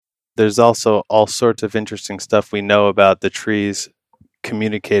there's also all sorts of interesting stuff we know about the trees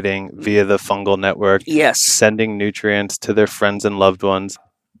communicating via the fungal network, sending nutrients to their friends and loved ones,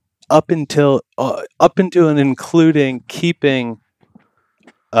 up until and including keeping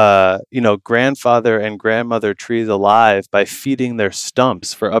grandfather and grandmother trees alive by feeding their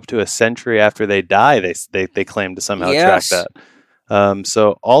stumps for up to a century after they die. They claim to somehow track that.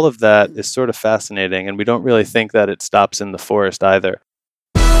 So all of that is sort of fascinating, and we don't really think that it stops in the forest either.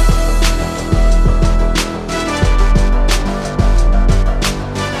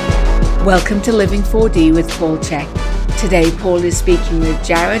 Welcome to Living 4D with Paul Chek. Today, Paul is speaking with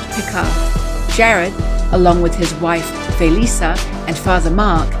Jared Picard. Jared, along with his wife Felisa and father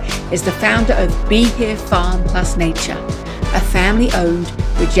Mark, is the founder of Be Here Farm Plus Nature, a family-owned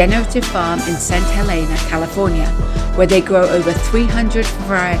regenerative farm in St. Helena, California, where they grow over 300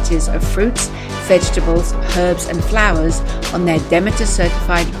 varieties of fruits, vegetables, herbs, and flowers on their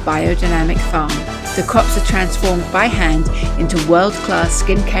Demeter-certified biodynamic farm. The crops are transformed by hand into world-class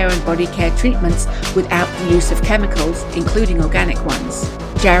skin care and body care treatments without the use of chemicals, including organic ones.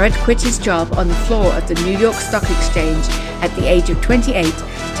 Jared quit his job on the floor of the New York Stock Exchange at the age of 28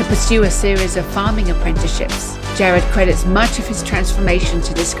 to pursue a series of farming apprenticeships. Jared credits much of his transformation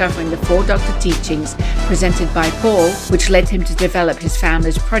to discovering the 4-Doctor teachings presented by Paul, which led him to develop his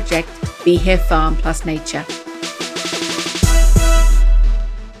family's project, Be Here Farm Plus Nature.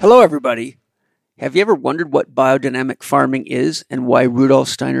 Hello, everybody. Have you ever wondered what biodynamic farming is and why Rudolf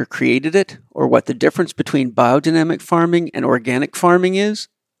Steiner created it, or what the difference between biodynamic farming and organic farming is?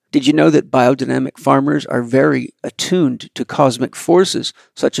 Did you know that biodynamic farmers are very attuned to cosmic forces,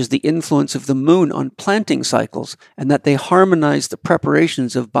 such as the influence of the moon on planting cycles, and that they harmonize the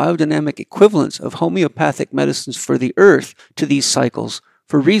preparations of biodynamic equivalents of homeopathic medicines for the earth to these cycles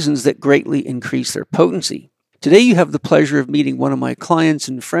for reasons that greatly increase their potency? Today you have the pleasure of meeting one of my clients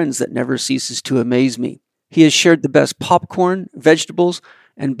and friends that never ceases to amaze me. He has shared the best popcorn, vegetables,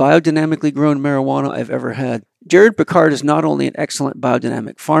 and biodynamically grown marijuana I've ever had. Jared Picard is not only an excellent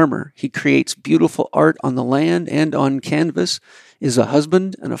biodynamic farmer, he creates beautiful art on the land and on canvas, is a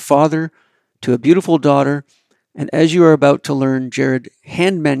husband and a father to a beautiful daughter, and as you are about to learn, Jared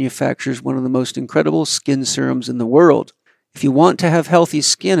hand manufactures one of the most incredible skin serums in the world. If you want to have healthy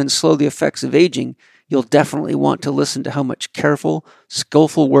skin and slow the effects of aging, you'll definitely want to listen to how much careful,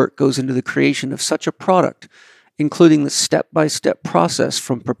 skillful work goes into the creation of such a product, including the step-by-step process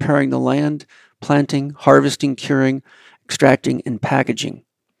from preparing the land, planting, harvesting, curing, extracting, and packaging.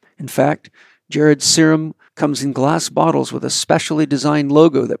 In fact, Jared's serum comes in glass bottles with a specially designed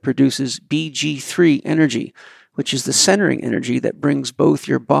logo that produces BG3 energy, which is the centering energy that brings both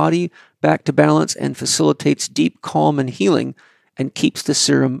your body back to balance and facilitates deep calm and healing and keeps the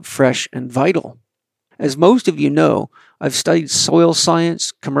serum fresh and vital. As most of you know, I've studied soil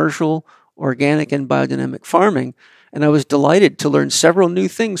science, commercial, organic, and biodynamic farming, and I was delighted to learn several new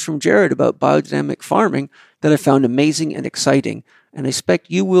things from Jared about biodynamic farming that I found amazing and exciting, and I expect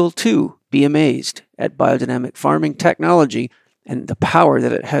you will too be amazed at biodynamic farming technology and the power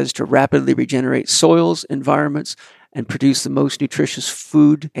that it has to rapidly regenerate soils, environments, and produce the most nutritious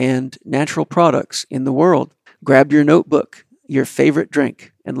food and natural products in the world. Grab your notebook, your favorite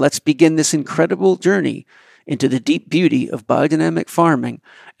drink, and let's begin this incredible journey into the deep beauty of biodynamic farming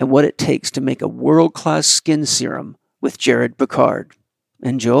and what it takes to make a world-class skin serum with Jared Picard.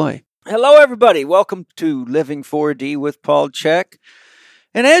 Enjoy. Hello, everybody. Welcome to Living 4D with Paul Chek.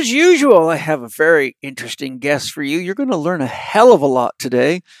 And as usual, I have a very interesting guest for you. You're going to learn a hell of a lot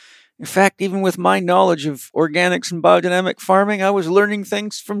today. In fact, even with my knowledge of organics and biodynamic farming, I was learning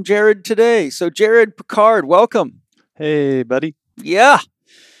things from Jared today. So Jared Picard, welcome. Hey, buddy. Yeah.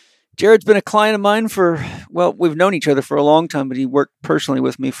 Jared's been a client of mine we've known each other for a long time, but he worked personally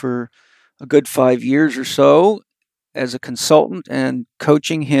with me for a good 5 years or so as a consultant and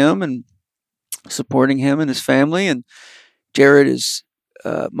coaching him and supporting him and his family. And Jared is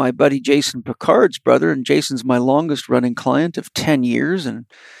my buddy Jason Picard's brother, and Jason's my longest running client of 10 years. And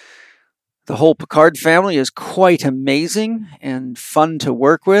the whole Picard family is quite amazing and fun to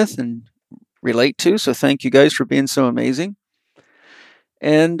work with and relate to. So thank you guys for being so amazing.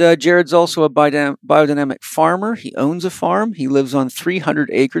 And Jared's also a biodynamic farmer. He owns a farm. He lives on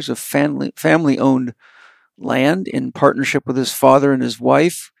 300 acres of family-owned land in partnership with his father and his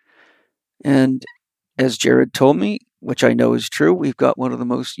wife. And as Jared told me, which I know is true, we've got one of the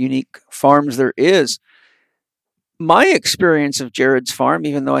most unique farms there is. My experience of Jared's farm,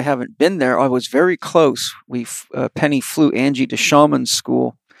 even though I haven't been there, I was very close. Penny flew Angie to shaman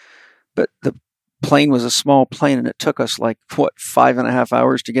school, but the plane was a small plane and it took us 5.5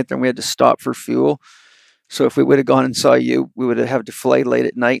 hours to get there, and we had to stop for fuel. So if we would have gone and saw you, we would have had to fly late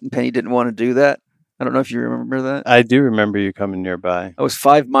at night, and Penny didn't want to do that. I don't know if you remember that. I do remember you coming nearby. I was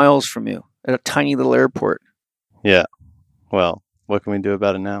 5 miles from you at a tiny little airport. Yeah. Well, what can we do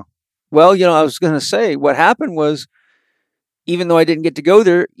about it now? Well, I was going to say, what happened was, even though I didn't get to go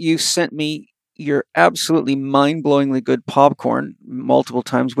there, you sent me your absolutely mind-blowingly good popcorn multiple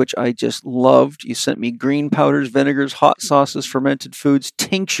times, which I just loved. You sent me green powders, vinegars, hot sauces, fermented foods,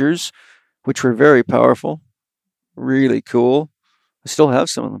 tinctures, which were very powerful. Really cool. I still have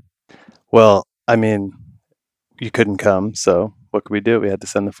some of them. Well, I mean, you couldn't come, so what could we do? We had to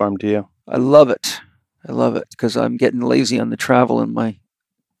send the farm to you. I love it. Because I'm getting lazy on the travel in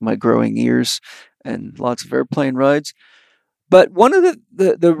my growing years and lots of airplane rides. But one of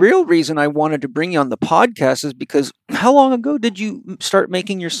the real reason I wanted to bring you on the podcast is because how long ago did you start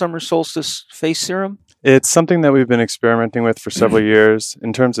making your summer solstice face serum? It's something that we've been experimenting with for several years.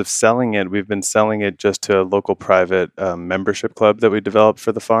 In terms of selling it, we've been selling it just to a local private membership club that we developed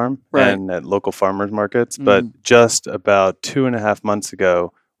for the farm and at local farmers markets. But just about 2.5 months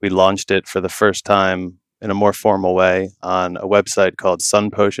ago, we launched it for the first time in a more formal way on a website called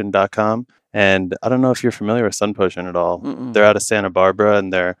sunpotion.com. And I don't know if you're familiar with Sun Potion at all. They're out of Santa Barbara,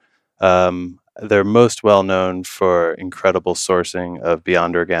 and they're most well known for incredible sourcing of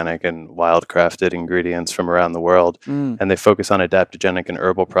beyond organic and wildcrafted ingredients from around the world. And they focus on adaptogenic and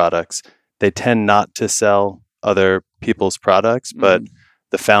herbal products. They tend not to sell other people's products, but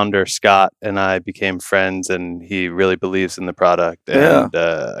the founder, Scott, and I became friends, and he really believes in the product and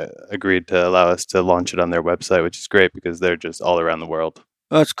agreed to allow us to launch it on their website, which is great because they're just all around the world.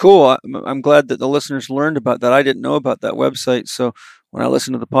 That's cool. I'm glad that the listeners learned about that. I didn't know about that website, so when I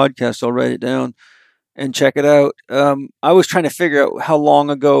listen to the podcast, I'll write it down and check it out. I was trying to figure out how long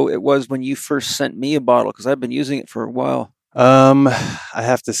ago it was when you first sent me a bottle, because I've been using it for a while. I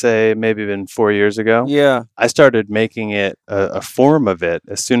have to say maybe been 4 years ago. Yeah. I started making it a form of it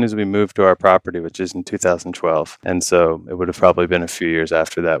as soon as we moved to our property, which is in 2012. And so it would have probably been a few years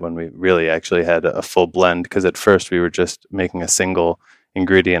after that when we really actually had a full blend, because at first we were just making a single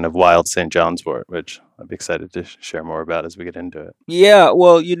ingredient of wild St. John's wort, which I'd be excited to share more about as we get into it. Yeah,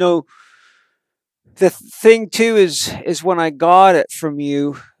 well, the thing too is when I got it from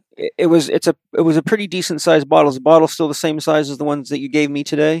you, it was a pretty decent sized bottle. Is the bottle still the same size as the ones that you gave me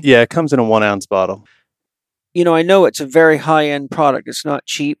today? Yeah, it comes in a 1 ounce bottle. I know it's a very high end product. It's not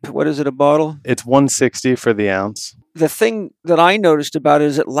cheap. What is it, a bottle? It's $160 for the ounce. The thing that I noticed about it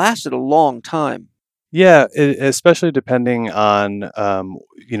is it lasted a long time. Yeah, especially depending on,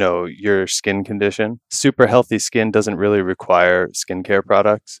 your skin condition. Super healthy skin doesn't really require skincare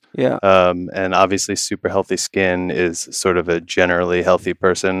products. Yeah. And obviously super healthy skin is sort of a generally healthy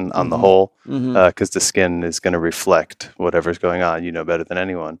person on the whole, because the skin is going to reflect whatever's going on, better than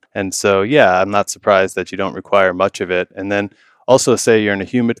anyone. And so, yeah, I'm not surprised that you don't require much of it. And then also, say you're in a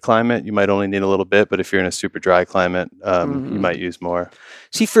humid climate, you might only need a little bit, but if you're in a super dry climate, you might use more.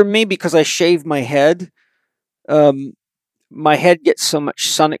 See, for me, because I shave my head gets so much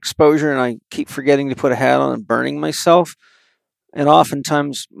sun exposure, and I keep forgetting to put a hat on and burning myself. And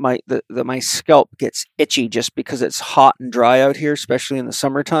oftentimes, my scalp gets itchy just because it's hot and dry out here, especially in the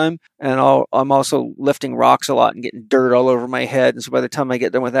summertime. And I'm also lifting rocks a lot and getting dirt all over my head. And so by the time I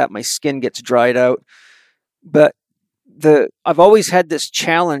get done with that, my skin gets dried out. But I've always had this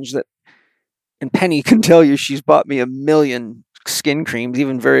challenge and Penny can tell you, she's bought me 1 million skin creams,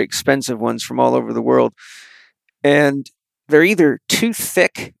 even very expensive ones from all over the world. And they're either too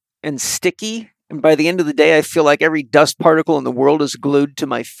thick and sticky, and by the end of the day, I feel like every dust particle in the world is glued to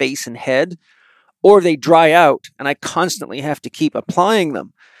my face and head, or they dry out, and I constantly have to keep applying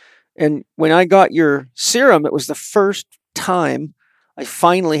them. And when I got your serum, it was the first time I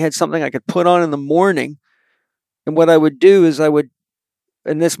finally had something I could put on in the morning. And what I would do is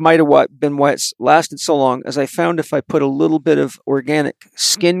and this might have been why it's lasted so long, as I found if I put a little bit of organic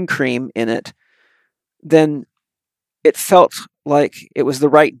skin cream in it, then it felt like it was the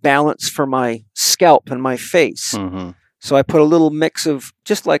right balance for my scalp and my face. So I put a little mix of,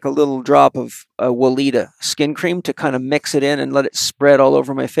 just like a little drop of Weleda skin cream to kind of mix it in and let it spread all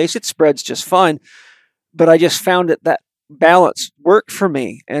over my face. It spreads just fine, but I just found that balance worked for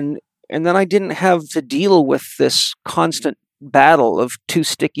me. And then I didn't have to deal with this constant battle of too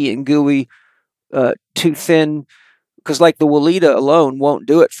sticky and gooey, too thin, because like the Weleda alone won't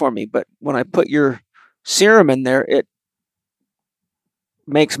do it for me. But when I put your serum in there, it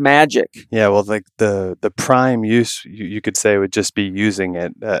makes magic. Yeah, well, like the prime use, you could say, would just be using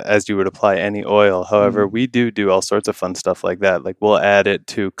it as you would apply any oil. However, we do all sorts of fun stuff like that. Like we'll add it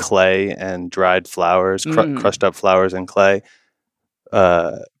to clay and dried flowers, crushed up flowers and clay.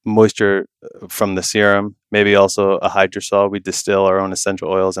 moisture from the serum, maybe also a hydrosol. We distill our own essential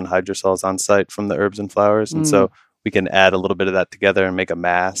oils and hydrosols on site from the herbs and flowers. And so we can add a little bit of that together and make a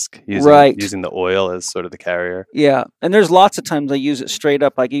mask using the oil as sort of the carrier. Yeah. And there's lots of times I use it straight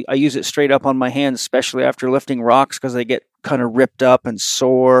up. Like I use it straight up on my hands, especially after lifting rocks, because they get kind of ripped up and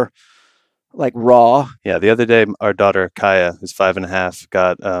sore, like raw. Yeah. The other day, our daughter Kaya, who's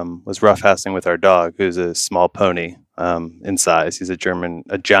 5.5, was roughhousing with our dog, who's a small pony in size. He's a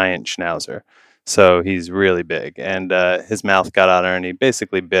giant schnauzer. So he's really big, and his mouth got on her, and he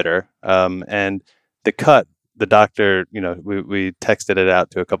basically bit her. And the cut, the doctor, we texted it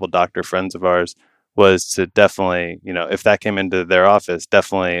out to a couple doctor friends of ours, was to definitely, if that came into their office,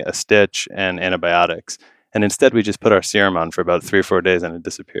 definitely a stitch and antibiotics. And instead, we just put our serum on for about 3 or 4 days, and it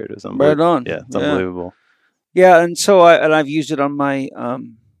disappeared. It was unbelievable. Right on. Yeah, it's unbelievable. Yeah, and so I've used it on my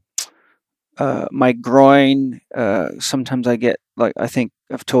my groin. Sometimes I get, like, I think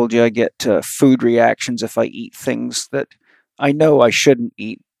I've told you, I get food reactions if I eat things that I know I shouldn't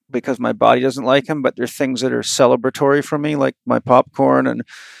eat because my body doesn't like them, but they're things that are celebratory for me, like my popcorn. And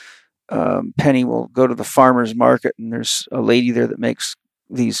Penny will go to the farmer's market, and there's a lady there that makes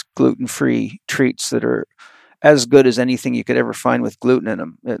these gluten-free treats that are as good as anything you could ever find with gluten in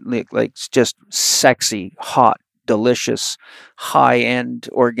them. It's just sexy, hot, delicious, high-end,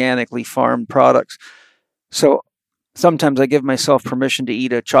 organically farmed products. So sometimes I give myself permission to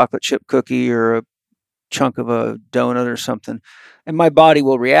eat a chocolate chip cookie or a chunk of a donut or something, and my body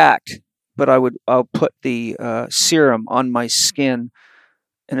will react. But I'll put the serum on my skin,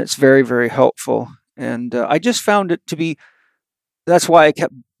 and it's very, very helpful. And I just found it to be. That's why I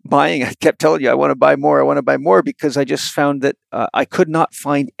kept buying. I kept telling you I want to buy more, because I just found that I could not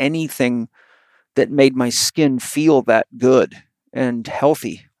find anything that made my skin feel that good and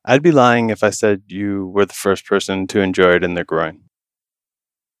healthy. I'd be lying if I said you were the first person to enjoy it in their groin.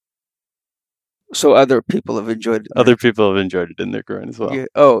 So other people have enjoyed it. Other people have enjoyed it in their groin as well. Yeah.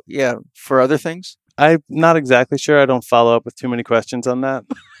 Oh, yeah. For other things? I'm not exactly sure. I don't follow up with too many questions on that,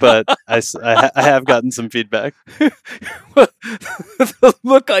 but I have gotten some feedback. The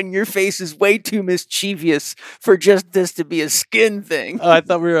look on your face is way too mischievous for just this to be a skin thing. Oh, I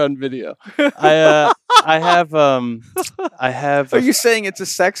thought we were on video. I have. Are you saying it's a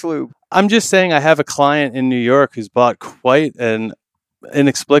sex lube? I'm just saying I have a client in New York who's bought quite an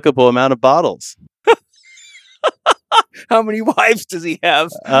inexplicable amount of bottles. How many wives does he have?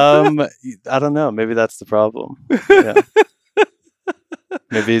 I don't know. Maybe that's the problem. Yeah.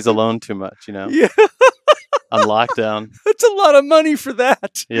 Maybe he's alone too much, Yeah. On lockdown. That's a lot of money for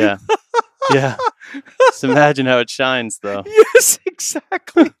that. Yeah. Yeah. Just imagine how it shines, though. Yes,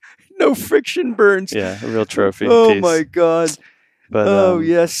 exactly. No friction burns. Yeah, a real trophy piece. Oh, my God. But,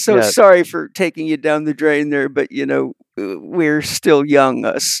 yes. So sorry for taking you down the drain there, but, we're still young.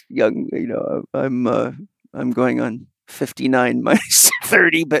 Us young, I'm going on 59 minus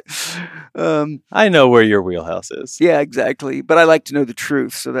 30, but I know where your wheelhouse is. Yeah, exactly. But I like to know the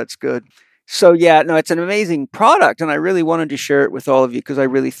truth, so that's good. So yeah, no, it's an amazing product, and I really wanted to share it with all of you because I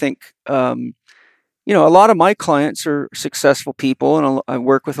really think, a lot of my clients are successful people, and I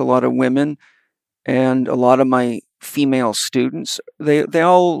work with a lot of women, and a lot of my female students, they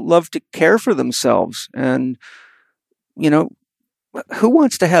all love to care for themselves, and who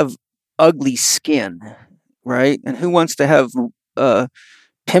wants to have ugly skin? Right? And who wants to have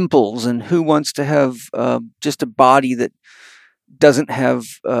pimples, and who wants to have just a body that doesn't have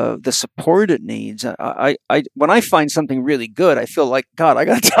the support it needs? When I find something really good, I feel like, God, I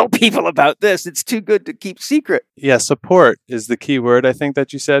got to tell people about this. It's too good to keep secret. Yeah, support is the key word, I think,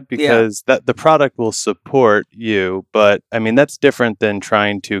 that you said, because that the product will support you. But I mean, that's different than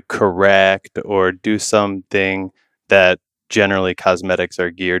trying to correct or do something that generally cosmetics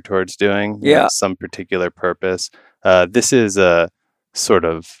are geared towards doing, some particular purpose. This is a sort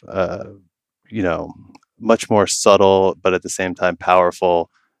of, much more subtle, but at the same time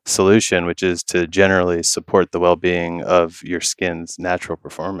powerful solution, which is to generally support the well-being of your skin's natural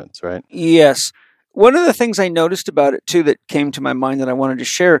performance, right? Yes. One of the things I noticed about it too that came to my mind that I wanted to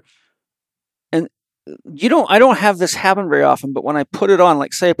share, and I don't have this happen very often, but when I put it on,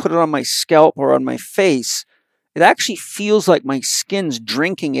 like say I put it on my scalp or on my face, it actually feels like my skin's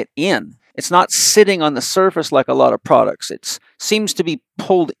drinking it in. It's not sitting on the surface like a lot of products. It seems to be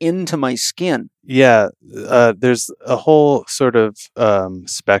pulled into my skin. Yeah, there's a whole sort of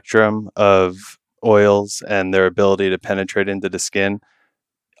spectrum of oils and their ability to penetrate into the skin.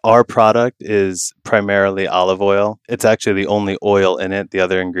 Our product is primarily olive oil. It's actually the only oil in it. The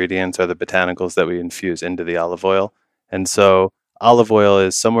other ingredients are the botanicals that we infuse into the olive oil. And so olive oil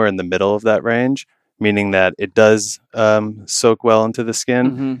is somewhere in the middle of that range, meaning that it does soak well into the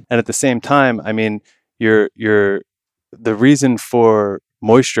skin. Mm-hmm. And at the same time, I mean, the reason for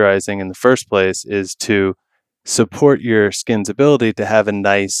moisturizing in the first place is to support your skin's ability to have a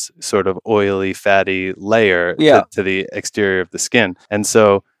nice sort of oily, fatty layer to the exterior of the skin. And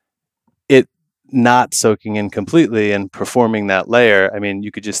so it not soaking in completely and performing that layer, I mean,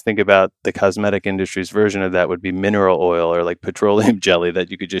 you could just think about the cosmetic industry's version of that would be mineral oil or like petroleum jelly that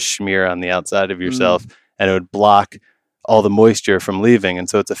you could just smear on the outside of yourself and it would block all the moisture from leaving. And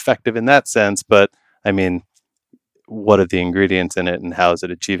so it's effective in that sense. But I mean, what are the ingredients in it and how is it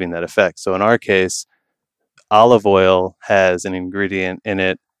achieving that effect? So in our case, olive oil has an ingredient in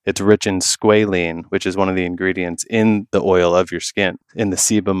it. It's rich in squalene, which is one of the ingredients in the oil of your skin, in the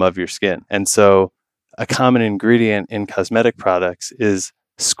sebum of your skin. And so a common ingredient in cosmetic products is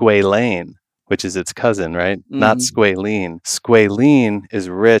squalane, which is its cousin, right? Not squalene. Squalene is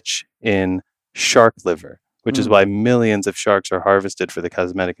rich in shark liver, which is why millions of sharks are harvested for the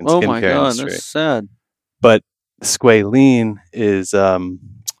cosmetic and skincare industry. That's sad. But squalene is,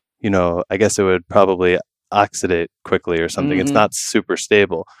 I guess it would probably oxidate quickly or something. It's not super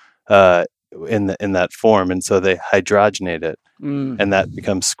stable in that form, and so they hydrogenate it, and that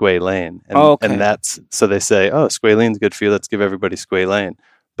becomes squalane. And, and that's so they say, oh, squalene's good for you. Let's give everybody squalane.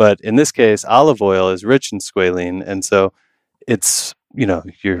 But in this case, olive oil is rich in squalene, and so it's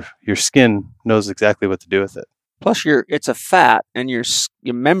your skin knows exactly what to do with it. Plus, it's a fat, and your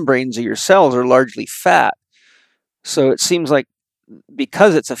membranes of your cells are largely fat. So it seems like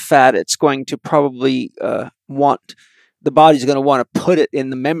because it's a fat, it's going to probably the body's going to want to put it in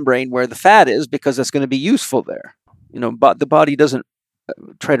the membrane where the fat is because it's going to be useful there. But the body doesn't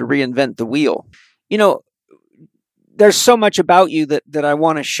try to reinvent the wheel. There's so much about you that I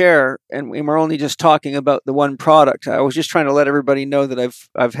want to share, and we're only just talking about the one product. I was just trying to let everybody know that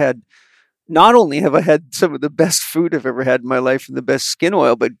I've had. Not only have I had some of the best food I've ever had in my life and the best skin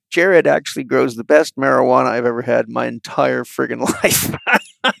oil, but Jared actually grows the best marijuana I've ever had in my entire friggin' life.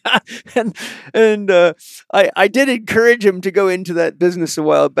 and I did encourage him to go into that business a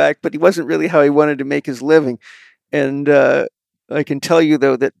while back, but he wasn't really how he wanted to make his living. And I can tell you,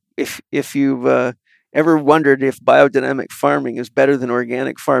 though, that if you've ever wondered if biodynamic farming is better than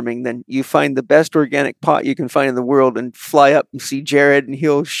organic farming, then you find the best organic pot you can find in the world and fly up and see Jared, and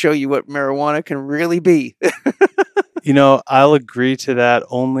he'll show you what marijuana can really be. I'll agree to that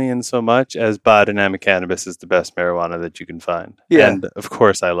only in so much as biodynamic cannabis is the best marijuana that you can find. Yeah. And of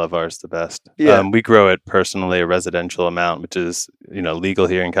course, I love ours the best. Yeah. We grow it personally, a residential amount, which is, legal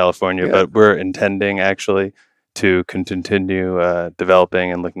here in California, but we're intending actually to continue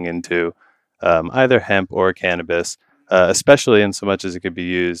developing and looking into either hemp or cannabis, especially in so much as it could be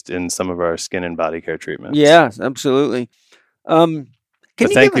used in some of our skin and body care treatments. Yeah, absolutely.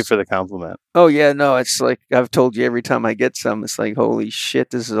 Thank you for the compliment. Oh, yeah, no, it's like I've told you every time I get some, it's like, holy shit,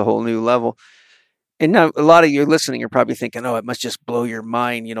 this is a whole new level. And now a lot of you listening are probably thinking, oh, it must just blow your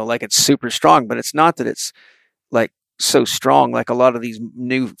mind, like it's super strong, but it's not that it's like so strong like a lot of these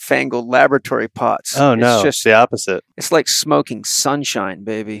newfangled laboratory pots. Oh, no, it's just the opposite. It's like smoking sunshine,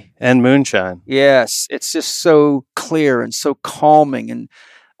 baby. And moonshine. Yes, it's just so clear and so calming, and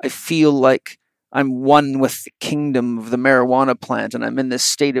I feel like I'm one with the kingdom of the marijuana plant, and I'm in this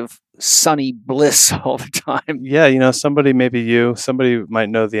state of sunny bliss all the time. Yeah, somebody might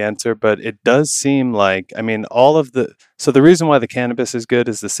know the answer, but it does seem like, so the reason why the cannabis is good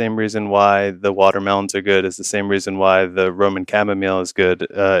is the same reason why the watermelons are good, is the same reason why the Roman chamomile is good,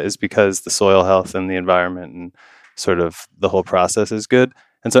 is because the soil health and the environment and sort of the whole process is good.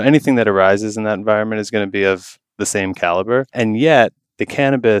 And so anything that arises in that environment is going to be of the same caliber. And yet, the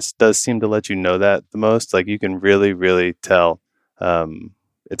cannabis does seem to let you know that the most. Like, you can really, really tell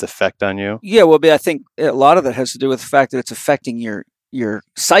its effect on you. Yeah, well, I think a lot of that has to do with the fact that it's affecting your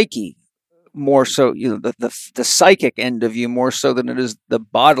psyche more so, the psychic end of you more so than it is the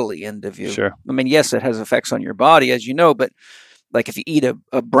bodily end of you. Sure. I mean, yes, it has effects on your body, as you know, but like if you eat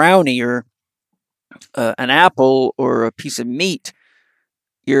a brownie or an apple or a piece of meat,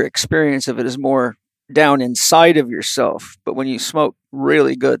 your experience of it is more down inside of yourself. But when you smoke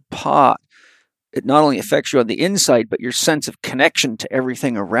really good pot, it not only affects you on the inside, but your sense of connection to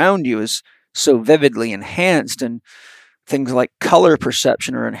everything around you is so vividly enhanced, and things like color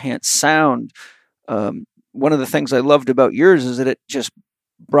perception or enhanced sound. One of the things I loved about yours is that it just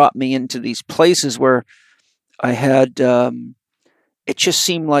brought me into these places where I had, it just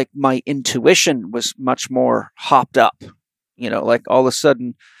seemed like my intuition was much more hopped up, like all of a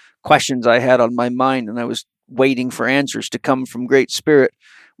sudden questions I had on my mind and I was waiting for answers to come from Great Spirit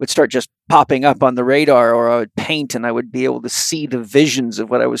would start just popping up on the radar, or I would paint and I would be able to see the visions of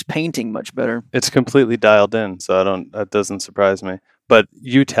what I was painting much better. It's completely dialed in, so that doesn't surprise me. But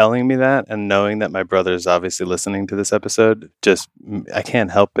you telling me that and knowing that my brother is obviously listening to this episode, I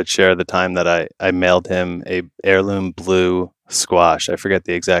can't help but share the time that I mailed him a heirloom blue squash. I forget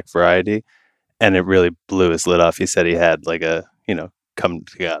the exact variety, and it really blew his lid off. He said he had like a, come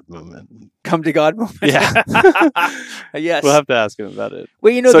to God moment. Come to God moment? Yeah. Yes. We'll have to ask him about it.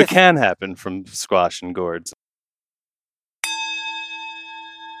 Well, so it can happen from squash and gourds.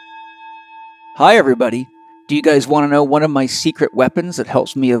 Hi, everybody. Do you guys want to know one of my secret weapons that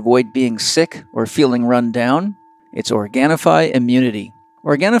helps me avoid being sick or feeling run down? It's Organifi Immunity.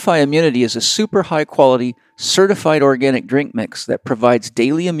 Organifi Immunity is a super high-quality, certified organic drink mix that provides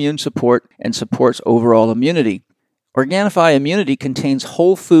daily immune support and supports overall immunity. Organifi Immunity contains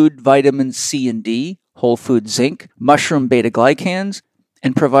whole food vitamins C and D, whole food zinc, mushroom beta-glycans,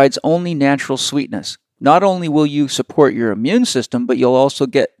 and provides only natural sweetness. Not only will you support your immune system, but you'll also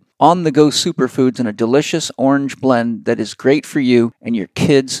get on-the-go superfoods in a delicious orange blend that is great for you and your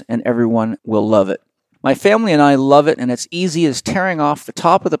kids, and everyone will love it. My family and I love it, and it's easy as tearing off the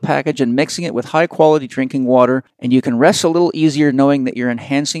top of the package and mixing it with high-quality drinking water, and you can rest a little easier knowing that you're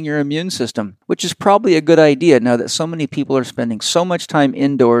enhancing your immune system, which is probably a good idea now that so many people are spending so much time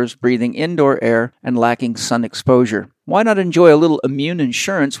indoors, breathing indoor air, and lacking sun exposure. Why not enjoy a little immune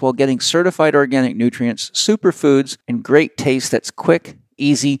insurance while getting certified organic nutrients, superfoods, and great taste that's quick,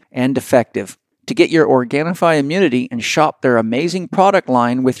 easy, and effective? To get your Organifi Immunity and shop their amazing product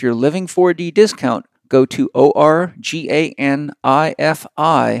line with your Living 4D discount, go to organifi.com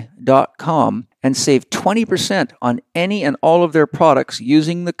and save 20% on any and all of their products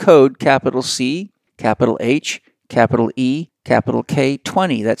using the code capital C, capital H, capital E, capital K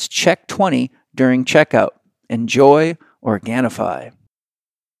 20. That's check 20 during checkout. Enjoy Organifi.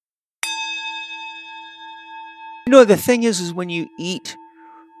 The thing is when you eat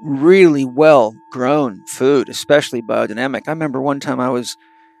really well-grown food, especially biodynamic. I remember one time I was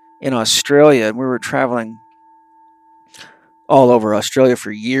in Australia, and we were traveling all over Australia for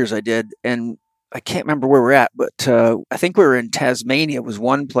years. I did, and I can't remember where we're at, but I think we were in Tasmania was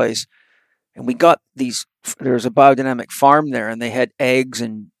one place, and we got there was a biodynamic farm there, and they had eggs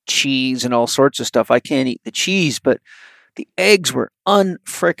and cheese and all sorts of stuff. I can't eat the cheese, but the eggs were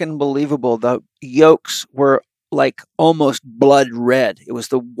unfrickin' believable. The yolks were like almost blood red. It was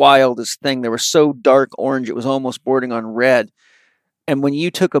the wildest thing. They were so dark orange, it was almost bordering on red. And when you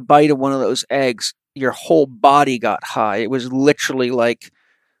took a bite of one of those eggs, your whole body got high. It was literally like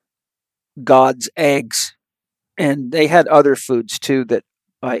God's eggs. And they had other foods too that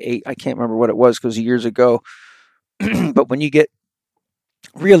I ate. I can't remember what it was because years ago. But when you get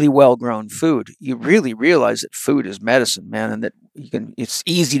really well-grown food, you really realize that food is medicine, man, and that it's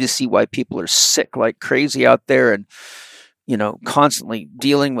easy to see why people are sick like crazy out there and, constantly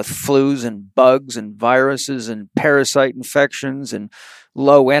dealing with flus and bugs and viruses and parasite infections and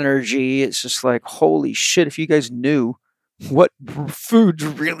low energy. It's just like, holy shit, if you guys knew what food's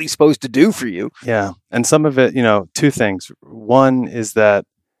really supposed to do for you. Yeah. And some of it, two things. One is that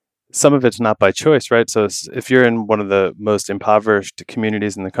some of it's not by choice, right? So if you're in one of the most impoverished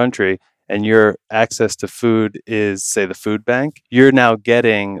communities in the country and your access to food is, say, the food bank, you're now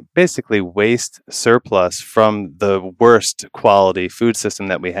getting basically waste surplus from the worst quality food system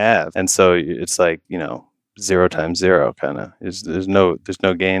that we have. And so it's like, 0 times 0 kind of. There's no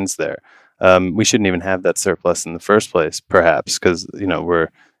gains there. We shouldn't even have that surplus in the first place, perhaps, because, we're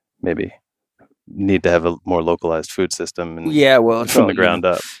maybe need to have a more localized food system from the ground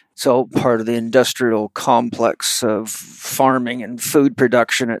up. It's all part of the industrial complex of farming and food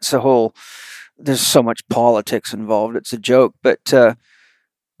production. There's so much politics involved. It's a joke. But there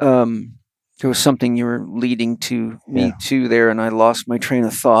was something you were leading to me to there, and I lost my train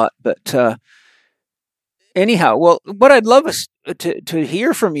of thought. But anyhow, what I'd love is to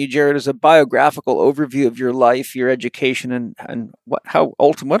hear from you, Jared, is a biographical overview of your life, your education, and what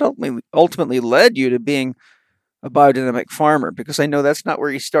ultimately led you to being a biodynamic farmer, because I know that's not where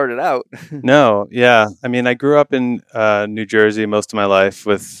you started out. No, yeah. I mean, I grew up in New Jersey most of my life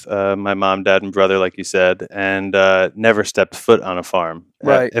with my mom, dad, and brother, like you said, and never stepped foot on a farm.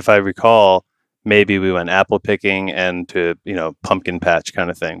 Right. If I recall, maybe we went apple picking and to, pumpkin patch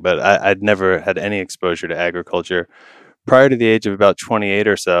kind of thing, but I'd never had any exposure to agriculture prior to the age of about 28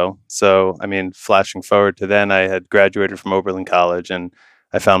 or so. So, I mean, flashing forward to then, I had graduated from Oberlin College and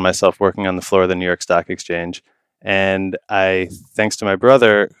I found myself working on the floor of the New York Stock Exchange. And thanks to my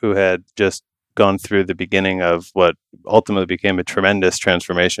brother, who had just gone through the beginning of what ultimately became a tremendous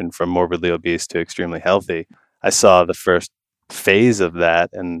transformation from morbidly obese to extremely healthy, I saw the first phase of that,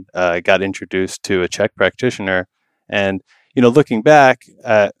 and got introduced to a Czech practitioner. And looking back,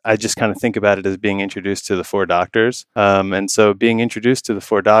 I just kind of think about it as being introduced to the Four Doctors. And so being introduced to the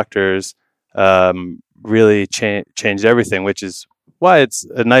Four Doctors really changed everything, which is why it's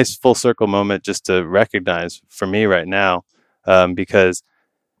a nice full circle moment just to recognize for me right now, because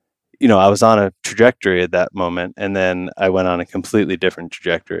I was on a trajectory at that moment, and then I went on a completely different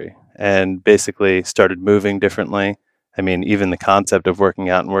trajectory and basically started moving differently. I mean, even the concept of working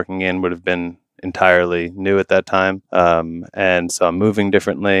out and working in would have been entirely new at that time. And so I'm moving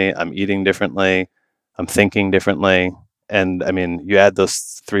differently, I'm eating differently, I'm thinking differently. And I mean, you add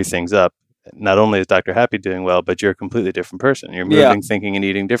those three things up, not only is Dr. Happy doing well, but you're a completely different person. You're moving, thinking, and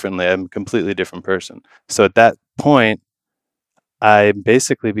eating differently. I'm a completely different person. So at that point, I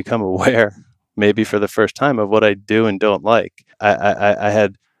basically become aware, maybe for the first time, of what I do and don't like. I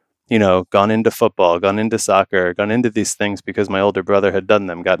had gone into football, gone into soccer, gone into these things because my older brother had done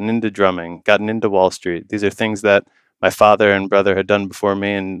them, gotten into drumming, gotten into Wall Street. These are things that my father and brother had done before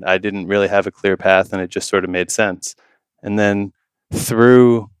me, and I didn't really have a clear path, and it just sort of made sense. And then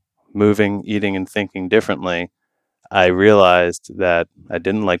through moving, eating, and thinking differently, I realized that I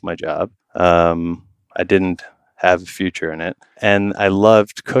didn't like my job. I didn't have a future in it. And I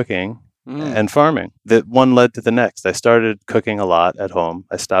loved cooking and farming. That one led to the next. I started cooking a lot at home.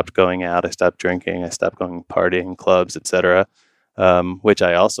 I stopped going out. I stopped drinking. I stopped going partying, clubs, etc., which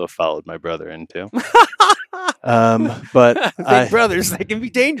I also followed my brother into. But big brothers, they can be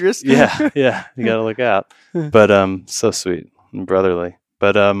dangerous. Yeah, you got to look out. But so sweet and brotherly.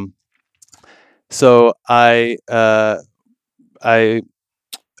 But so I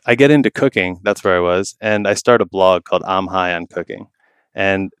get into cooking. That's where I was, and I start a blog called I'm High on Cooking,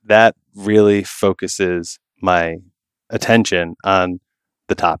 and that really focuses my attention on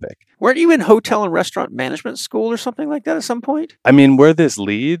the topic. Weren't you in hotel and restaurant management school or something like that at some point? I mean, where this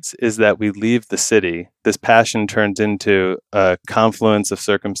leads is that we leave the city. This passion turns into a confluence of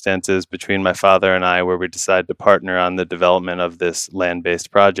circumstances between my father and I, where we decide to partner on the development of this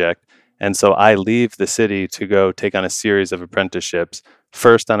land-based project. And so I leave the city to go take on a series of apprenticeships,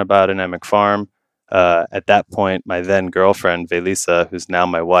 first on a biodynamic farm. At that point, my then girlfriend, Felisa, who's now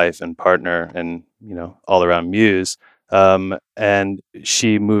my wife and partner and, all around muse, and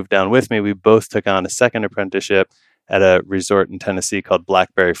she moved down with me. We both took on a second apprenticeship at a resort in Tennessee called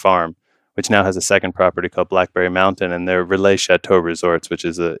Blackberry Farm, which now has a second property called Blackberry Mountain, and they're Relais Chateau Resorts, which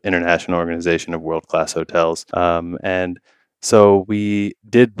is an international organization of world-class hotels. And so we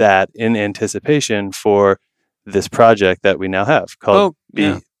did that in anticipation for this project that we now have called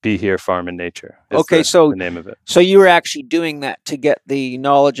Be Here Farm in Nature. Okay, so the name of it. So you were actually doing that to get the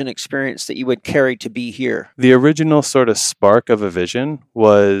knowledge and experience that you would carry to Be Here. The original sort of spark of a vision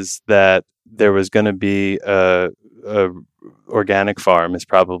was that there was going to be a organic farm, is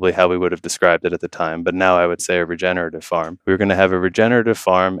probably how we would have described it at the time, but now I would say a regenerative farm. We were going to have a regenerative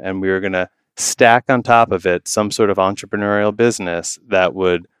farm, and we were going to stack on top of it some sort of entrepreneurial business that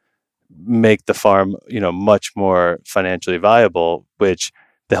would make the farm, much more financially viable, which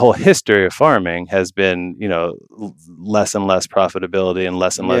the whole history of farming has been, less and less profitability and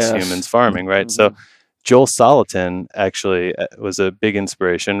less humans farming, right? Mm-hmm. So Joel Salatin actually was a big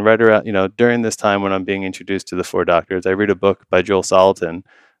inspiration right around, during this time when I'm being introduced to the Four Doctors. I read a book by Joel Salatin,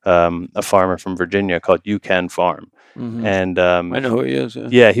 a farmer from Virginia, called You Can Farm. Mm-hmm. And I know who he is.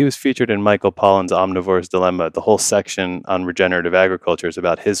 Yeah, he was featured in Michael Pollan's Omnivore's Dilemma. The whole section on regenerative agriculture is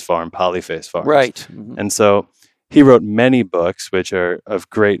about his farm, Polyface Farms. Right. Mm-hmm. And so he wrote many books which are of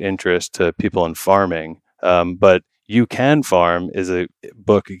great interest to people in farming. But You Can Farm is a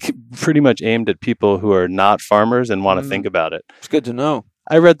book pretty much aimed at people who are not farmers and want to think about it. It's good to know.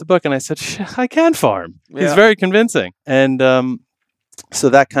 I read the book and I said, I can farm. Yeah. He's very convincing. And so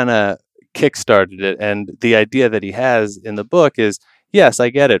that kind of kickstarted it. And the idea that he has in the book is, yes, I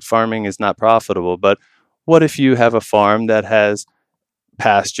get it. Farming is not profitable. But what if you have a farm that has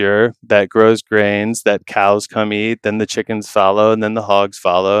pasture, that grows grains, that cows come eat, then the chickens follow, and then the hogs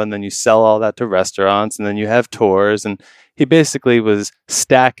follow, and then you sell all that to restaurants, and then you have tours. And he basically was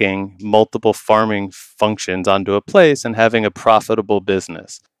stacking multiple farming functions onto a place and having a profitable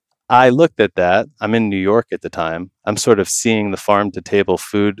business. I looked at that. I'm in New York at the time. I'm sort of seeing the farm-to-table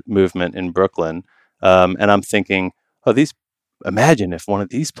food movement in Brooklyn, and I'm thinking, imagine if one of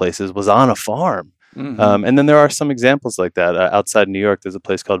these places was on a farm. Mm-hmm. And then there are some examples like that. Outside New York, there's a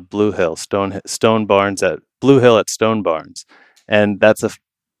place called Blue Hill, Stone Barns at Blue Hill at Stone Barns. And that's a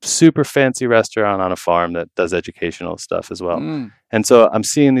super fancy restaurant on a farm that does educational stuff as well. Mm. And so I'm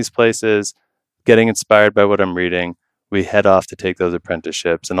seeing these places, getting inspired by what I'm reading. We head off to take those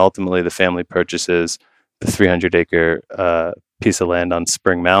apprenticeships, and ultimately the family purchases the 300-acre piece of land on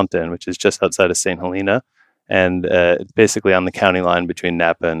Spring Mountain, which is just outside of St. Helena, and it's basically on the county line between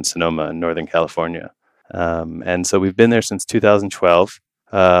Napa and Sonoma in Northern California. And so we've been there since 2012,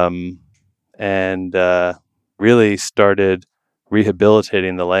 and really started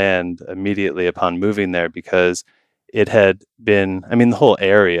rehabilitating the land immediately upon moving there, because it had been, the whole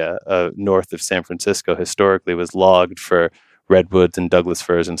area north of San Francisco historically was logged for redwoods and Douglas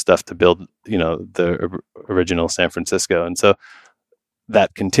firs and stuff to build, the original San Francisco. And so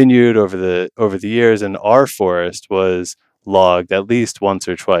that continued over the years, and our forest was logged at least once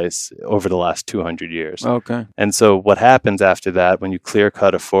or twice over the last 200 years. Okay. And so what happens after that when you clear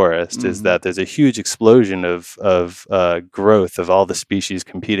cut a forest is that there's a huge explosion of growth of all the species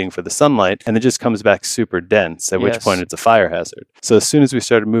competing for the sunlight, and it just comes back super dense, at which point it's a fire hazard. So as soon as we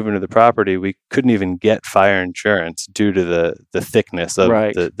started moving to the property, we couldn't even get fire insurance due to the thickness of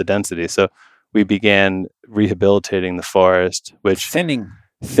the density. So we began rehabilitating the forest, which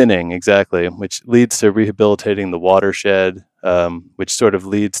thinning, exactly, which leads to rehabilitating the watershed, which sort of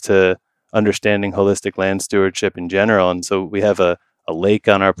leads to understanding holistic land stewardship in general. And so we have a lake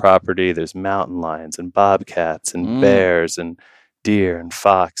on our property. There's mountain lions and bobcats and bears and deer and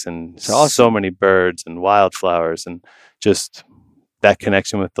fox and so many birds and wildflowers. And just that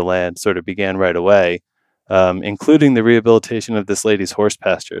connection with the land sort of began right away, including the rehabilitation of this lady's horse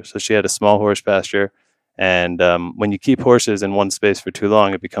pasture. So she had a small horse pasture. And when you keep horses in one space for too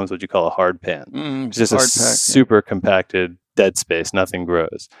long, it becomes what you call a hard pan. It's just super compacted dead space. Nothing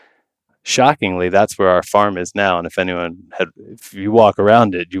grows. Shockingly, that's where our farm is now. And if you walk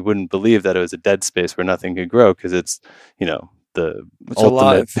around it, you wouldn't believe that it was a dead space where nothing could grow, because it's, the ultimate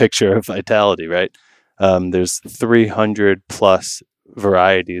alive picture of vitality, right? There's 300 plus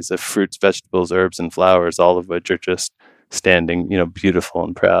varieties of fruits, vegetables, herbs, and flowers, all of which are just standing, beautiful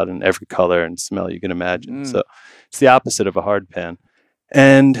and proud in every color and smell you can imagine. So it's the opposite of a hard pan.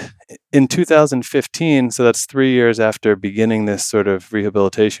 And in 2015, so that's 3 years after beginning this sort of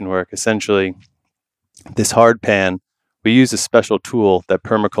rehabilitation work, essentially this hard pan, we use a special tool that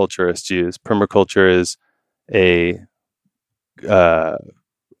permaculturists use. Permaculture is a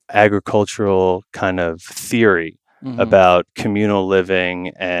agricultural kind of theory about communal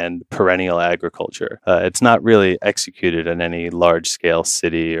living and perennial agriculture. It's not really executed in any large-scale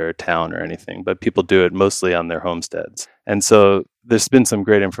city or town or anything, but people do it mostly on their homesteads. And so there's been some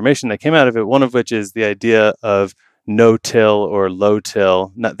great information that came out of it, one of which is the idea of no-till or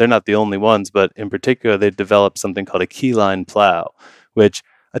low-till. They're not the only ones, but in particular, they developed something called a keyline plow, which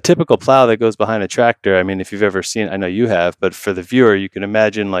a typical plow that goes behind a tractor, if you've ever seen, I know you have, but for the viewer, you can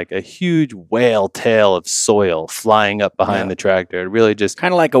imagine like a huge whale tail of soil flying up behind the tractor. It really just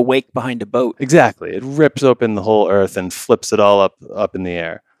kind of like a wake behind a boat. Exactly. It rips open the whole earth and flips it all up in the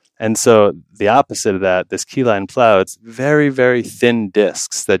air. And so the opposite of that, this keyline plow, it's very, very thin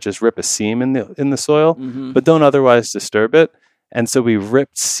discs that just rip a seam in the soil, but don't otherwise disturb it. And so we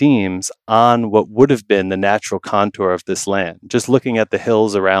ripped seams on what would have been the natural contour of this land, just looking at the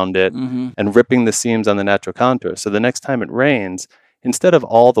hills around it and ripping the seams on the natural contour. So the next time it rains, instead of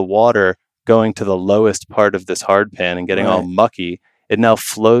all the water going to the lowest part of this hard pan and getting all mucky, it now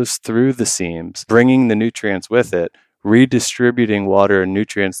flows through the seams, bringing the nutrients with it, redistributing water and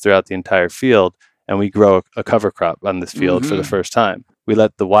nutrients throughout the entire field, and we grow a cover crop on this field for the first time. We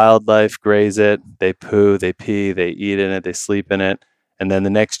let the wildlife graze it. They poo, they pee, they eat in it, they sleep in it. And then the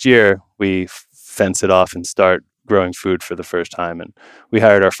next year, we fence it off and start growing food for the first time. And we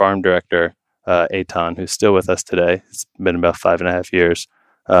hired our farm director, Eitan, who's still with us today. It's been about 5.5 years,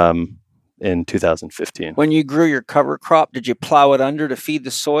 in 2015. When you grew your cover crop, did you plow it under to feed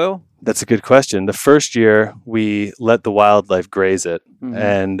the soil? That's a good question. The first year, we let the wildlife graze it.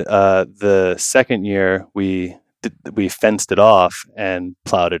 And the second year, we fenced it off and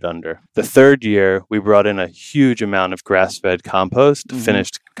plowed it under. The third year, we brought in a huge amount of grass-fed compost,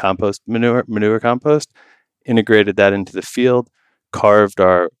 finished compost, manure compost, integrated that into the field, carved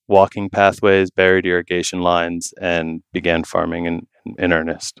our walking pathways, buried irrigation lines, and began farming in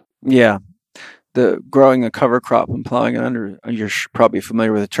earnest. Yeah. The growing a cover crop and plowing it under, you're probably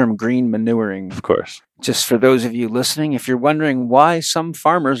familiar with the term green manuring. Of course. Just for those of you listening, if you're wondering why some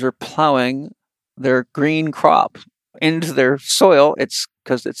farmers are plowing their green crop into their soil, it's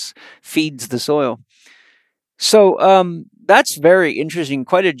because it feeds the soil. So that's very interesting,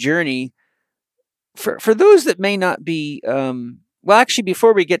 quite a journey. For those that may not be, actually,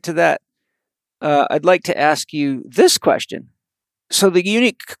 before we get to that, I'd like to ask you this question. So the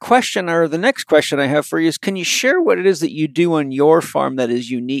unique question, or the next question I have for you is, can you share what it is that you do on your farm that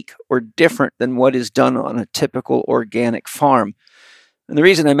is unique or different than what is done on a typical organic farm? And the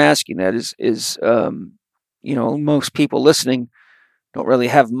reason I'm asking that is most people listening don't really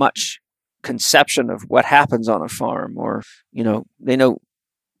have much conception of what happens on a farm, or, they know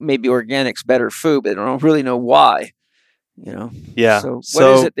maybe organic's better food, but they don't really know why, Yeah. So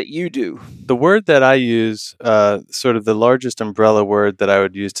what is it that you do? The word that I use, sort of the largest umbrella word that I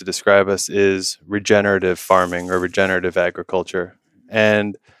would use to describe us, is regenerative farming or regenerative agriculture.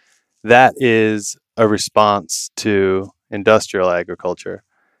 And that is a response to industrial agriculture.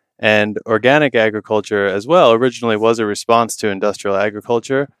 And organic agriculture as well originally was a response to industrial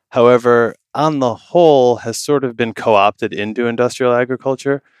agriculture. However, on the whole, has sort of been co-opted into industrial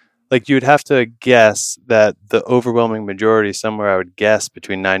agriculture. Like, you'd have to guess that the overwhelming majority, somewhere I would guess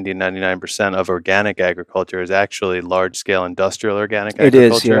between 90 and 99% of organic agriculture is actually large-scale industrial organic agriculture. It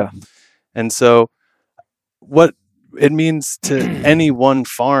is, yeah. And so what it means to any one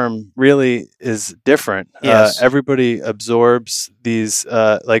farm really is different. Yes. Everybody absorbs these,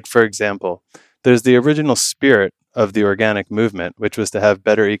 like, for example, there's the original spirit of the organic movement, which was to have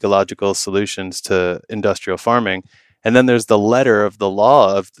better ecological solutions to industrial farming. And then there's the letter of the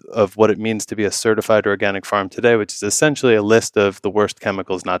law of what it means to be a certified organic farm today, which is essentially a list of the worst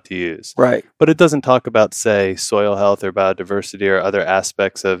chemicals not to use. Right. But it doesn't talk about, say, soil health or biodiversity or other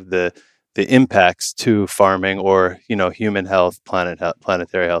aspects of the impacts to farming or, human health,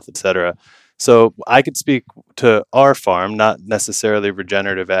 planetary health, etc. So I could speak to our farm, not necessarily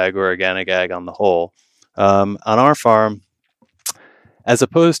regenerative ag or organic ag on the whole. On our farm, as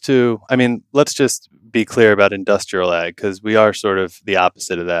opposed to, let's just be clear about industrial ag, because we are sort of the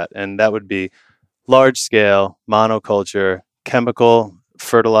opposite of that. And that would be large scale monoculture, chemical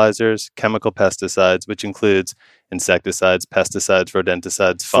fertilizers, chemical pesticides, which includes insecticides, pesticides,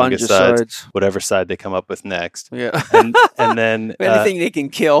 rodenticides, fungicides, whatever side they come up with next. Yeah. And then anything they can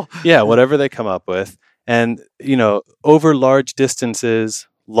kill. Yeah, whatever they come up with. And, over large distances,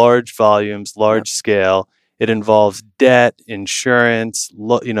 large volumes, large scale, it involves debt, insurance,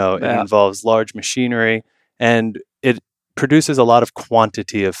 it involves large machinery, and it produces a lot of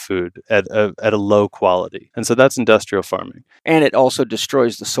quantity of food at a low quality. And so that's industrial farming. And it also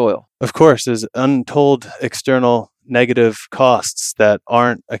destroys the soil. Of course, there's untold external negative costs that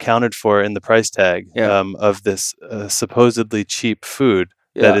aren't accounted for in the price tag of this supposedly cheap food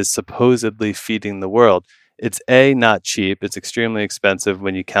that is supposedly feeding the world. It's not cheap. It's extremely expensive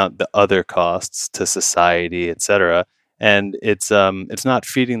when you count the other costs to society, etc. And it's not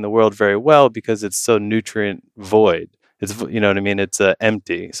feeding the world very well because it's so nutrient void. It's, It's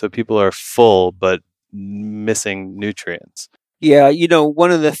empty. So people are full but missing nutrients. Yeah,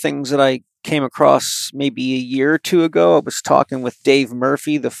 one of the things that I came across maybe a year or two ago, I was talking with Dave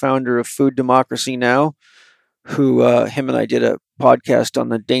Murphy, the founder of Food Democracy Now!, who him and I did a podcast on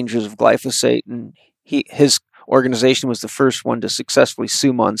the dangers of glyphosate, and his organization was the first one to successfully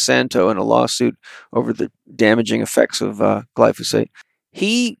sue Monsanto in a lawsuit over the damaging effects of glyphosate.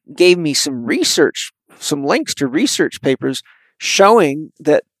 He gave me some links to research papers showing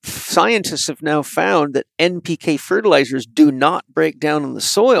that scientists have now found that NPK fertilizers do not break down in the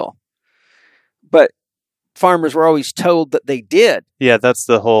soil. But farmers were always told that they did. Yeah, that's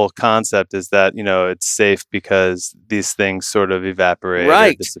the whole concept, is that, it's safe because these things sort of evaporate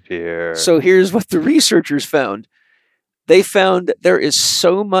or disappear. So here's what the researchers found. They found that there is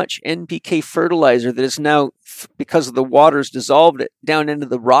so much NPK fertilizer that is now, because of the waters dissolved it down into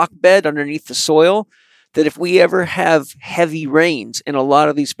the rock bed underneath the soil, that if we ever have heavy rains in a lot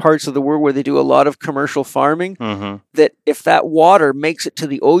of these parts of the world where they do a lot of commercial farming, that if that water makes it to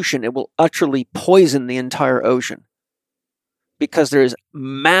the ocean, it will utterly poison the entire ocean. Because there is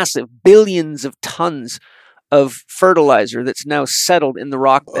massive billions of tons of fertilizer that's now settled in the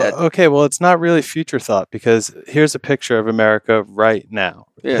rock bed. Okay, well, it's not really future thought, because here's a picture of America right now.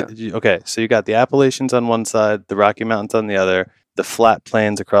 Yeah. Okay, so you got the Appalachians on one side, the Rocky Mountains on the other, the flat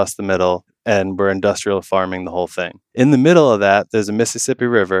plains across the middle, and we're industrial farming the whole thing. In the middle of that, there's a Mississippi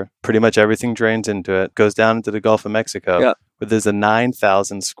River. Pretty much everything drains into it, goes down into the Gulf of Mexico, where there's a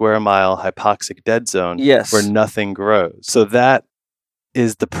 9,000 square mile hypoxic dead zone where nothing grows. So that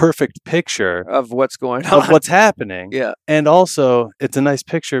is the perfect picture of what's going on, of what's happening. Yeah. And also, it's a nice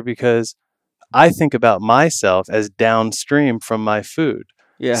picture because I think about myself as downstream from my food.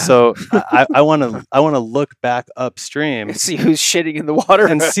 Yeah. So I want to look back upstream and see who's shitting in the water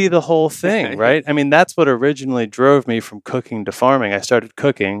and see the whole thing, right? That's what originally drove me from cooking to farming. I started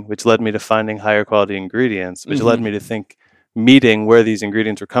cooking, which led me to finding higher quality ingredients, which led me to meeting where these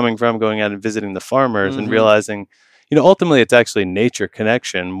ingredients were coming from, going out and visiting the farmers and realizing, ultimately it's actually nature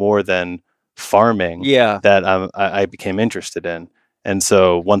connection more than farming that I became interested in. And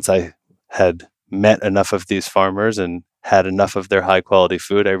so once I had met enough of these farmers and had enough of their high quality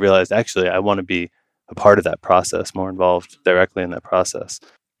food, I realized actually I want to be a part of that process, more involved directly in that process.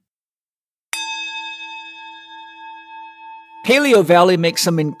 Paleo Valley makes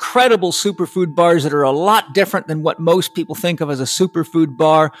some incredible superfood bars that are a lot different than what most people think of as a superfood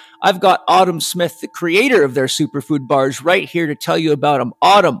bar. I've got Autumn Smith, the creator of their superfood bars, right here to tell you about them.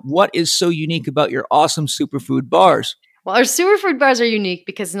 Autumn, what is so unique about your awesome superfood bars? Well, our superfood bars are unique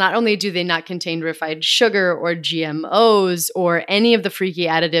because not only do they not contain refined sugar or GMOs or any of the freaky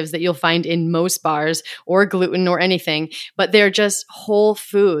additives that you'll find in most bars or gluten or anything, but they're just whole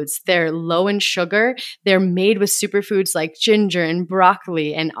foods. They're low in sugar. They're made with superfoods like ginger and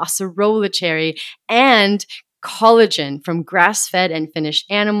broccoli and acerola cherry and collagen from grass-fed and finished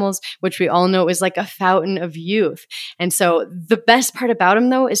animals, which we all know is like a fountain of youth. And so the best part about them,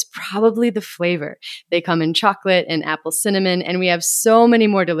 though, is probably the flavor. They come in chocolate and apple cinnamon, and we have so many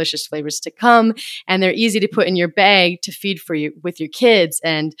more delicious flavors to come, and they're easy to put in your bag to feed for you with your kids.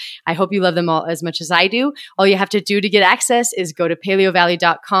 And I hope you love them all as much as I do. All you have to do to get access is go to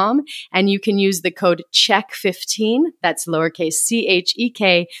paleovalley.com, and you can use the code CHECK15, that's lowercase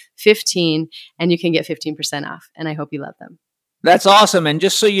CHEK 15, and you can get 15% off. And I hope you love them. That's awesome. And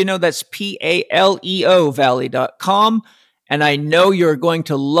just so you know, that's PALEO Valley.com. And I know you're going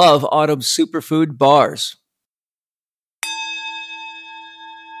to love Autumn's superfood bars.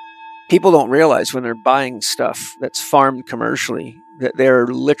 People don't realize when they're buying stuff that's farmed commercially that they're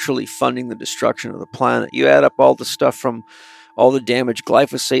literally funding the destruction of the planet. You add up all the stuff from all the damage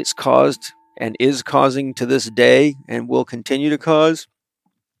glyphosate's caused and is causing to this day and will continue to cause.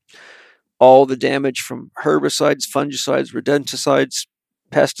 All the damage from herbicides, fungicides, rodenticides,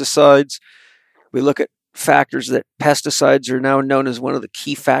 pesticides. We look at factors that pesticides are now known as one of the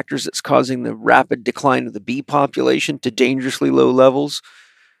key factors that's causing the rapid decline of the bee population to dangerously low levels.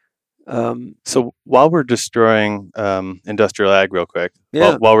 So while we're destroying industrial ag real quick,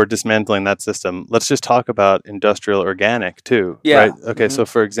 while we're dismantling that system, let's just talk about industrial organic too. Yeah. Right? Okay. So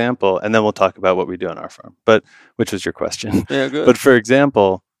for example, and then we'll talk about what we do on our farm, which was your question. Yeah, good. But for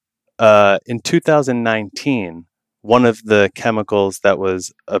example, in 2019, one of the chemicals that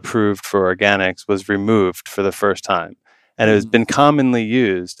was approved for organics was removed for the first time. And it has been commonly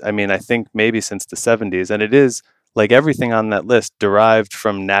used, I mean, I think maybe since the 70s. And it is, like everything on that list, derived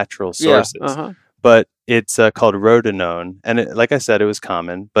from natural sources. But it's called rotenone. And like I said, it was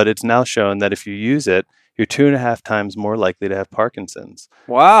common. But it's now shown that if you use it, you're 2.5 times more likely to have Parkinson's.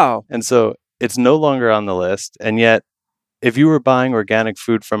 Wow. And so it's no longer on the list. And yet, if you were buying organic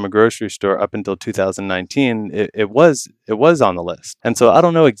food from a grocery store up until 2019, it was on the list. And so I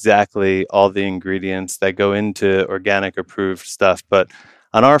don't know exactly all the ingredients that go into organic approved stuff, but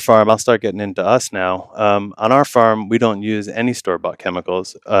on our farm, I'll start getting into us now. On our farm, we don't use any store-bought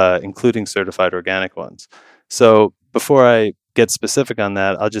chemicals, including certified organic ones. So before I get specific on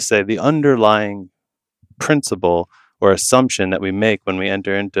that, I'll just say the underlying principle or assumption that we make when we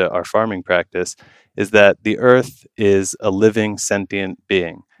enter into our farming practice is that the earth is a living, sentient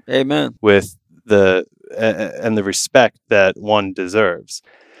being. Amen. With the respect that one deserves.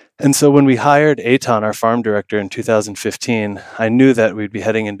 And so when we hired Eitan, our farm director, in 2015, I knew that we'd be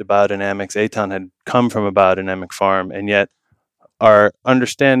heading into biodynamics. Eitan had come from a biodynamic farm, and yet our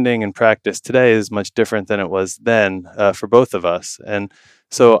understanding and practice today is much different than it was then for both of us. And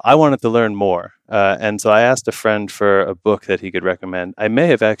so I wanted to learn more. And so I asked a friend for a book that he could recommend. I may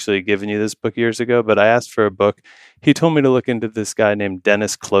have actually given you this book years ago, but I asked for a book. He told me to look into this guy named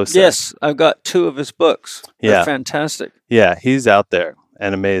Dennis Klosek. Yes, I've got 2 of his books. They're Yeah. fantastic. Yeah, he's out there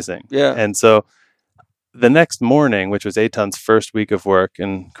and amazing. Yeah. And so the next morning, which was Eitan's first week of work,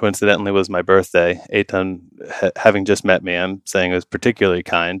 and coincidentally was my birthday, Eitan, having just met me, I'm saying it was particularly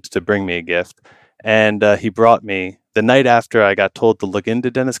kind to bring me a gift. And he brought me, the night after I got told to look into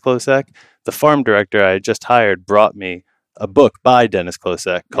Dennis Klosek, the farm director I had just hired brought me a book by Dennis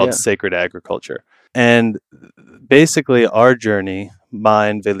Klosek called Sacred Agriculture. And basically our journey,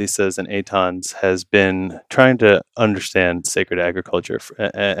 mine, Velisa's, and Eitan's, has been trying to understand sacred agriculture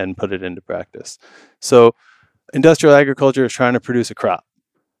and put it into practice. So industrial agriculture is trying to produce a crop.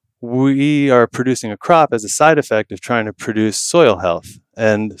 We are producing a crop as a side effect of trying to produce soil health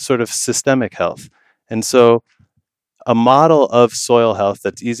and sort of systemic health. And so a model of soil health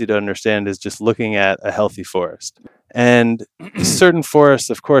that's easy to understand is just looking at a healthy forest. And certain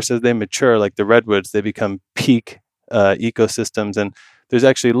forests, of course, as they mature, like the redwoods, they become peak ecosystems, and there's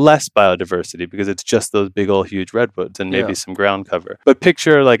actually less biodiversity because it's just those big old huge redwoods and maybe some ground cover. But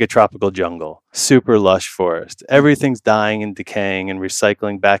picture like a tropical jungle, super lush forest. Everything's dying and decaying and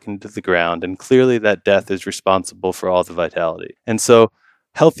recycling back into the ground, and clearly that death is responsible for all the vitality. And so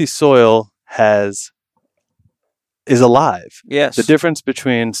healthy soil is alive. Yes. The difference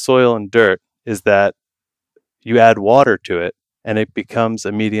between soil and dirt is that you add water to it, and it becomes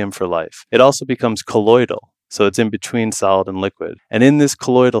a medium for life. It also becomes colloidal, so it's in between solid and liquid. And in this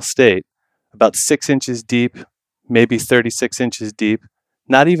colloidal state, about 6 inches deep, maybe 36 inches deep,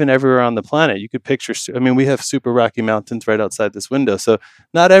 not even everywhere on the planet. You could picture, we have super rocky mountains right outside this window, so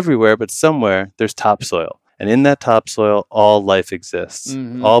not everywhere, but somewhere there's topsoil. And in that topsoil, all life exists.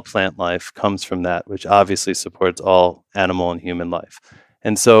 Mm-hmm. All plant life comes from that, which obviously supports all animal and human life.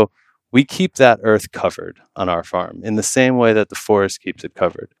 And so we keep that earth covered on our farm in the same way that the forest keeps it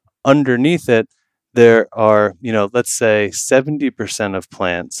covered. Underneath it, there are, let's say 70% of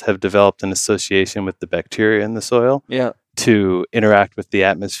plants have developed an association with the bacteria in the soil to interact with the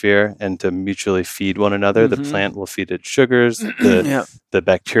atmosphere and to mutually feed one another. Mm-hmm. The plant will feed it sugars. The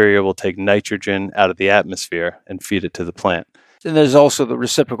bacteria will take nitrogen out of the atmosphere and feed it to the plant. And there's also the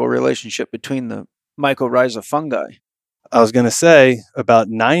reciprocal relationship between the mycorrhiza fungi. I was going to say about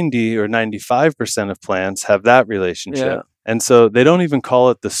 90 or 95% of plants have that relationship. Yeah. And so they don't even call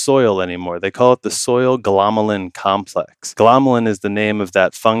it the soil anymore. They call it the soil glomalin complex. Glomalin is the name of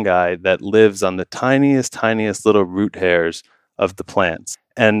that fungi that lives on the tiniest little root hairs of the plants.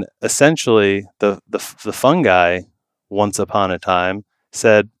 And essentially, the fungi, once upon a time,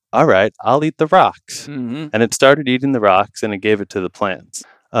 said, all right, I'll eat the rocks. Mm-hmm. And it started eating the rocks and it gave it to the plants.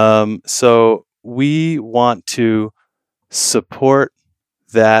 So we want to support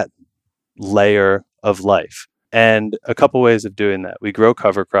that layer of life. And a couple ways of doing that. We grow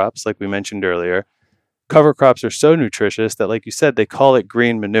cover crops, like we mentioned earlier. Cover crops are so nutritious that, like you said, they call it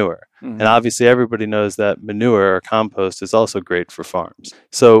green manure. Mm-hmm. And obviously everybody knows that manure or compost is also great for farms.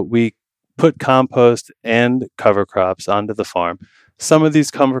 So we put compost and cover crops onto the farm. Some of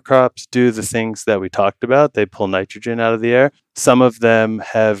these cover crops do the things that we talked about. They pull nitrogen out of the air. Some of them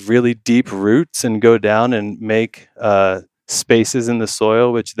have really deep roots and go down and make spaces in the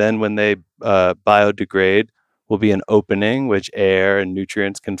soil, which then when they biodegrade, will be an opening which air and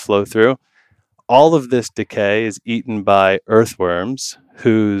nutrients can flow through. All of this decay is eaten by earthworms,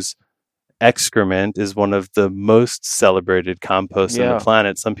 whose excrement is one of the most celebrated composts on the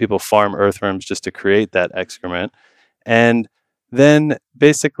planet. Some people farm earthworms just to create that excrement. And then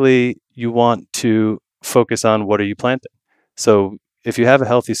basically you want to focus on what are you planting. So if you have a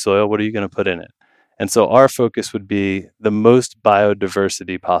healthy soil, what are you going to put in it? And so our focus would be the most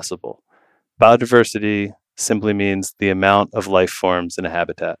biodiversity possible. Biodiversity simply means the amount of life forms in a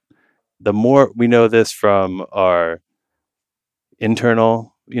habitat. The more we know this from our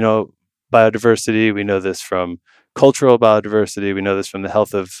internal, biodiversity, we know this from cultural biodiversity, we know this from the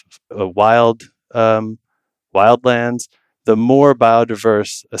health of wildlands. The more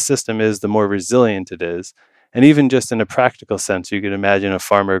biodiverse a system is, the more resilient it is. And even just in a practical sense, you can imagine a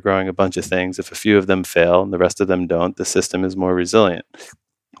farmer growing a bunch of things. If a few of them fail and the rest of them don't, the system is more resilient.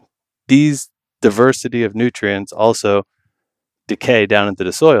 These diversity of nutrients also decay down into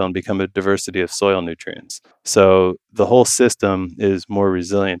the soil and become a diversity of soil nutrients. So the whole system is more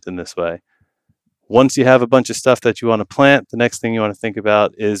resilient in this way. Once you have a bunch of stuff that you want to plant, the next thing you want to think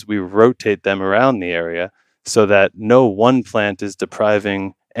about is we rotate them around the area so that no one plant is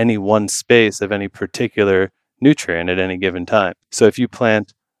depriving any one space of any particular nutrient at any given time. So if you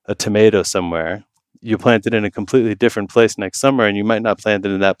plant a tomato somewhere, you plant it in a completely different place next summer, and you might not plant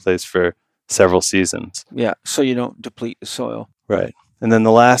it in that place for several seasons. Yeah, so you don't deplete the soil. Right. And then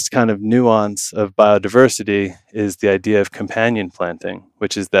the last kind of nuance of biodiversity is the idea of companion planting,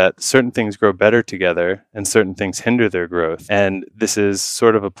 which is that certain things grow better together and certain things hinder their growth. And this is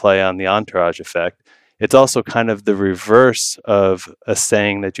sort of a play on the entourage effect. It's also kind of the reverse of a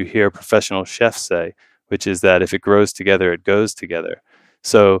saying that you hear professional chefs say, which is that if it grows together, it goes together.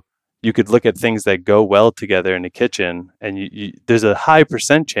 So you could look at things that go well together in a kitchen, and there's a high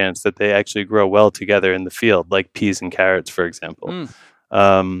 % chance that they actually grow well together in the field, like peas and carrots, for example.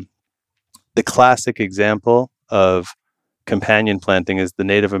 The classic example of companion planting is the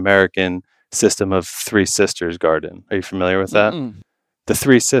Native American system of Three Sisters garden. Are you familiar with that? The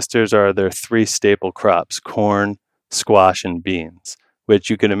Three Sisters are their three staple crops: corn, squash, and beans,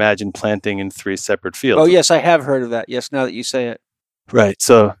 which you can imagine planting in three separate fields. Oh, yes, I have heard of that. Yes, now that you say it. Right.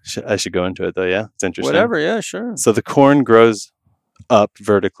 So I should go into it, though, yeah? It's interesting. Whatever, yeah, sure. So the corn grows up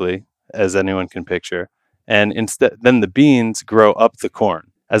vertically, as anyone can picture, and then the beans grow up the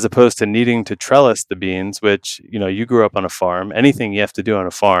corn, as opposed to needing to trellis the beans, which, you grew up on a farm. Anything you have to do on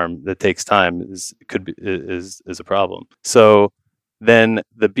a farm that takes time is a problem. So then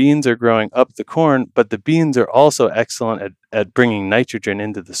the beans are growing up the corn, but the beans are also excellent at bringing nitrogen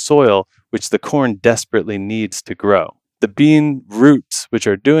into the soil, which the corn desperately needs to grow. The bean roots, which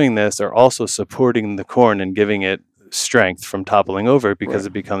are doing this, are also supporting the corn and giving it strength from toppling over because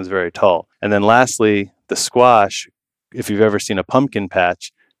it becomes very tall. And then lastly, the squash, if you've ever seen a pumpkin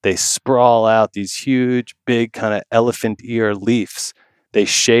patch, they sprawl out these huge, big kind of elephant ear leaves. They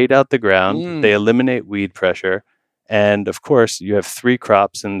shade out the ground. They eliminate weed pressure. And of course, you have 3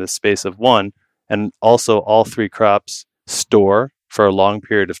 crops in the space of 1. And also all 3 crops store for a long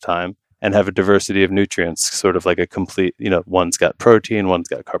period of time and have a diversity of nutrients, sort of like a complete, one's got protein, one's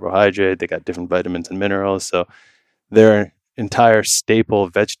got carbohydrate, they got different vitamins and minerals. So their entire staple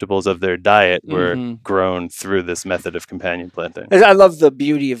vegetables of their diet were grown through this method of companion planting. I love the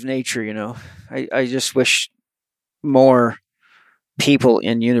beauty of nature, I just wish more people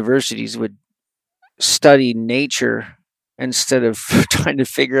in universities would study nature instead of trying to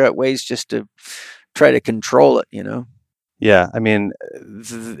figure out ways just to try to control it, Yeah, I mean,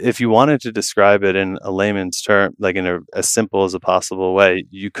 if you wanted to describe it in a layman's term, like in as simple as a possible way,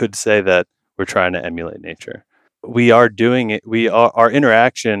 you could say that we're trying to emulate nature. We are doing it. Our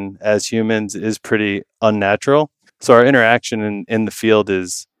interaction as humans is pretty unnatural. So our interaction in the field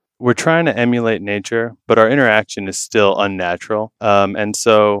is, we're trying to emulate nature, but our interaction is still unnatural. And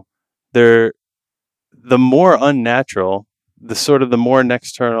so the more unnatural, the more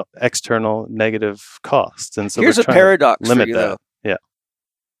external negative costs. And so here's a paradox limit for you, that. though. Yeah.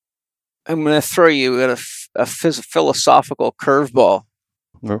 I'm going to throw you at a philosophical curveball.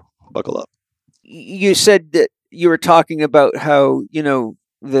 Buckle up. You said that you were talking about how,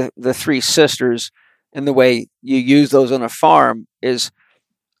 the 3 sisters and the way you use those on a farm is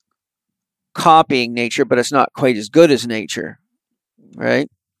copying nature, but it's not quite as good as nature, right?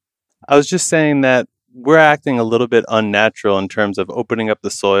 I was just saying that we're acting a little bit unnatural in terms of opening up the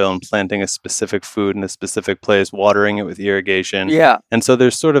soil and planting a specific food in a specific place, watering it with irrigation. Yeah. And so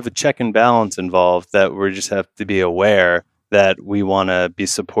there's sort of a check and balance involved that we just have to be aware that we want to be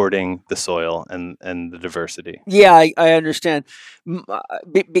supporting the soil and the diversity. Yeah, I understand.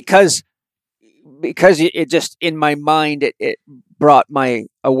 Because it just, in my mind, it brought my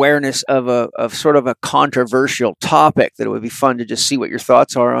awareness of sort of a controversial topic that it would be fun to just see what your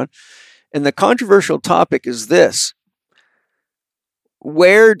thoughts are on. And the controversial topic is this: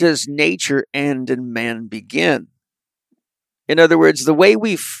 where does nature end and man begin? In other words, the way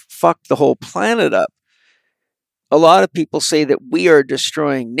we fucked the whole planet up, a lot of people say that we are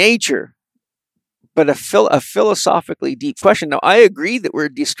destroying nature, but a philosophically deep question. Now, I agree that we're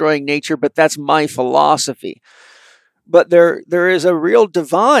destroying nature, but that's my philosophy. But there is a real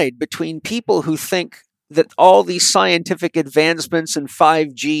divide between people who think that all these scientific advancements and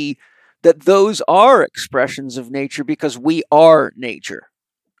 5G, that those are expressions of nature because we are nature.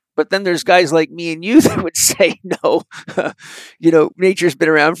 But then there's guys like me and you that would say, no, nature's been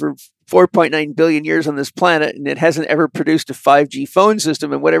around for 4.9 billion years on this planet, and it hasn't ever produced a 5G phone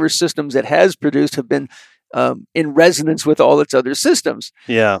system, and whatever systems it has produced have been in resonance with all its other systems.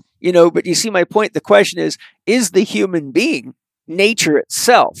 Yeah. But you see my point. The question is the human being nature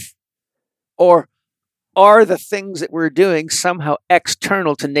itself? Or are the things that we're doing somehow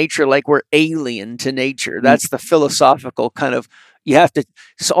external to nature, like we're alien to nature? That's the philosophical kind of, you have to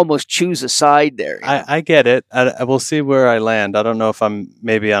almost choose a side there. I get it. I will see where I land. I don't know if I'm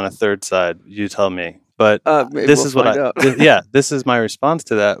maybe on a third side. You tell me. But this is what this is my response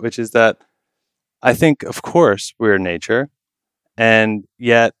to that, which is that I think, of course, we're nature. And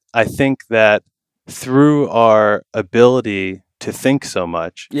yet I think that through our ability to think so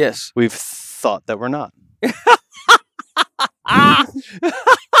much, yes, we've thought that we're not.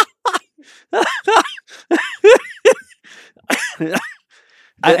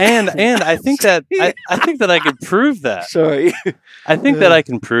 And I think that I think that I can prove that. Sorry. I think that I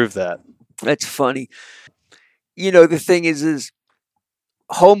can prove that. That's funny. The thing is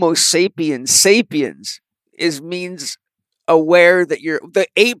Homo sapiens means aware that you're the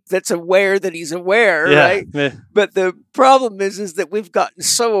ape that's aware that he's aware, right? Yeah. But the problem is that we've gotten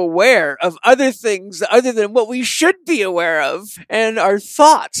so aware of other things other than what we should be aware of, and our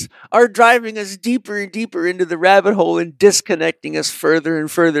thoughts are driving us deeper and deeper into the rabbit hole and disconnecting us further and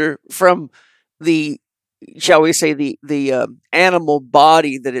further from the, shall we say, the animal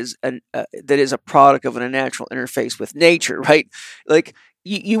body that is a product of an unnatural interface with nature, right? Like,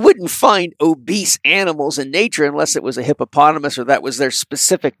 you wouldn't find obese animals in nature unless it was a hippopotamus or that was their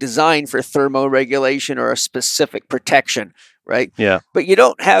specific design for thermoregulation or a specific protection, right? Yeah. But you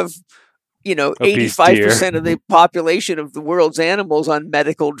don't have, 85% of the population of the world's animals on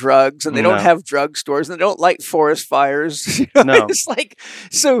medical drugs, and they don't have drugstores, and they don't light forest fires. No. It's like,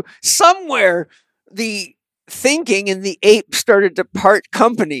 so somewhere the thinking, and the ape started to part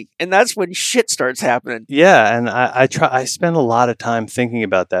company, and that's when shit starts happening. Yeah, and I spend a lot of time thinking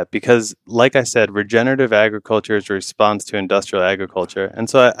about that because, like I said, regenerative agriculture is a response to industrial agriculture, and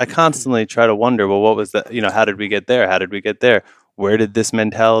so I constantly try to wonder, well, what was that? How did we get there? How did we get there? Where did this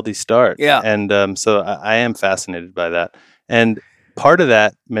mentality start? Yeah, and so I am fascinated by that, and part of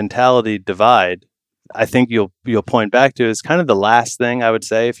that mentality divide, I think you'll point back to, is kind of the last thing I would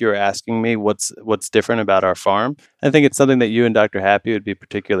say if you were asking me what's different about our farm. I think it's something that you and Dr. Happy would be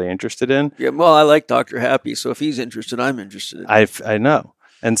particularly interested in. Yeah, well, I like Dr. Happy, so if he's interested, I'm interested. I know.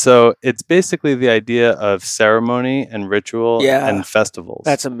 And so it's basically the idea of ceremony and ritual and festivals.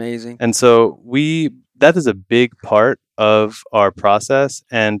 That's amazing. And so that is a big part of our process,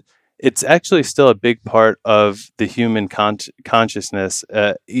 and it's actually still a big part of the human consciousness,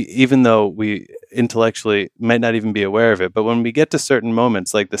 even though we intellectually might not even be aware of it. But when we get to certain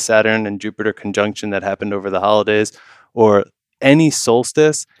moments, like the Saturn and Jupiter conjunction that happened over the holidays, or any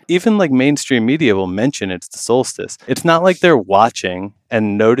solstice, even like mainstream media will mention it's the solstice. It's not like they're watching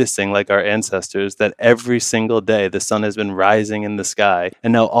and noticing, like our ancestors, that every single day the sun has been rising in the sky,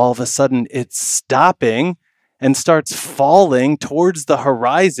 and now all of a sudden it's stopping and starts falling towards the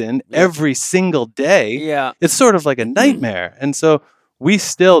horizon every single day. Yeah. It's sort of like a nightmare. And so we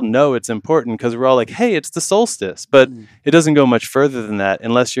still know it's important because we're all like, hey, it's the solstice. But it doesn't go much further than that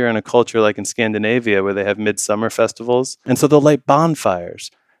unless you're in a culture like in Scandinavia where they have midsummer festivals. And so they'll light bonfires.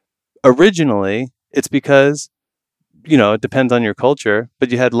 Originally, it's because, it depends on your culture,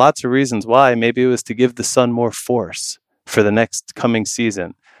 but you had lots of reasons why. Maybe it was to give the sun more force for the next coming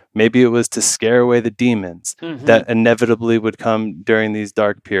season. Maybe it was to scare away the demons that inevitably would come during these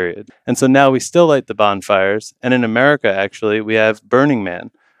dark periods. And so now we still light the bonfires. And in America, actually, we have Burning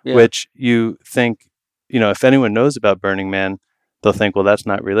Man, which you think, if anyone knows about Burning Man, they'll think, well, that's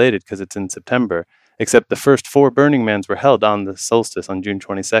not related because it's in September. Except the first 4 Burning Mans were held on the solstice on June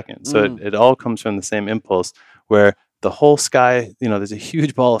 22nd. So it all comes from the same impulse where the whole sky, there's a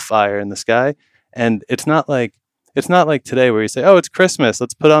huge ball of fire in the sky. And it's not like today where you say, oh, it's Christmas,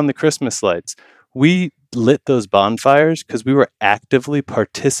 let's put on the Christmas lights. We lit those bonfires because we were actively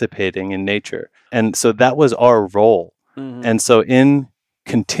participating in nature. And so that was our role. And so in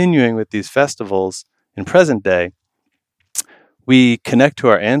continuing with these festivals in present day, we connect to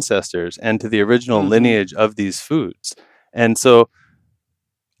our ancestors and to the original lineage of these foods. And so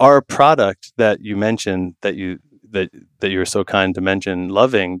our product that you mentioned, that you were so kind to mention,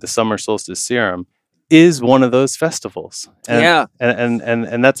 loving, the summer solstice serum, is one of those festivals. And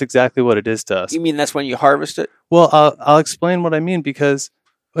that's exactly what it is to us. You mean that's when you harvest it? Well, I'll explain what I mean, because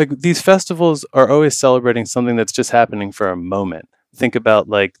like these festivals are always celebrating something that's just happening for a moment. Think about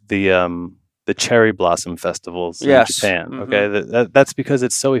like the cherry blossom festivals in Japan. Okay, that's because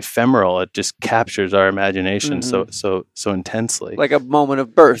it's so ephemeral. It just captures our imagination so intensely. Like a moment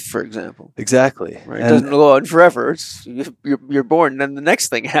of birth, for example. Exactly. Right. It doesn't go on forever. You're born, and then the next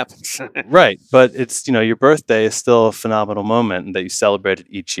thing happens. Right, but it's your birthday is still a phenomenal moment that you celebrate it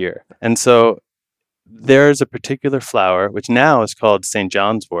each year, and so there's a particular flower which now is called St.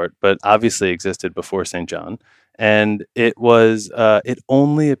 John's wort, but obviously existed before St. John, and it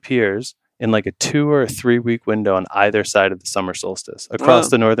only appears in like a 2 or 3 week window on either side of the summer solstice across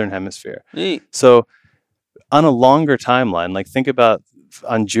the northern hemisphere. Neat. So on a longer timeline, like think about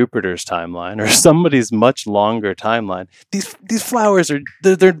on Jupiter's timeline or somebody's much longer timeline, these flowers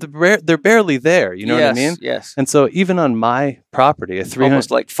they're barely there. You know what I mean? Yes. And so even on my property, almost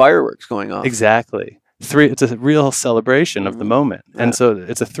like fireworks going off. Exactly. It's a real celebration of the moment. Yeah. And so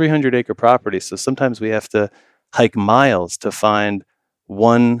it's a 300-acre property. So sometimes we have to hike miles to find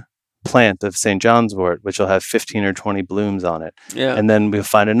one plant of St. John's wort, which will have 15 or 20 blooms on it. Yeah. And then we'll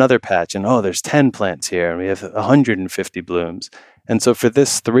find another patch and, there's 10 plants here and we have 150 blooms. And so for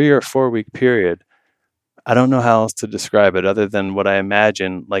this 3 or 4 week period, I don't know how else to describe it other than what I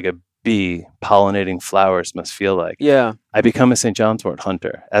imagine like a bee pollinating flowers must feel like. Yeah. I become a St. John's wort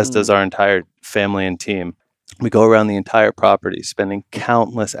hunter, as does our entire family and team. We go around the entire property, spending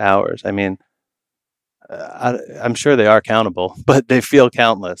countless hours. I mean, I'm sure they are countable, but they feel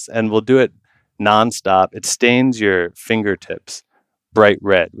countless, and we'll do it nonstop. It stains your fingertips bright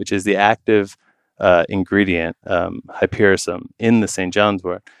red, which is the active ingredient, hypericum, in the St. John's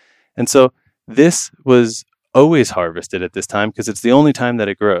wort. And so this was always harvested at this time because it's the only time that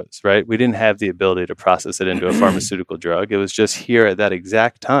it grows, right? We didn't have the ability to process it into a pharmaceutical drug. It was just here at that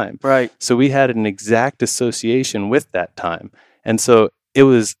exact time. Right. So we had an exact association with that time. And so it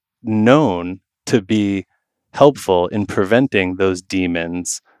was known to be helpful in preventing those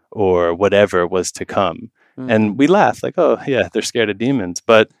demons or whatever was to come. And we laugh like, oh, yeah, they're scared of demons.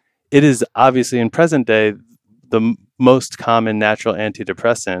 But it is obviously in present day, the most common natural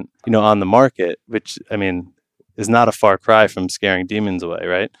antidepressant, on the market, which, is not a far cry from scaring demons away,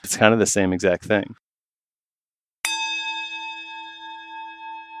 right? It's kind of the same exact thing.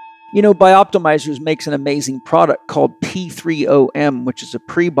 Bioptimizers makes an amazing product called P3OM, which is a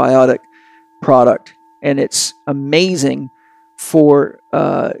prebiotic product. And it's amazing for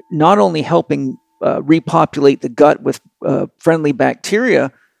not only helping repopulate the gut with friendly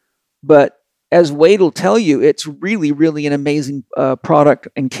bacteria, but as Wade will tell you, it's really, really an amazing product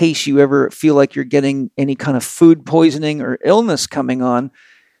in case you ever feel like you're getting any kind of food poisoning or illness coming on.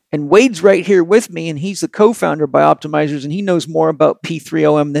 And Wade's right here with me, and he's the co-founder of Bioptimizers, and he knows more about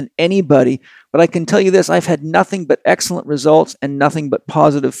P3OM than anybody. But I can tell you this, I've had nothing but excellent results and nothing but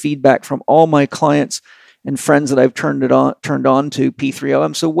positive feedback from all my clients and friends that I've turned on to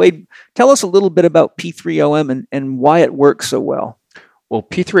P3OM. So Wade, tell us a little bit about P3OM and why it works so well. Well,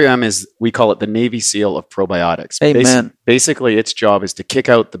 P3OM we call it the Navy SEAL of probiotics. Amen. Basically, its job is to kick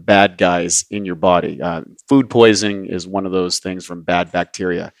out the bad guys in your body. Food poisoning is one of those things from bad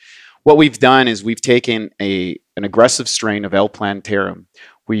bacteria. What we've done is we've taken an aggressive strain of L. plantarum.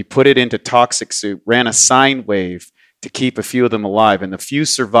 We put it into toxic soup, ran a sine wave to keep a few of them alive. And the few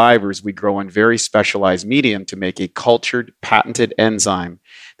survivors we grow in very specialized medium to make a cultured, patented enzyme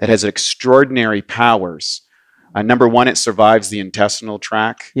that has extraordinary powers. Number one, it survives the intestinal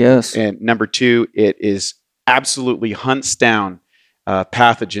tract. Yes. And number two, it is absolutely hunts down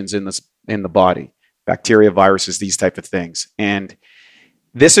pathogens in the body, bacteria, viruses, these type of things. And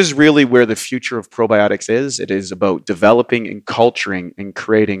this is really where the future of probiotics is. It is about developing and culturing and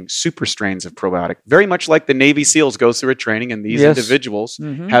creating super strains of probiotic. Very much like the Navy SEALs go through a training, and these individuals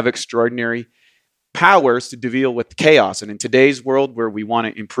have extraordinary powers to deal with chaos. And in today's world where we want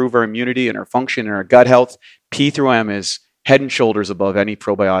to improve our immunity and our function and our gut health, P3OM is head and shoulders above any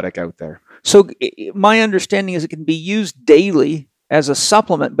probiotic out there. So my understanding is it can be used daily as a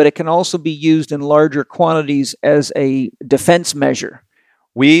supplement, but it can also be used in larger quantities as a defense measure.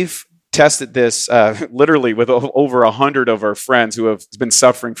 We've tested this literally with over 100 of our friends who have been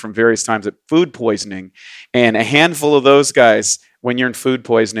suffering from various times of food poisoning. And a handful of those guys, when you're in food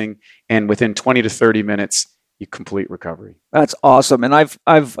poisoning, and within 20 to 30 minutes, you complete recovery. That's awesome. And I've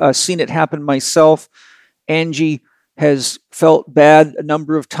seen it happen myself. Angie has felt bad a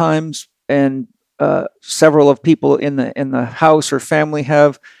number of times, and several of people in the house or family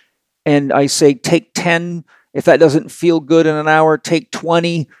have. And I say, take 10. If that doesn't feel good in an hour, take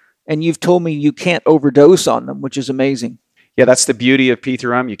 20. And you've told me you can't overdose on them, which is amazing. Yeah, that's the beauty of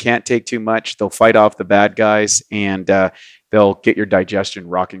P3OM. You can't take too much. They'll fight off the bad guys, and they'll get your digestion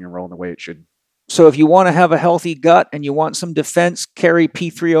rocking and rolling the way it should. So if you want to have a healthy gut and you want some defense, carry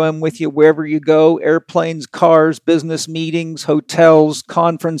P3OM with you wherever you go, airplanes, cars, business meetings, hotels,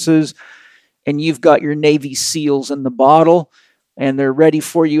 conferences, and you've got your Navy SEALs in the bottle, and they're ready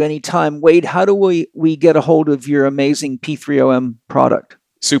for you anytime. Wade, how do we get a hold of your amazing P3OM product?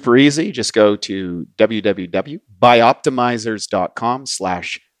 Super easy. Just go to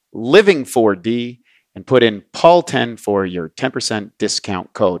www.bioptimizers.com/living4D and put in Paul10 for your 10%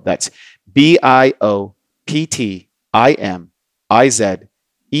 discount code. That's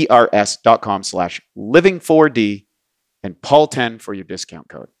BIOPTIMIZERS.com/living4D and Paul10 for your discount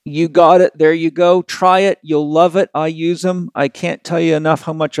code. You got it. There you go. Try it. You'll love it. I use them. I can't tell you enough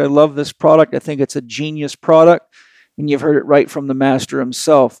how much I love this product. I think it's a genius product, and you've heard it right from the master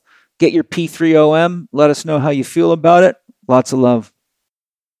himself. Get your P3OM. Let us know how you feel about it. Lots of love.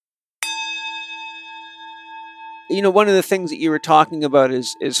 One of the things that you were talking about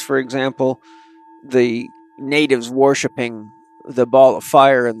is for example, the natives worshiping the ball of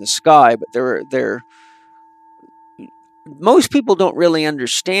fire in the sky, but most people don't really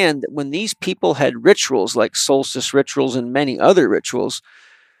understand that when these people had rituals like solstice rituals and many other rituals,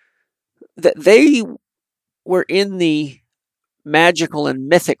 that they were in the magical and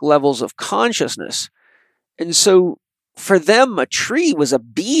mythic levels of consciousness. And so for them, a tree was a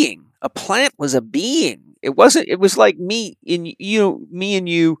being, a plant was a being. It was like me and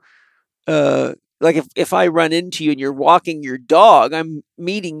you, like if I run into you and you're walking your dog, I'm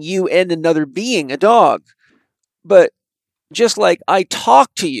meeting you and another being, a dog. But just like I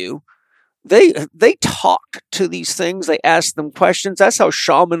talk to you, they talk to these things. They ask them questions. That's how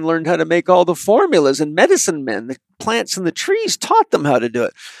shaman learned how to make all the formulas, and medicine men, the plants and the trees, taught them how to do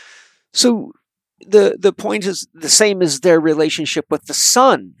it. So the point is the same as their relationship with the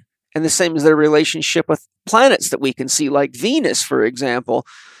sun, and the same as their relationship with planets that we can see, like Venus, for example.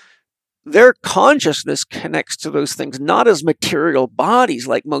 Their consciousness connects to those things, not as material bodies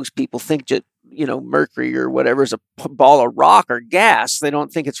like most people think that, Mercury or whatever is a ball of rock or gas. They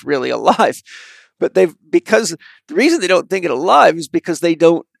don't think it's really alive. But because the reason they don't think it alive is because they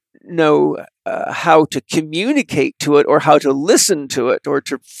don't know how to communicate to it or how to listen to it or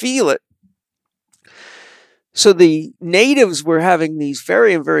to feel it. So the natives were having these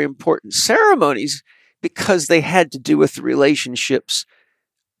very, very important ceremonies because they had to do with the relationships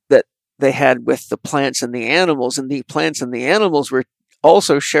that they had with the plants and the animals. And the plants and the animals were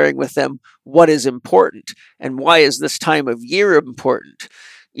also sharing with them what is important and why is this time of year important.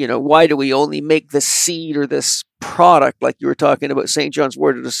 Why do we only make this seed or this product, like you were talking about St. John's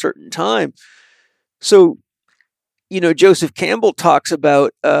wort at a certain time? So, Joseph Campbell talks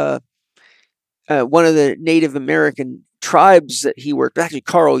about one of the Native American tribes that he worked with. Actually,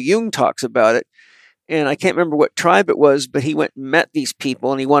 Carl Jung talks about it. And I can't remember what tribe it was, but he went and met these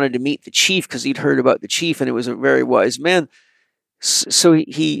people, and he wanted to meet the chief because he'd heard about the chief, and it was a very wise man. So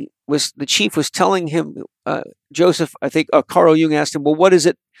the chief was telling him, Joseph, I think Carl Jung asked him, well, what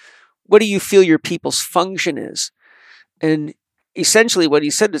do you feel your people's function is? And essentially what he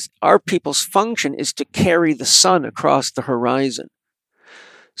said is, our people's function is to carry the sun across the horizon.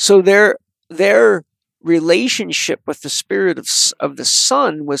 So their relationship with the spirit of the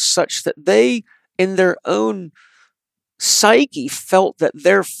sun was such that they, in their own psyche, felt that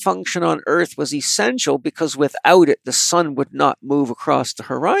their function on earth was essential because without it, the sun would not move across the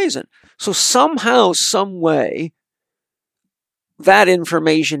horizon. So somehow, some way, that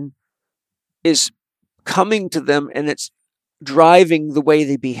information is coming to them and it's driving the way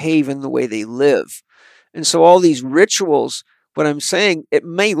they behave and the way they live. And so all these rituals, what I'm saying, it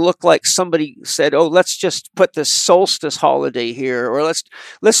may look like somebody said, oh, let's just put this solstice holiday here, or let's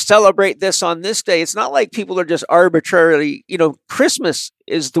celebrate this on this day. It's not like people are just arbitrarily, Christmas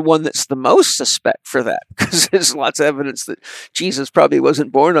is the one that's the most suspect for that, because there's lots of evidence that Jesus probably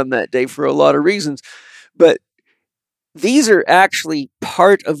wasn't born on that day for a lot of reasons. But these are actually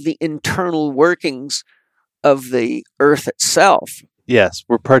part of the internal workings of the earth itself. Yes,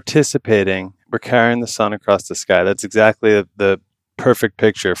 we're participating. We're carrying the sun across the sky. That's exactly the perfect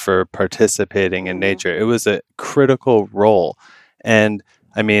picture for participating in nature. It was a critical role. And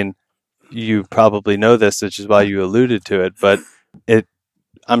I mean, you probably know this, which is why you alluded to it, but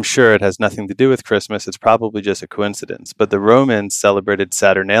I'm sure it has nothing to do with Christmas. It's probably just a coincidence. But the Romans celebrated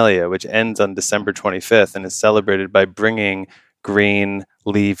Saturnalia, which ends on December 25th and is celebrated by bringing green,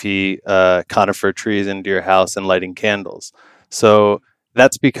 leafy conifer trees into your house and lighting candles. So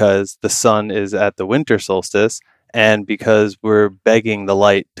that's because the sun is at the winter solstice and because we're begging the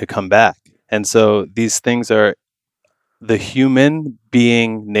light to come back. And so these things are the human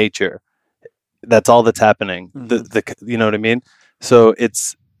being nature. That's all that's happening. Mm-hmm. You know what I mean? So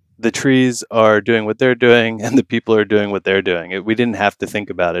it's the trees are doing what they're doing and the people are doing what they're doing. We didn't have to think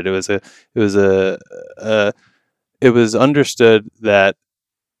about it. It was understood that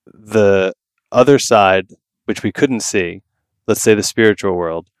the other side, which we couldn't see, let's say the spiritual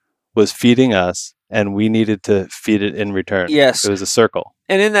world, was feeding us and we needed to feed it in return. Yes. It was a circle.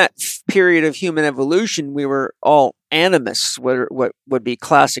 And in that period of human evolution, we were all animists, what would be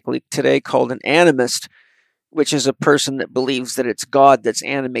classically today called an animist, which is a person that believes that it's God that's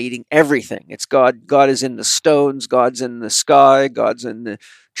animating everything. It's God. God is in the stones. God's in the sky. God's in the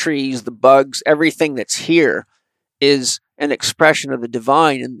trees, the bugs. Everything that's here is an expression of the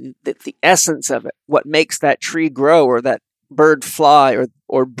divine, and the essence of it, what makes that tree grow or that bird fly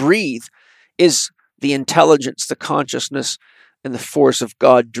or breathe, is the intelligence, the consciousness, and the force of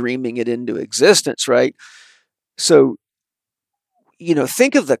God dreaming it into existence, right? So,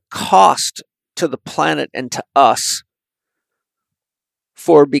 think of the cost to the planet and to us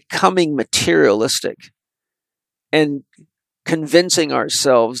for becoming materialistic and convincing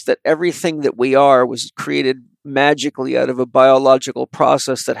ourselves that everything that we are was created magically out of a biological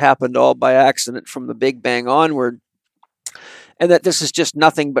process that happened all by accident from the Big Bang onward, and that this is just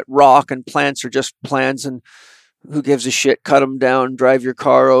nothing but rock and plants are just plants and who gives a shit, cut them down, drive your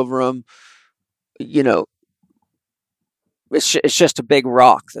car over them. It's just a big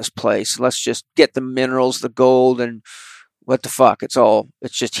rock, this place. Let's just get the minerals, the gold, and what the fuck? It's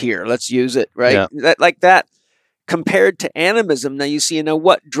just here. Let's use it, right? Yeah. That compared to animism. Now you see,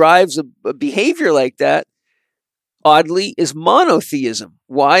 what drives a behavior like that, oddly, is monotheism.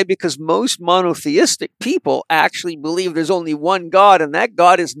 Why? Because most monotheistic people actually believe there's only one God, and that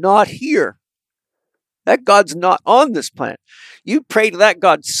God is not here. That God's not on this planet. You pray to that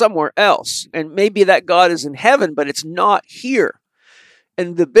God somewhere else, and maybe that God is in heaven, but it's not here.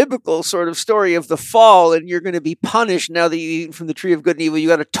 And the biblical sort of story of the fall, and you're going to be punished now that you eat from the tree of good and evil. You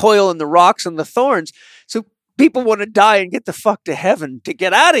got to toil in the rocks and the thorns. So people want to die and get the fuck to heaven to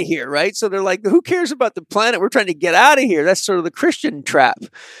get out of here, right? So they're like, who cares about the planet? We're trying to get out of here. That's sort of the Christian trap.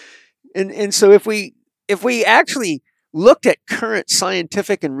 And so if we actually looked at current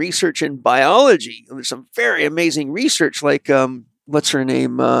scientific and research in biology, there's some very amazing research, like what's her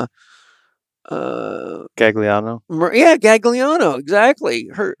name? Gagliano. Yeah, Gagliano, exactly.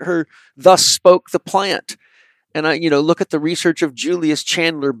 Her thus spoke the plant. And I, look at the research of Julius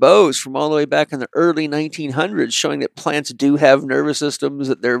Chandler Bose from all the way back in the early 1900s, showing that plants do have nervous systems,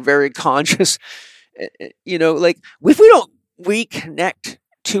 that they're very conscious. Like if we don't reconnect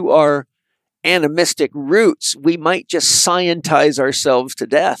to our animistic roots, we might just scientize ourselves to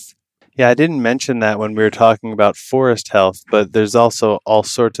death. Yeah, I didn't mention that when we were talking about forest health, but there's also all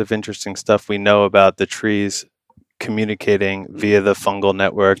sorts of interesting stuff we know about the trees communicating via the fungal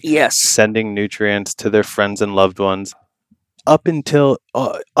network, yes, sending nutrients to their friends and loved ones, up into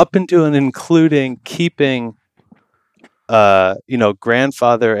and including keeping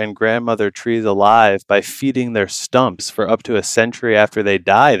grandfather and grandmother trees alive by feeding their stumps for up to a century after they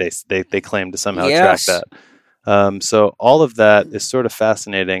die. They claim to somehow track that. So all of that is sort of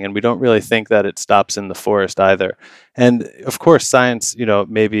fascinating, and we don't really think that it stops in the forest either. And of course, science,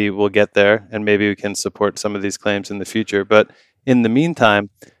 maybe we'll get there, and maybe we can support some of these claims in the future. But in the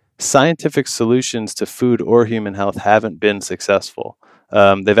meantime, scientific solutions to food or human health haven't been successful.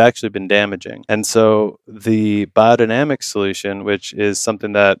 They've actually been damaging. And so the biodynamic solution, which is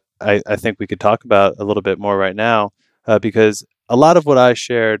something that I think we could talk about a little bit more right now, because a lot of what I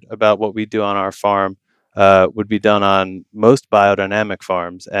shared about what we do on our farm would be done on most biodynamic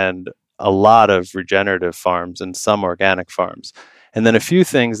farms and a lot of regenerative farms and some organic farms. And then a few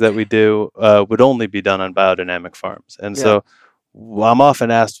things that we do would only be done on biodynamic farms. And so I'm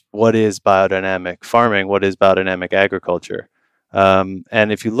often asked, what is biodynamic farming? What is biodynamic agriculture?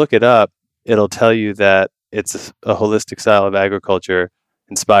 And if you look it up, it'll tell you that it's a holistic style of agriculture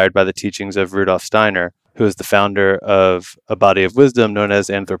inspired by the teachings of Rudolf Steiner, who is the founder of a body of wisdom known as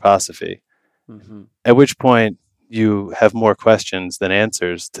anthroposophy. Mm-hmm. At which point you have more questions than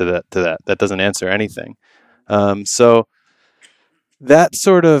answers to that. That doesn't answer anything. So that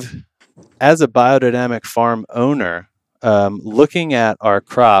sort of, as a biodynamic farm owner, looking at our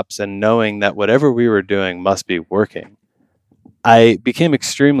crops and knowing that whatever we were doing must be working, I became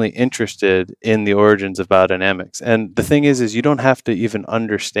extremely interested in the origins of biodynamics. And the thing is you don't have to even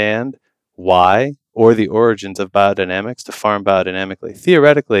understand why or the origins of biodynamics to farm biodynamically.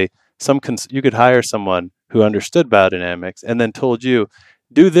 Theoretically, you could hire someone who understood biodynamics and then told you,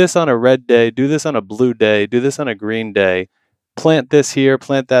 do this on a red day, do this on a blue day, do this on a green day, plant this here,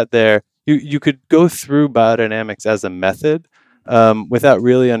 plant that there. You could go through biodynamics as a method without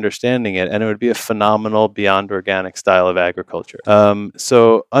really understanding it, and it would be a phenomenal beyond organic style of agriculture.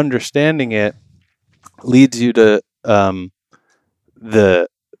 So understanding it leads you to the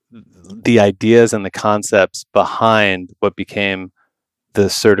ideas and the concepts behind what became the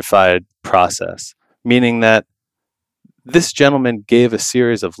certified process, meaning that this gentleman gave a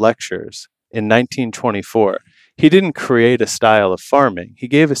series of lectures in 1924. He didn't create a style of farming. He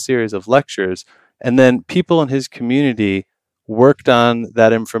gave a series of lectures, and then people in his community worked on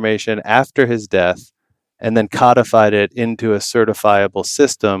that information after his death and then codified it into a certifiable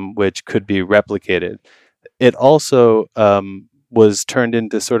system which could be replicated. It also was turned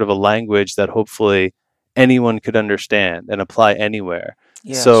into sort of a language that hopefully anyone could understand and apply anywhere.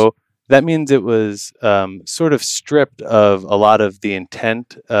 Yes. So that means it was sort of stripped of a lot of the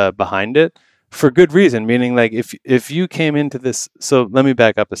intent behind it for good reason, meaning like if you came into this, so let me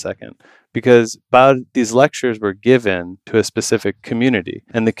back up a second, because these lectures were given to a specific community,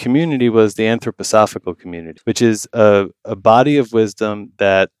 and the community was the anthroposophical community, which is a body of wisdom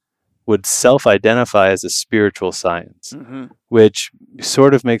that would self-identify as a spiritual science, mm-hmm. which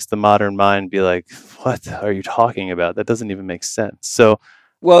sort of makes the modern mind be like, what are you talking about? That doesn't even make sense. So,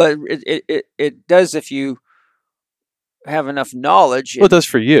 well, it does if you have enough knowledge. Well, it does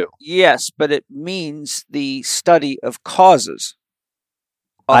for you. Yes, but it means the study of causes,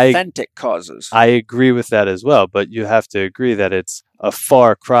 authentic causes. I agree with that as well, but you have to agree that it's a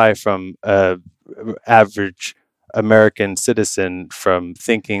far cry from average American citizen from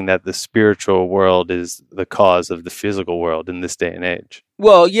thinking that the spiritual world is the cause of the physical world in this day and age.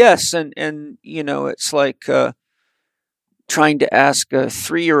 Well, yes, and it's like trying to ask a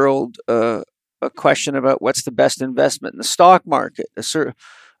 3-year-old a question about what's the best investment in the stock market. A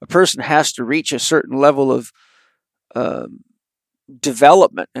person has to reach a certain level of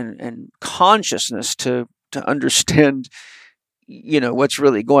development and consciousness to understand, what's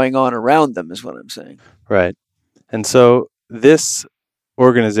really going on around them, is what I'm saying. Right. And so this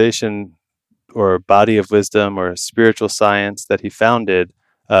organization or body of wisdom or spiritual science that he founded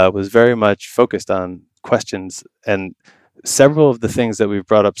was very much focused on questions and several of the things that we've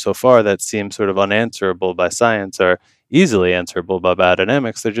brought up so far that seem sort of unanswerable by science are easily answerable by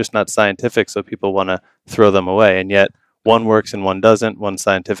biodynamics. They're just not scientific, so people want to throw them away. And yet one works and one doesn't, one's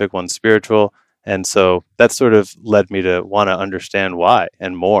scientific, one's spiritual. And so that sort of led me to want to understand why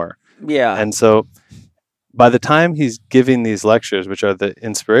and more. Yeah. And so by the time he's giving these lectures, which are the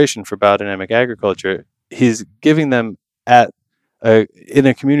inspiration for biodynamic agriculture, he's giving them in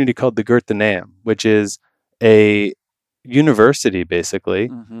a community called the Goetheanum, which is a university, basically,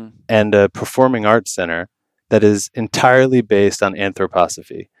 and a performing arts center that is entirely based on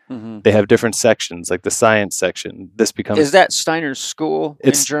anthroposophy. They have different sections, like the science section. This becomes... Is that Steiner's school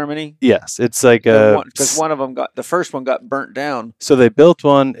in Germany? Yes. It's like because one of them the first one got burnt down. So they built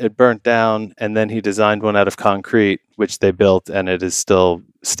one, it burnt down, and then he designed one out of concrete, which they built, and it is still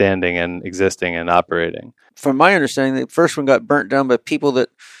standing and existing and operating. From my understanding, the first one got burnt down by people that,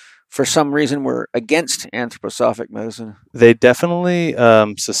 for some reason, were against anthroposophic medicine. They definitely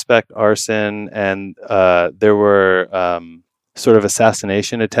suspect arson, and there were sort of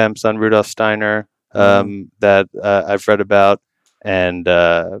assassination attempts on Rudolf Steiner that I've read about. And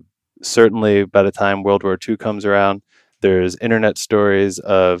certainly by the time World War II comes around, there's internet stories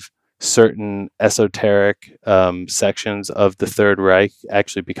of certain esoteric sections of the Third Reich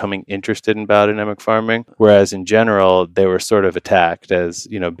actually becoming interested in biodynamic farming, whereas in general, they were sort of attacked as,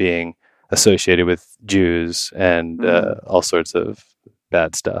 being associated with Jews and all sorts of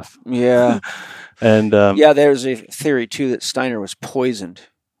bad stuff. Yeah. And there's a theory, too, that Steiner was poisoned.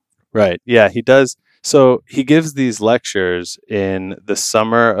 Right. Yeah, he does. So he gives these lectures in the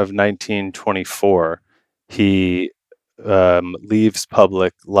summer of 1924. He leaves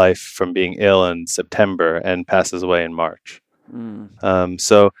public life from being ill in September and passes away in March.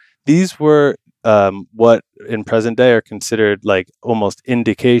 So these were what in present day are considered like almost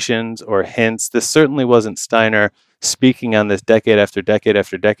indications or hints. This certainly wasn't Steiner speaking on this decade after decade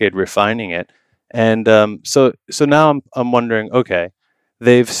after decade, refining it. And so now I'm wondering, okay,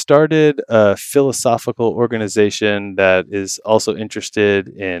 they've started a philosophical organization that is also interested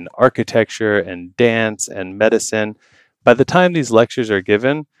in architecture and dance and medicine. By the time these lectures are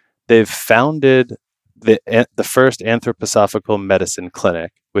given, they've founded the first anthroposophical medicine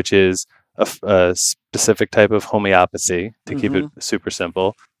clinic, which is a specific type of homeopathy, to keep it super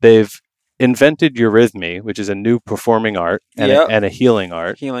simple. They've invented eurythmy, which is a new performing art and a healing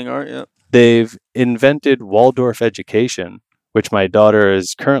art. Healing art, yeah. They've invented Waldorf education, which my daughter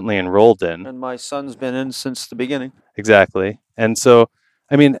is currently enrolled in. And my son's been in since the beginning. Exactly. And so,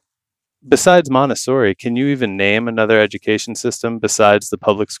 I mean, besides Montessori, can you even name another education system besides the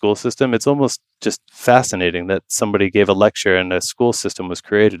public school system? It's almost just fascinating that somebody gave a lecture and a school system was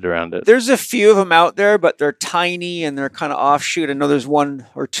created around it. There's a few of them out there, but they're tiny and they're kind of offshoot. I know there's one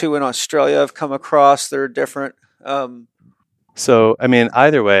or two in Australia I've come across that are different. So, I mean,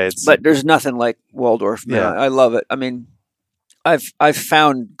 either way, but there's nothing like Waldorf. Man. Yeah. I love it. I mean, I've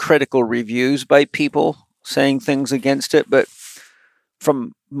found critical reviews by people saying things against it, but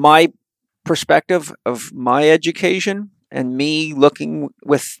from my perspective of my education and me looking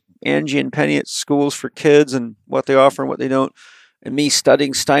with Angie and Penny at schools for kids and what they offer and what they don't, and me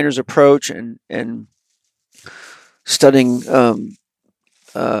studying Steiner's approach and studying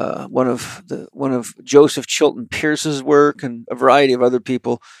one of Joseph Chilton Pierce's work and a variety of other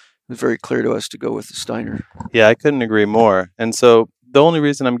people, it was very clear to us to go with the Steiner. Yeah, I couldn't agree more. And so the only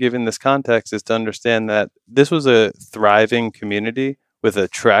reason I'm giving this context is to understand that this was a thriving community with a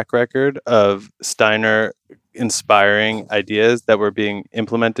track record of Steiner inspiring ideas that were being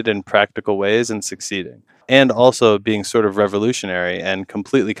implemented in practical ways and succeeding, and also being sort of revolutionary and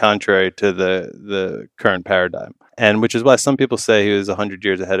completely contrary to the current paradigm. And which is why some people say he was 100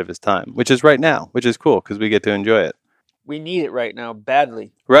 years ahead of his time, which is right now, which is cool because we get to enjoy it. We need it right now,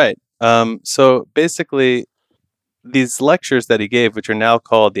 badly. Right. So basically, these lectures that he gave, which are now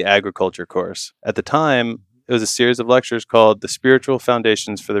called the agriculture course, at the time, it was a series of lectures called The Spiritual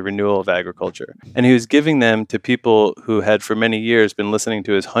Foundations for the Renewal of Agriculture. And he was giving them to people who had for many years been listening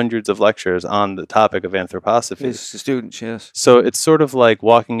to his hundreds of lectures on the topic of anthroposophy. His students, yes. So it's sort of like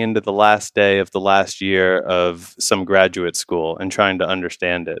walking into the last day of the last year of some graduate school and trying to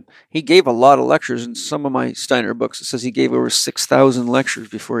understand it. He gave a lot of lectures in some of my Steiner books. It says he gave over 6,000 lectures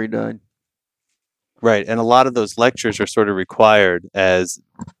before he died. Right, and a lot of those lectures are sort of required as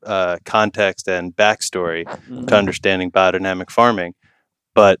context and backstory to understanding biodynamic farming,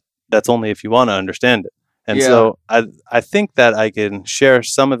 but that's only if you want to understand it. And so I think that I can share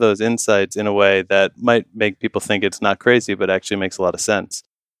some of those insights in a way that might make people think it's not crazy, but actually makes a lot of sense.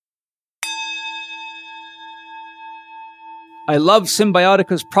 I love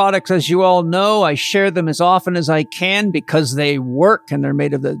Symbiotica's products, as you all know. I share them as often as I can because they work and they're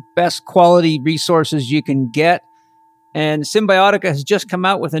made of the best quality resources you can get. And Symbiotica has just come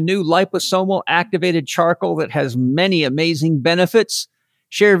out with a new liposomal activated charcoal that has many amazing benefits.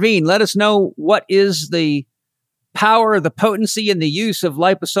 Shervin, let us know, what is the power, the potency, and the use of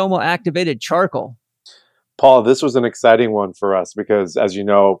liposomal activated charcoal? Paul, this was an exciting one for us because, as you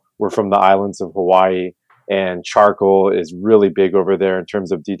know, we're from the islands of Hawaii, and charcoal is really big over there in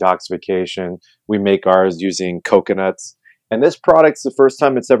terms of detoxification. We make ours using coconuts. And this product's the first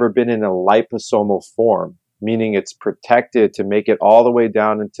time it's ever been in a liposomal form, meaning it's protected to make it all the way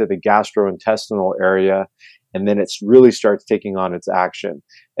down into the gastrointestinal area, and then it really starts taking on its action.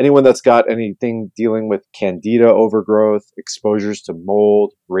 Anyone that's got anything dealing with candida overgrowth, exposures to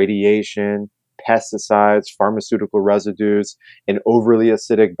mold, radiation, pesticides, pharmaceutical residues, an overly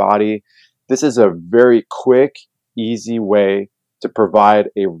acidic body, this is a very quick, easy way to provide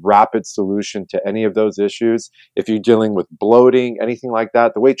a rapid solution to any of those issues. If you're dealing with bloating, anything like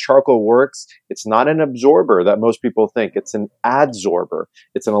that, the way charcoal works, it's not an absorber that most people think. It's an adsorber.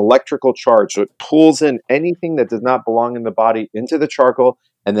 It's an electrical charge. So it pulls in anything that does not belong in the body into the charcoal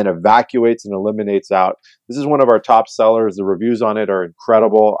and then evacuates and eliminates out. This is one of our top sellers. The reviews on it are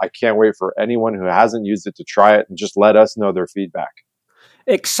incredible. I can't wait for anyone who hasn't used it to try it and just let us know their feedback.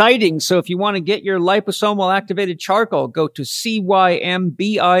 Exciting. So if you want to get your liposomal activated charcoal, go to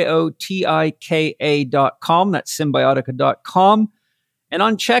cymbiotika.com. That's symbiotica.com. And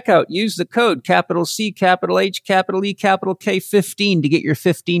on checkout, use the code capital C, capital H, capital E, capital K 15 to get your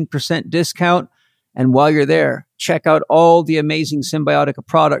 15% discount. And while you're there, check out all the amazing Symbiotica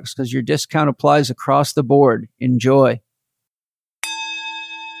products because your discount applies across the board. Enjoy.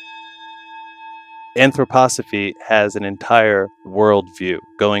 Anthroposophy has an entire worldview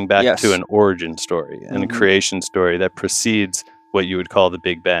going back to an origin story and a creation story that precedes what you would call the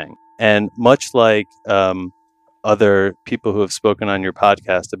Big Bang. And much like other people who have spoken on your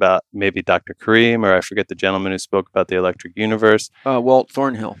podcast about maybe Dr. Kareem, or I forget the gentleman who spoke about the electric universe. Walt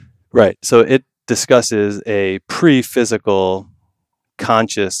Thornhill. Right. So it discusses a pre-physical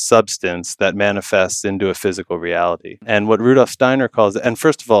conscious substance that manifests into a physical reality. And what Rudolf Steiner calls it, and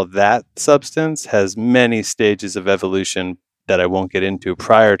first of all, that substance has many stages of evolution that I won't get into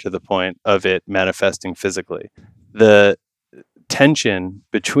prior to the point of it manifesting physically. The tension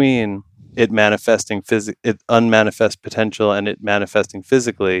between it manifesting its unmanifest potential and it manifesting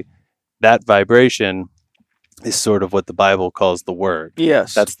physically, that vibration is sort of what the Bible calls the word.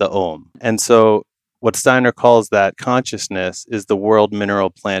 Yes. That's the Om. And so what Steiner calls that consciousness is the world,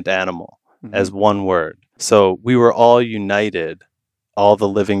 mineral, plant, animal as one word. So we were all united, all the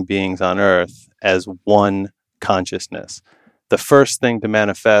living beings on Earth, as one consciousness. The first thing to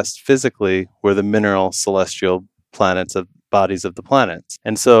manifest physically were the mineral celestial planets of bodies of the planets.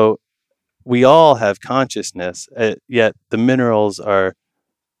 And so we all have consciousness, yet the minerals are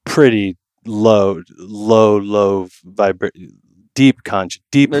pretty low vibrating.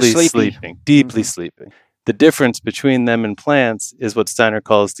 Deeply sleeping. The difference between them and plants is what Steiner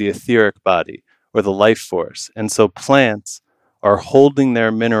calls the etheric body or the life force. And so plants are holding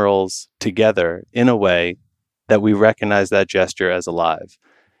their minerals together in a way that we recognize that gesture as alive.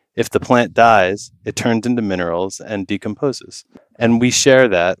 If the plant dies, it turns into minerals and decomposes. And we share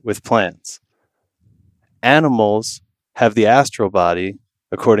that with plants. Animals have the astral body,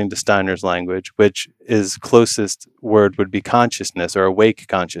 according to Steiner's language, which is closest word would be consciousness, or awake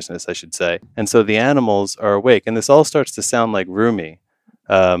consciousness, I should say. And so the animals are awake. And this all starts to sound like Rumi.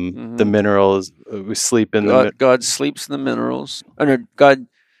 The minerals, we sleep in God sleeps in the minerals. God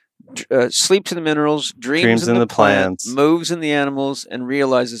sleeps in the minerals, dreams in the plants, moves in the animals, and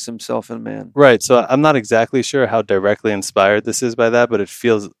realizes himself in man. Right. So I'm not exactly sure how directly inspired this is by that, but it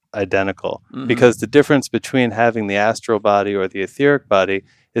feels identical. Because the difference between having the astral body or the etheric body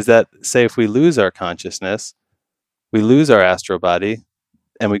is that, say, if we lose our consciousness, we lose our astral body,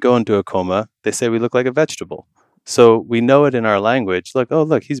 and we go into a coma, they say we look like a vegetable. So we know it in our language.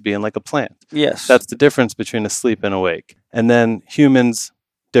 Look, he's being like a plant. Yes. That's the difference between asleep and awake. And then humans,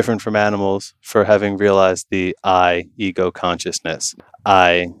 different from animals, for having realized the I, ego consciousness.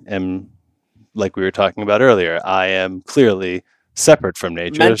 I am, like we were talking about earlier, I am clearly separate from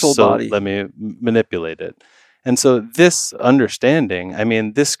nature, mental so body. Let me manipulate it. And so this understanding,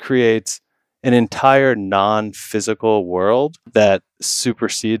 this creates an entire non-physical world that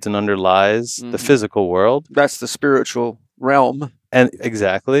supersedes and underlies the physical world. That's the spiritual realm. And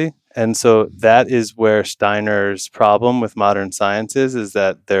exactly. And so that is where Steiner's problem with modern science is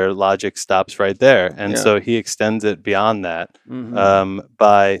that their logic stops right there. And so he extends it beyond that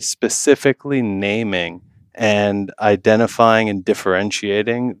by specifically naming and identifying and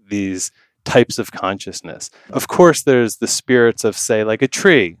differentiating these types of consciousness. Of course, there's the spirits of, say, like a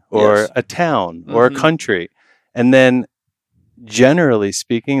tree or a town or a country. And then, generally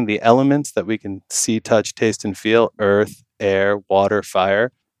speaking, the elements that we can see, touch, taste, and feel, earth, air, water,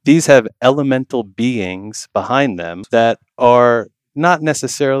 fire, these have elemental beings behind them that are not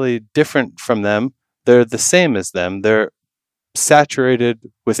necessarily different from them. They're the same as them. They're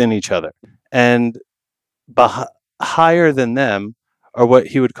saturated within each other. And higher than them are what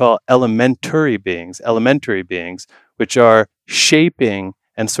he would call elementary beings, which are shaping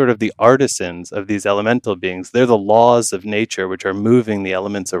and sort of the artisans of these elemental beings. They're the laws of nature, which are moving the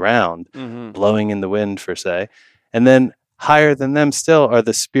elements around, blowing in the wind, for say. And then higher than them still are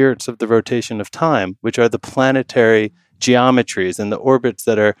the spirits of the rotation of time, which are the planetary geometries and the orbits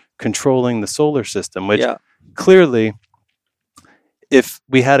that are controlling the solar system, which clearly, if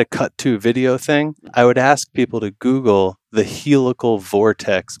we had a cut to video thing, I would ask people to Google the helical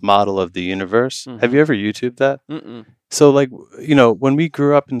vortex model of the universe. Have you ever YouTubed that? So, like, you know, when we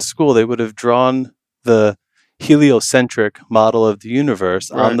grew up in school, they would have drawn the heliocentric model of the universe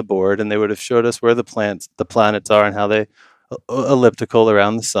on the board, and they would have showed us where the planets are and how they elliptical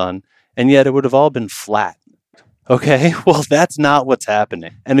around the sun. And yet it would have all been flat. Okay, well, that's not what's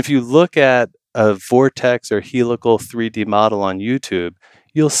happening. And if you look at a vortex or helical 3D model on YouTube,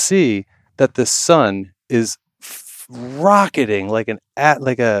 you'll see that the sun is rocketing like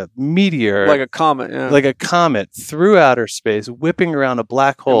a meteor, like a comet, through outer space, whipping around a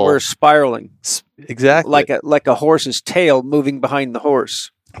black hole. And we're spiraling, exactly, like a horse's tail moving behind the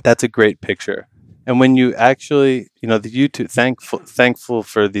horse. That's a great picture. And when you actually, you know, the YouTube, thankful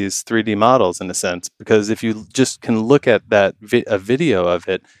for these 3D models in a sense, because if you just can look at that a video of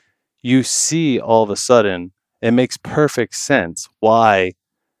it, you see all of a sudden, it makes perfect sense why,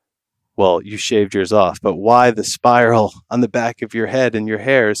 well, you shaved yours off, but why the spiral on the back of your head and your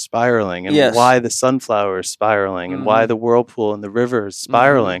hair is spiraling, and why the sunflower is spiraling, and why the whirlpool in the river is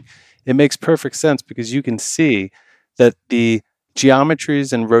spiraling. It makes perfect sense because you can see that the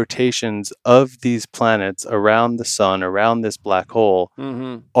geometries and rotations of these planets around the sun, around this black hole,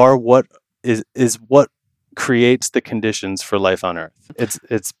 are what is what creates the conditions for life on Earth.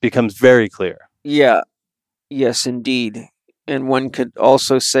 It's becomes very clear. Yeah. Yes, indeed. And one could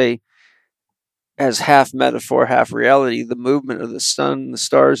also say, as half metaphor, half reality, the movement of the sun, the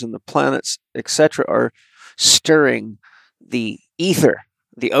stars, and the planets, etc., are stirring the ether,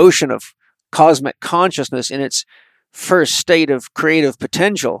 the ocean of cosmic consciousness in its first state of creative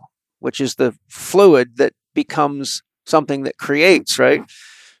potential, which is the fluid that becomes something that creates, right?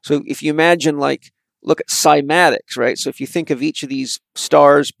 So if you imagine, like, look at cymatics, right? So if you think of each of these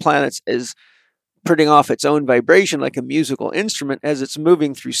stars, planets as putting off its own vibration like a musical instrument, as it's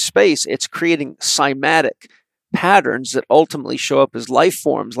moving through space, it's creating cymatic patterns that ultimately show up as life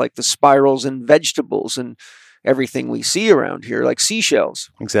forms, like the spirals in vegetables and everything we see around here, like seashells.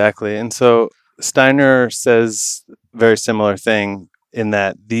 Exactly. And so Steiner says a very similar thing in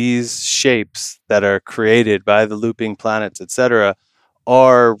that these shapes that are created by the looping planets, etc.,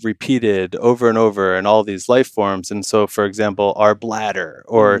 are repeated over and over in all these life forms. And so, for example, our bladder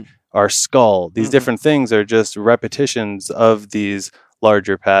or our skull, these different things are just repetitions of these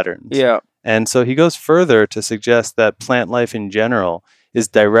larger patterns. Yeah. And so he goes further to suggest that plant life in general is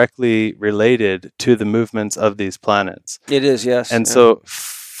directly related to the movements of these planets. It is, yes. And so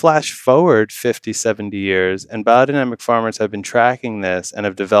flash forward 50, 70 years, and biodynamic farmers have been tracking this and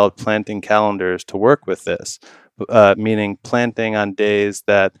have developed planting calendars to work with this. Meaning planting on days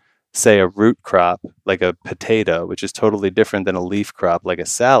that, say, a root crop, like a potato, which is totally different than a leaf crop, like a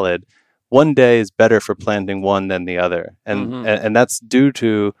salad, one day is better for planting one than the other. And that's due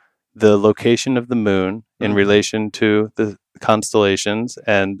to the location of the moon in relation to the constellations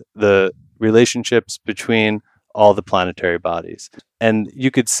and the relationships between all the planetary bodies. And you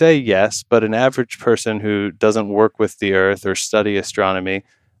could say yes, but an average person who doesn't work with the Earth or study astronomy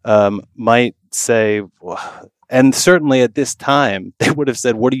might say, and certainly at this time, they would have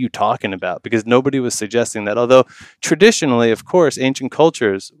said, what are you talking about? Because nobody was suggesting that. Although traditionally, of course, ancient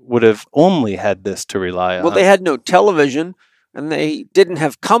cultures would have only had this to rely on. Well, they had no television and they didn't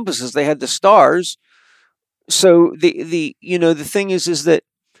have compasses. They had the stars. So the thing is that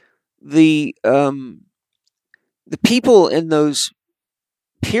the people in those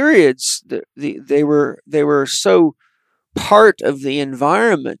periods, they were so part of the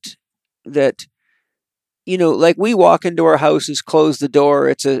environment that, you know, like we walk into our houses, close the door.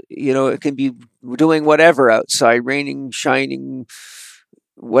 It can be doing whatever outside, raining, shining,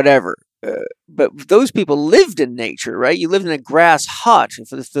 whatever. But those people lived in nature, right? You lived in a grass hut.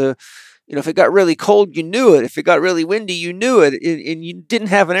 If if it got really cold, you knew it. If it got really windy, you knew it. And you didn't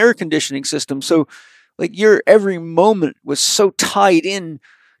have an air conditioning system. So like your every moment was so tied in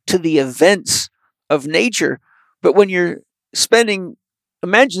to the events of nature. But when you're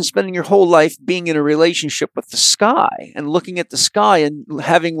imagine spending your whole life being in a relationship with the sky and looking at the sky and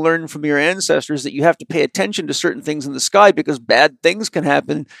having learned from your ancestors that you have to pay attention to certain things in the sky because bad things can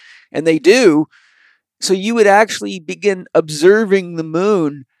happen, and they do. So you would actually begin observing the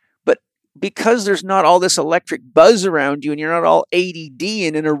moon, but because there's not all this electric buzz around you and you're not all ADD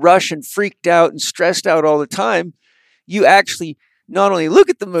and in a rush and freaked out and stressed out all the time, you actually not only look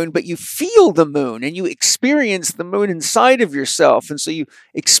at the moon, but you feel the moon and you experience the moon inside of yourself. And so you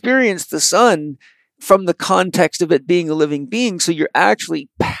experience the sun from the context of it being a living being. So you're actually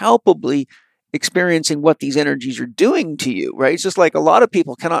palpably experiencing what these energies are doing to you, right? It's just like a lot of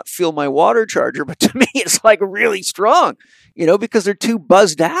people cannot feel my water charger, but to me, it's like really strong, because they're too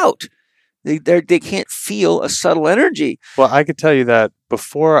buzzed out. They can't feel a subtle energy. Well, I could tell you that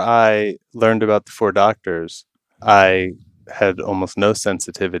before I learned about the Four Doctors, I had almost no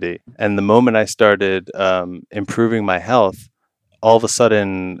sensitivity. And the moment I started improving my health, all of a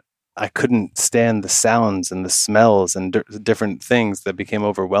sudden I couldn't stand the sounds and the smells and different things that became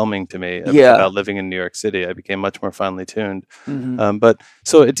overwhelming to me about living in New York City. I became much more finely tuned. Mm-hmm. But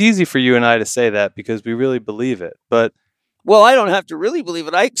so it's easy for you and I to say that because we really believe it. But well, I don't have to really believe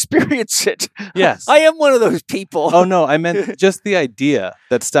it. I experience it. Yes. I am one of those people. Oh, no. I meant just the idea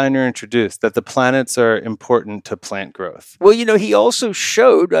that Steiner introduced, that the planets are important to plant growth. Well, he also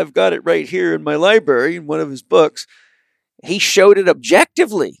showed, I've got it right here in my library in one of his books, he showed it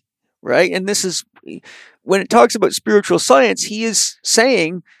objectively, right? And this is, when it talks about spiritual science, he is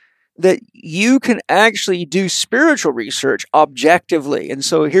saying that you can actually do spiritual research objectively. And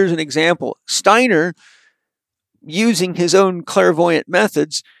so here's an example. Steiner, using his own clairvoyant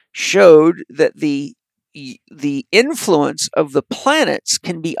methods, showed that the influence of the planets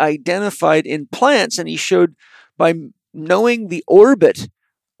can be identified in plants, and he showed by knowing the orbit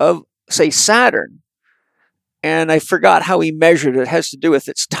of, say, Saturn, and I forgot how he measured it. It has to do with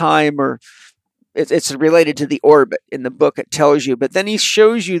its time, or it's related to the orbit. In the book it tells you, but then he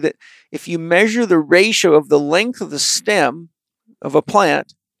shows you that if you measure the ratio of the length of the stem of a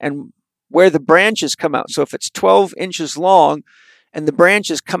plant and where the branches come out. So if it's 12 inches long and the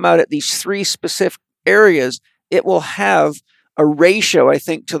branches come out at these three specific areas, it will have a ratio, I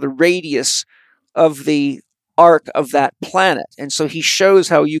think, to the radius of the arc of that planet. And so he shows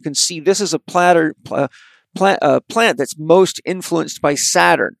how you can see this is a plant that's most influenced by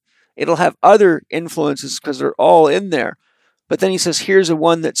Saturn. It'll have other influences because they're all in there. But then he says, here's a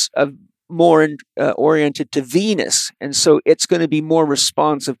one that's more oriented to Venus, and so it's going to be more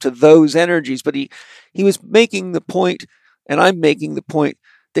responsive to those energies. But he was making the point, and I'm making the point,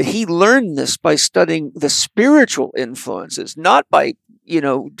 that he learned this by studying the spiritual influences, not by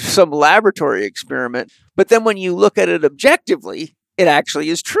some laboratory experiment. But then when you look at it objectively, it actually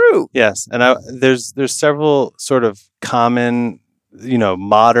is true. Yes, and there's several sort of common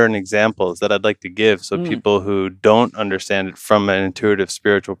modern examples that I'd like to give so people who don't understand it from an intuitive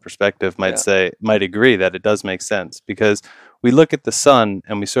spiritual perspective might agree that it does make sense, because we look at the sun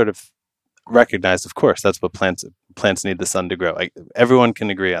and we sort of recognize, of course, that's what plants need the sun to grow. Everyone can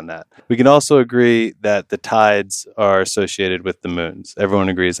agree on that. We can also agree that the tides are associated with the moons. Everyone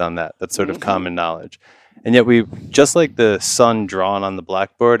agrees on that. That's sort of common knowledge. And yet just like the sun drawn on the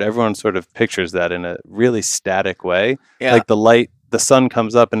blackboard, everyone sort of pictures that in a really static way. Yeah. Like the sun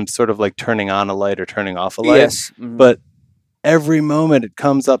comes up and it's sort of like turning on a light or turning off a light. Yes. Mm-hmm. But every moment it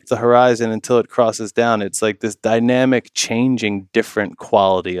comes up the horizon until it crosses down, it's like this dynamic, changing, different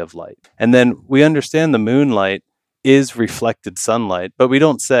quality of light. And then we understand the moonlight is reflected sunlight, but we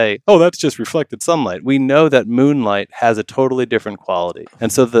don't say, oh, that's just reflected sunlight. We know that moonlight has a totally different quality.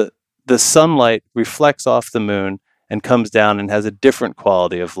 And so the sunlight reflects off the moon and comes down and has a different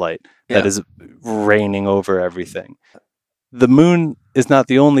quality of light that is raining over everything. The moon is not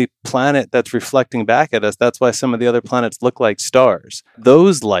the only planet that's reflecting back at us. That's why some of the other planets look like stars.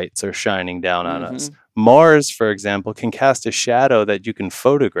 Those lights are shining down on us. Mars, for example, can cast a shadow that you can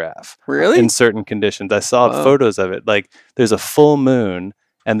photograph. Really? In certain conditions. I saw photos of it. Like there's a full moon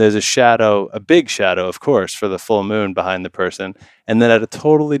and there's a shadow, a big shadow, of course, for the full moon behind the person. And then at a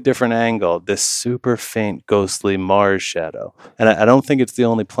totally different angle, this super faint, ghostly Mars shadow. And I don't think it's the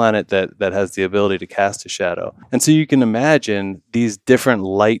only planet that has the ability to cast a shadow. And so you can imagine these different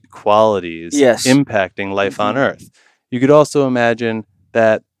light qualities impacting life on Earth. You could also imagine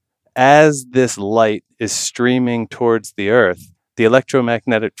that as this light is streaming towards the Earth, the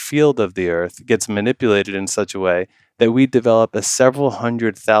electromagnetic field of the Earth gets manipulated in such a way that we develop a several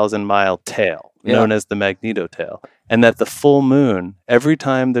 100,000-mile tail known as the magnetotail, and that the full moon, every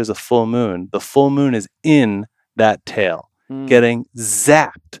time there's a full moon, the full moon is in that tail, getting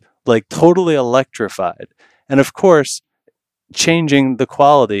zapped, like totally electrified. And of course, changing the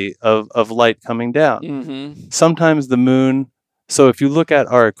quality of light coming down. Sometimes the moon, so if you look at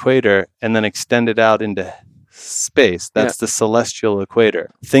our equator and then extend it out into space, that's the celestial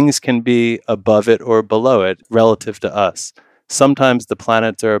equator. Things can be above it or below it relative to us. Sometimes the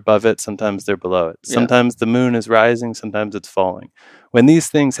planets are above it, sometimes they're below it. Sometimes the moon is rising, sometimes it's falling. When these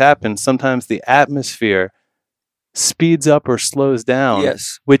things happen, sometimes the atmosphere speeds up or slows down,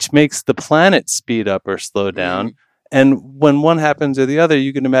 which makes the planet speed up or slow down. And when one happens or the other,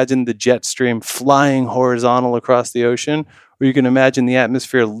 you can imagine the jet stream flying horizontal across the ocean, or you can imagine the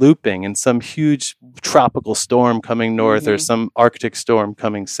atmosphere looping and some huge tropical storm coming north or some Arctic storm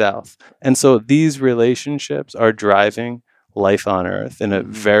coming south. And so these relationships are driving life on Earth in a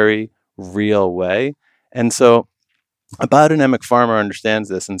very real way. And so a biodynamic farmer understands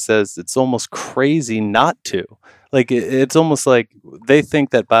this and says it's almost crazy not to. Like, it's almost like they think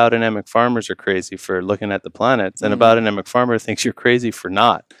that biodynamic farmers are crazy for looking at the planets, and a biodynamic farmer thinks you're crazy for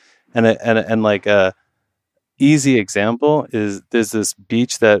not. And like a easy example is there's this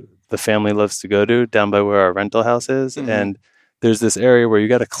beach that the family loves to go to down by where our rental house is, and there's this area where you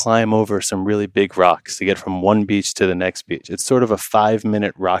got to climb over some really big rocks to get from one beach to the next beach. It's sort of a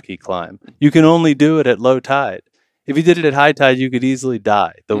 5-minute rocky climb. You can only do it at low tide. If you did it at high tide, you could easily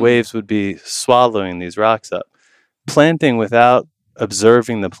die. The waves would be swallowing these rocks up. Planting without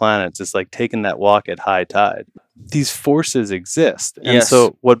observing the planets is like taking that walk at high tide. These forces exist. And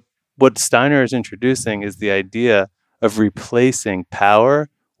so what Steiner is introducing is the idea of replacing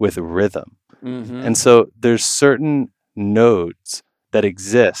power with rhythm. And so there's certain nodes that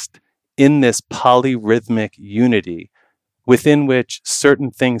exist in this polyrhythmic unity within which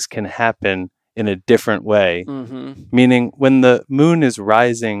certain things can happen in a different way. Meaning when the moon is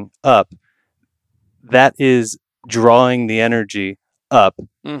rising up, that is drawing the energy up,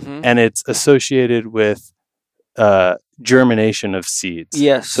 and it's associated with germination of seeds.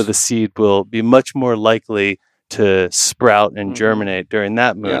 So the seed will be much more likely to sprout and germinate during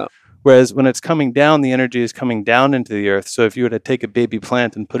that moon. Whereas when it's coming down, the energy is coming down into the earth. So if you were to take a baby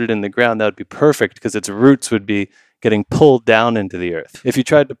plant and put it in the ground, that would be perfect because its roots would be getting pulled down into the earth. If you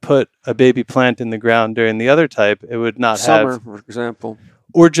tried to put a baby plant in the ground during the other type, it would not Summer, have, for example,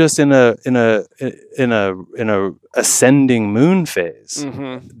 or just in a ascending moon phase.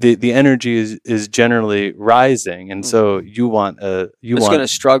 The energy is generally rising, and so you want it's going to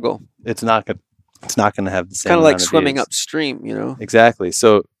struggle. It's not going to have the same. Kind of like amount of swimming ease. upstream, you know. Exactly.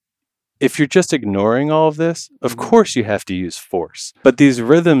 So if you're just ignoring all of this, of course you have to use force. But these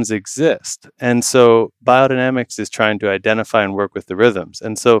rhythms exist. And so biodynamics is trying to identify and work with the rhythms.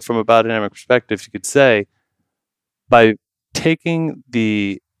 And so from a biodynamic perspective, you could say by taking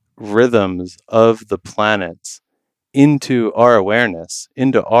the rhythms of the planets into our awareness,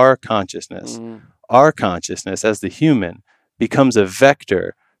 into our consciousness as the human becomes a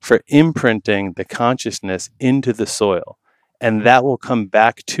vector for imprinting the consciousness into the soil. And that will come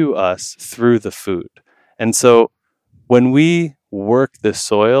back to us through the food. And so when we work the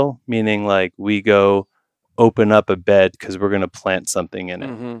soil, meaning like we go open up a bed because we're going to plant something in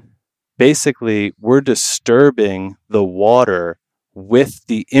it, basically we're disturbing the water with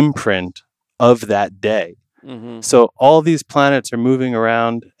the imprint of that day. So all these planets are moving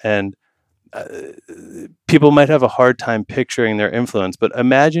around, and people might have a hard time picturing their influence, but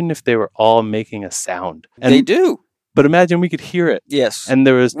imagine if they were all making a sound. And they do. But imagine we could hear it. Yes. And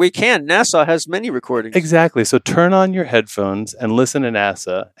there was... We can. NASA has many recordings. Exactly. So turn on your headphones and listen to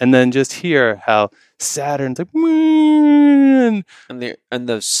NASA, and then just hear how Saturn's like... And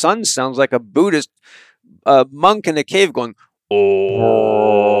the sun sounds like a Buddhist monk in a cave going...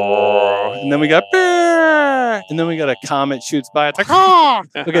 Oh. And then we got... And then we got a comet shoots by. It's like... Oh.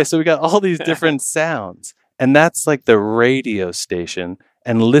 Okay, so we got all these different sounds. And that's like the radio station.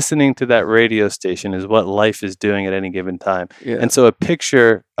 And listening to that radio station is what life is doing at any given time. And so a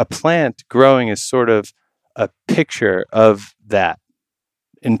plant growing is sort of a picture of that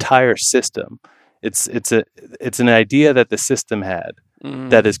entire system. It's an idea that the system had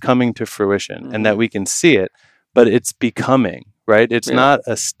that is coming to fruition and that we can see it, but it's becoming, right? It's not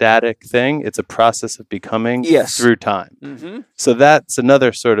a static thing. It's a process of becoming through time. So that's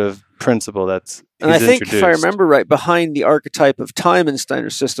another sort of principle that's and I think, introduced. if I remember right, behind the archetype of time in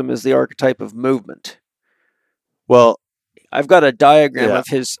Steiner's system is the archetype of movement. Well, I've got a diagram Yeah. of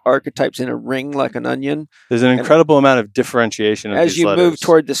his archetypes in a ring like an onion. There's an incredible amount of differentiation of As these you letters. move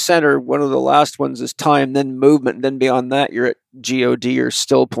toward the center, one of the last ones is time, then movement, and then beyond that, you're at God or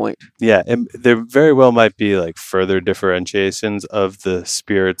still point. Yeah, and there very well might be like further differentiations of the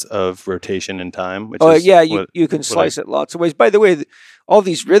spirits of rotation and time. Which is You can slice it lots of ways. By the way, all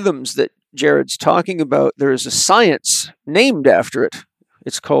these rhythms that Jared's talking about, there is a science named after it.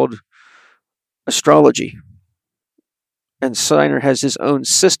 It's called astrology. And Steiner has his own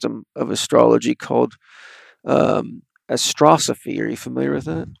system of astrology called astrosophy. Are you familiar with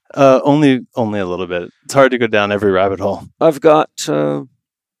that? Only a little bit. It's hard to go down every rabbit hole. I've got the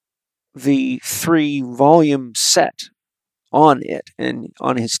 3-volume set on it and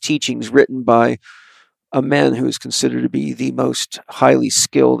on his teachings written by a man who is considered to be the most highly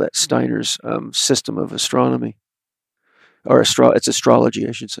skilled at Steiner's system of astronomy. Or it's astrology,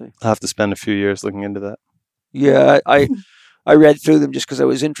 I should say. I'll have to spend a few years looking into that. Yeah, I read through them just because I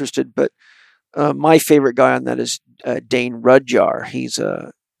was interested, but my favorite guy on that is Dane Rudhyar. He's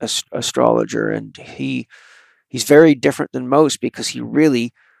a astrologer, and he's very different than most because he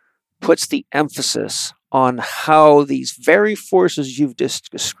really puts the emphasis on how these very forces you've just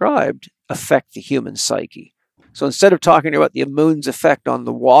described affect the human psyche. So instead of talking about the moon's effect on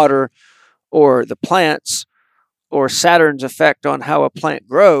the water or the plants or Saturn's effect on how a plant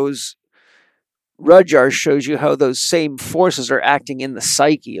grows, Rudhyar shows you how those same forces are acting in the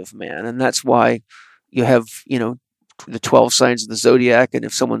psyche of man. And that's why you have, the 12 signs of the zodiac. And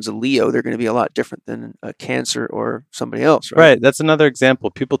if someone's a Leo, they're going to be a lot different than a Cancer or somebody else. Right. That's another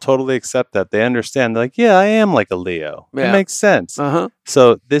example. People totally accept that. They understand. They're like, yeah, I am like a Leo. Yeah. It makes sense. Uh-huh.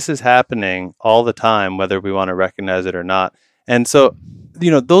 So this is happening all the time, whether we want to recognize it or not. And so,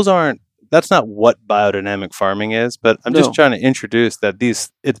 that's not what biodynamic farming is, but I'm just trying to introduce that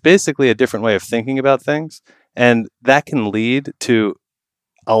it's basically a different way of thinking about things, and that can lead to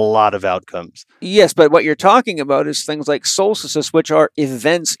a lot of outcomes. Yes, but what you're talking about is things like solstices, which are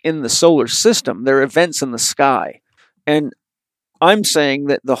events in the solar system. They're events in the sky. And I'm saying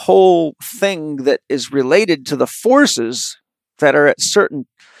that the whole thing that is related to the forces that are at certain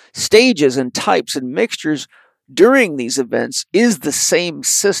stages and types and mixtures during these events is the same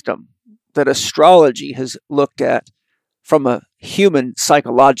system that astrology has looked at from a human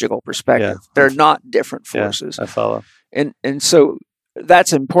psychological perspective. Yeah. They're not different forces. Yeah, I follow. And so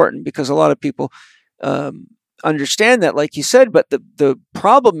that's important because a lot of people understand that, like you said, but the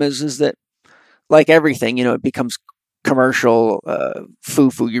problem is that, like everything, it becomes commercial,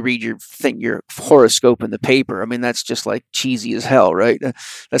 foo-foo. You read your horoscope in the paper. I mean, that's just like cheesy as hell, right?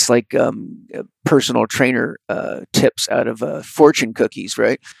 That's like personal trainer tips out of fortune cookies,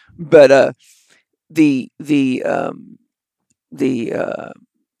 right? But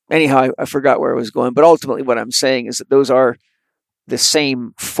anyhow, I forgot where I was going. But ultimately, what I'm saying is that those are the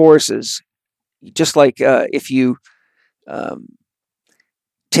same forces. Just like if you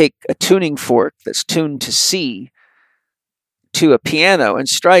take a tuning fork that's tuned to C to a piano and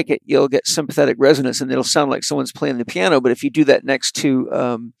strike it, you'll get sympathetic resonance and it'll sound like someone's playing the piano. But if you do that next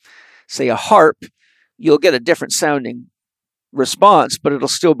to, say, a harp, you'll get a different sounding response, but it'll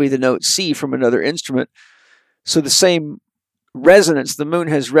still be the note C from another instrument. So the same resonance, the moon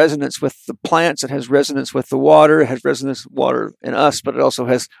has resonance with the plants, it has resonance with the water, it has resonance with water in us, but it also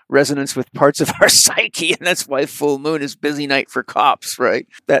has resonance with parts of our psyche. And that's why full moon is busy night for cops, right?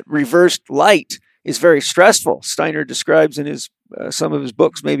 That reversed light is very stressful. Steiner describes in his some of his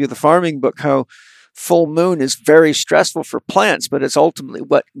books, maybe the farming book, how full moon is very stressful for plants, but it's ultimately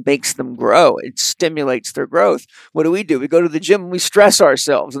what makes them grow. It stimulates their growth. What do? We go to the gym and we stress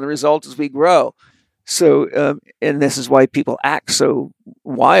ourselves, and the result is we grow. So, and this is why people act so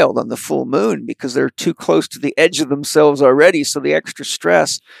wild on the full moon, because they're too close to the edge of themselves already. So the extra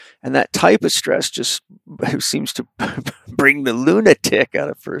stress and that type of stress just seems to bring the lunatic out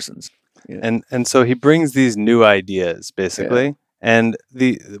of persons. Yeah. And so he brings these new ideas, basically. Yeah. And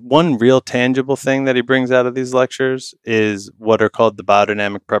the one real tangible thing that he brings out of these lectures is what are called the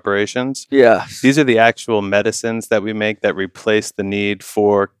biodynamic preparations. Yeah. These are the actual medicines that we make that replace the need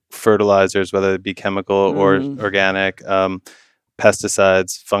for fertilizers, whether it be chemical or organic,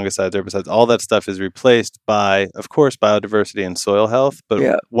 pesticides, fungicides, herbicides. All that stuff is replaced by, of course, biodiversity and soil health.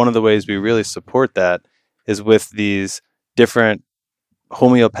 But one of the ways we really support that is with these different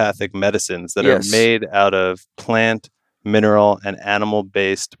homeopathic medicines that are made out of plant, mineral, and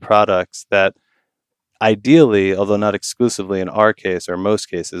animal-based products that ideally, although not exclusively in our case or most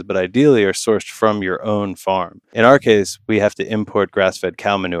cases, but ideally are sourced from your own farm. In our case, we have to import grass-fed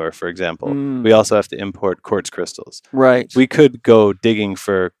cow manure, for example. We also have to import quartz crystals. Right. We could go digging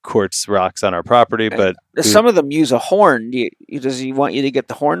for quartz rocks on our property, but some of them use a horn. Does he want you to get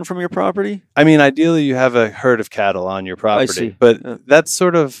the horn from your property? I mean, ideally, you have a herd of cattle on your property, but that's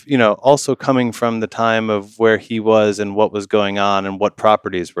sort of, also coming from the time of where he was and what was going on and what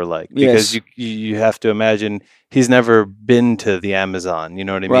properties were like. Because you have to imagine he's never been to the Amazon. You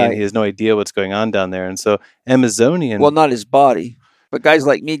know what I mean? Right. He has no idea what's going on down there. And so Amazonian... Well, not his body. But guys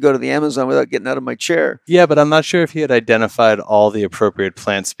like me go to the Amazon without getting out of my chair. Yeah, but I'm not sure if he had identified all the appropriate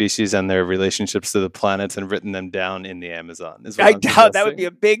plant species and their relationships to the planets and written them down in the Amazon. I doubt that would be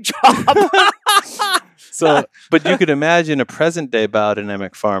a big job. So, but you could imagine a present-day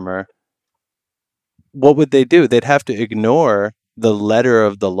biodynamic farmer. What would they do? They'd have to ignore the letter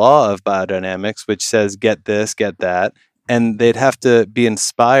of the law of biodynamics, which says get this, get that. And they'd have to be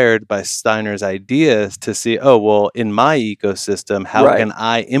inspired by Steiner's ideas to see, oh, well, in my ecosystem, how can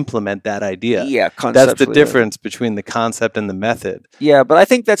I implement that idea? Yeah, that's the difference between the concept and the method. Yeah, but I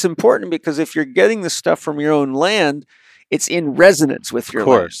think that's important because if you're getting the stuff from your own land, it's in resonance with your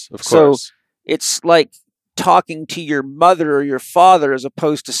land. Of course. So it's like talking to your mother or your father as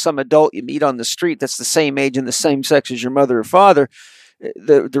opposed to some adult you meet on the street that's the same age and the same sex as your mother or father.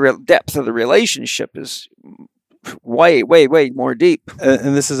 The depth of the relationship is way more deep.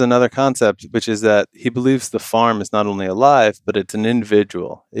 And this is another concept, which is that he believes the farm is not only alive, but it's an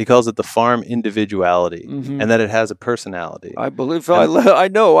individual. He calls it the farm individuality, and that it has a personality. I believe, I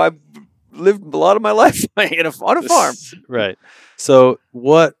know, I've lived a lot of my life on a farm. Right. So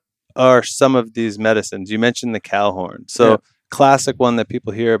what are some of these medicines? You mentioned the cow horn. So classic one that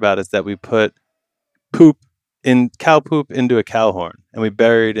people hear about is that we put cow poop into a cow horn and we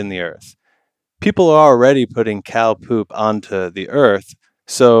bury it in the earth. People are already putting cow poop onto the earth,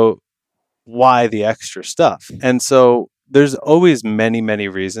 so why the extra stuff? And so there's always many, many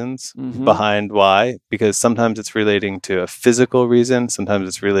reasons behind why, because sometimes it's relating to a physical reason, sometimes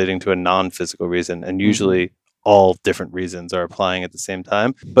it's relating to a non-physical reason, and usually all different reasons are applying at the same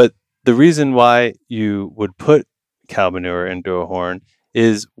time. But the reason why you would put cow manure into a horn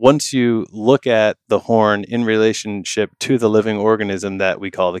is once you look at the horn in relationship to the living organism that we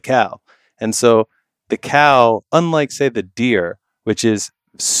call the cow. And so the cow, unlike, say, the deer, which is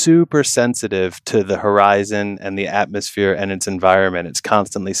super sensitive to the horizon and the atmosphere and its environment, it's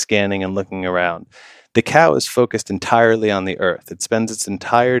constantly scanning and looking around. The cow is focused entirely on the earth. It spends its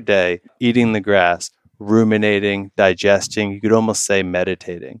entire day eating the grass, ruminating, digesting, you could almost say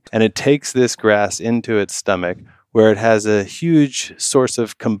meditating. And it takes this grass into its stomach, where it has a huge source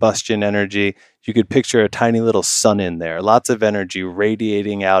of combustion energy. You could picture a tiny little sun in there, lots of energy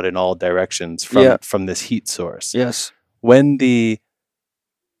radiating out in all directions from this heat source. Yes. When the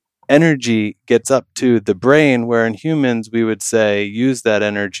energy gets up to the brain, where in humans we would say use that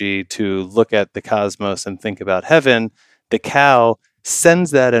energy to look at the cosmos and think about heaven, the cow sends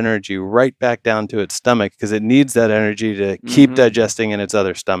that energy right back down to its stomach because it needs that energy to keep digesting in its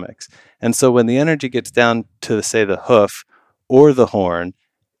other stomachs. And so when the energy gets down to, say, the hoof or the horn,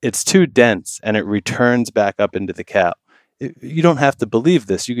 it's too dense and it returns back up into the cow. You don't have to believe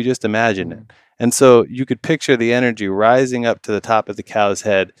this. You could just imagine it. And so you could picture the energy rising up to the top of the cow's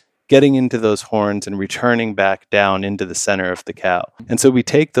head, getting into those horns and returning back down into the center of the cow. And so we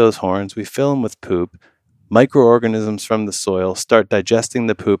take those horns, we fill them with poop. Microorganisms from the soil start digesting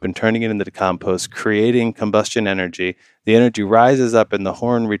the poop and turning it into the compost, creating combustion energy. The energy rises up and the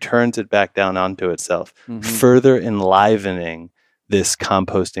horn returns it back down onto itself, further enlivening this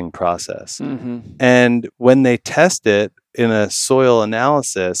composting process. And when they test it in a soil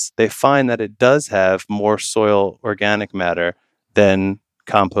analysis, they find that it does have more soil organic matter than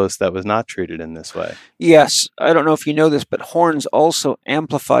compost that was not treated in this way. Yes. I don't know if you know this, but horns also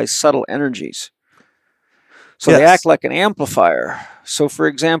amplify subtle energies. So they act like an amplifier. So, for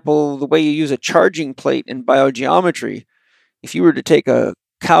example, the way you use a charging plate in biogeometry, if you were to take a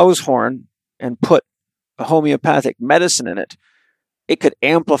cow's horn and put a homeopathic medicine in it, it could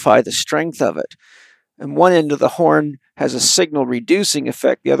amplify the strength of it. And one end of the horn has a signal reducing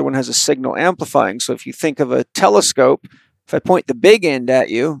effect. The other one has a signal amplifying. So if you think of a telescope, if I point the big end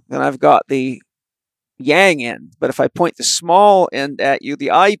at you, then I've got the yang end. But if I point the small end at you, the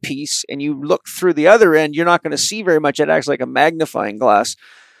eyepiece, and you look through the other end, you're not going to see very much. It acts like a magnifying glass.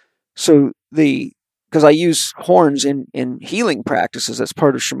 So because I use horns in healing practices, that's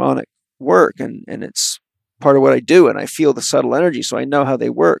part of shamanic work, and it's part of what I do, and I feel the subtle energy, so I know how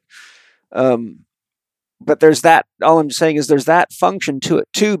they work. But there's that, all I'm saying is there's that function to it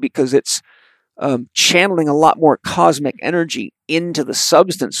too, because it's channeling a lot more cosmic energy into the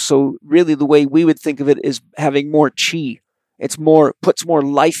substance. So really the way we would think of it is having more chi. It's puts more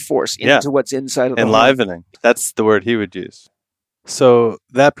life force into what's inside of the enlivening. That's the word he would use. So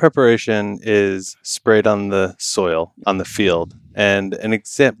that preparation is sprayed on the soil, on the field. And an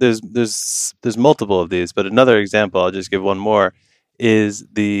example, there's multiple of these, but another example, I'll just give one more, is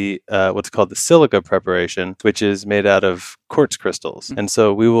the what's called the silica preparation, which is made out of quartz crystals. And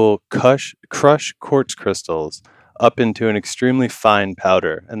so we will crush quartz crystals up into an extremely fine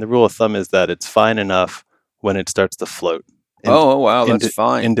powder. And the rule of thumb is that it's fine enough when it starts to float. That's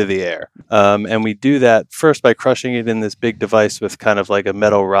fine. Into the air. And we do that first by crushing it in this big device with kind of like a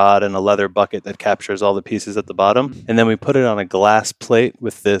metal rod and a leather bucket that captures all the pieces at the bottom. And then we put it on a glass plate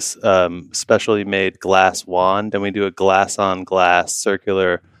with this specially made glass wand, and we do a glass-on-glass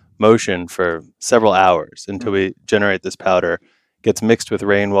circular motion for several hours until we generate this powder. It gets mixed with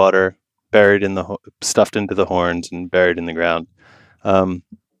rainwater, stuffed into the horns, and buried in the ground.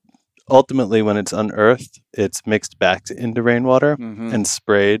 Ultimately, when it's unearthed, it's mixed back into rainwater and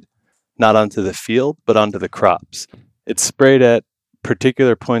sprayed not onto the field, but onto the crops. It's sprayed at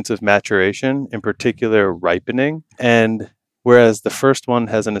particular points of maturation, in particular ripening. And whereas the first one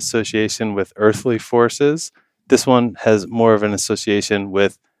has an association with earthly forces, this one has more of an association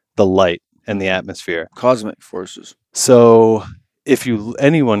with the light and the atmosphere. Cosmic forces. So if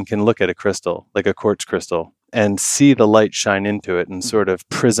anyone can look at a crystal, like a quartz crystal, and see the light shine into it and sort of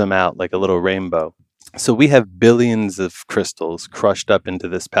prism out like a little rainbow. So we have billions of crystals crushed up into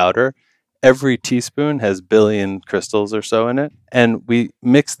this powder. Every teaspoon has billion crystals or so in it. And we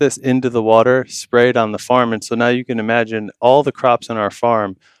mix this into the water, spray it on the farm. And so now you can imagine all the crops on our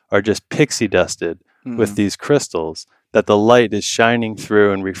farm are just pixie dusted with these crystals that the light is shining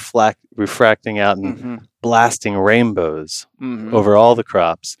through and refracting out and blasting rainbows over all the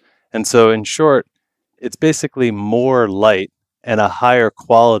crops. And so in short, it's basically more light and a higher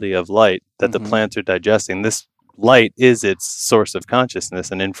quality of light that the plants are digesting. This light is its source of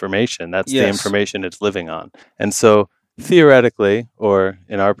consciousness and information. That's the information it's living on. And so theoretically, or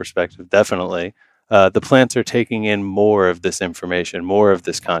in our perspective, definitely, the plants are taking in more of this information, more of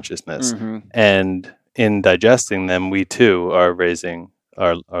this consciousness. And in digesting them, we too are raising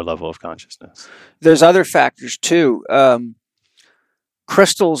our level of consciousness. There's other factors too.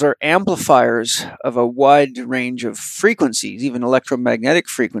 Crystals are amplifiers of a wide range of frequencies, even electromagnetic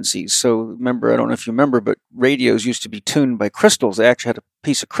frequencies. So remember, I don't know if you remember, but radios used to be tuned by crystals. They actually had a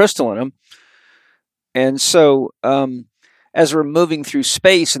piece of crystal in them. And so as we're moving through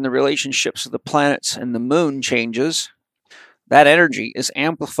space and the relationships of the planets and the moon changes, that energy is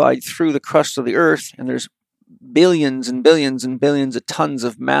amplified through the crust of the Earth, and there's billions and billions and billions of tons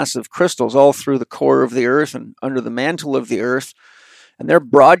of massive crystals all through the core of the Earth and under the mantle of the Earth. And they're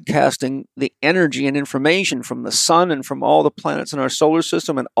broadcasting the energy and information from the sun and from all the planets in our solar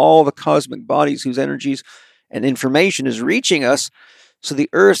system and all the cosmic bodies whose energies and information is reaching us. So the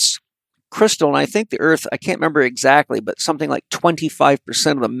Earth's crystal, and I think the Earth, I can't remember exactly, but something like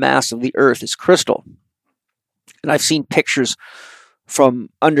 25% of the mass of the Earth is crystal. And I've seen pictures from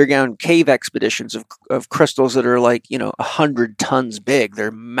underground cave expeditions of crystals that are like, 100 tons big. They're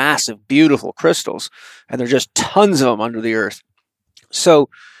massive, beautiful crystals, and there are just tons of them under the Earth. So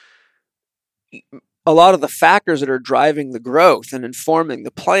a lot of the factors that are driving the growth and informing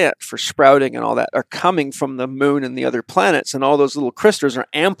the plant for sprouting and all that are coming from the moon and the other planets, and all those little crystals are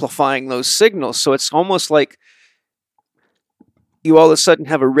amplifying those signals. So it's almost like you all of a sudden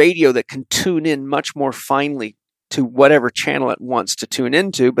have a radio that can tune in much more finely to whatever channel it wants to tune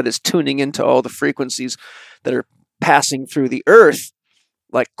into, but it's tuning into all the frequencies that are passing through the Earth,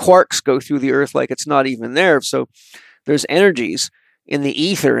 like quarks go through the Earth like it's not even there. So there's energies in the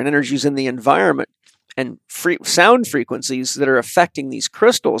ether and energies in the environment and sound frequencies that are affecting these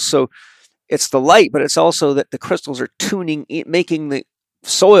crystals. So it's the light, but it's also that the crystals are making the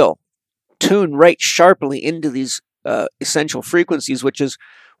soil tune right sharply into these essential frequencies, which is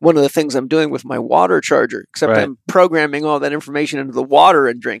one of the things I'm doing with my water charger, except I'm programming all that information into the water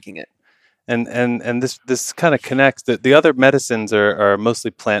and drinking it. And this kind of connects. The other medicines are mostly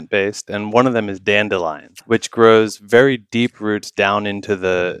plant-based, and one of them is dandelion, which grows very deep roots down into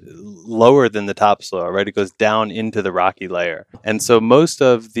the lower than the topsoil, right? It goes down into the rocky layer. And so most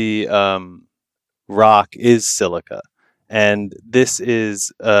of the rock is silica. And this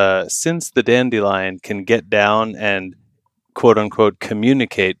is, since the dandelion can get down and quote unquote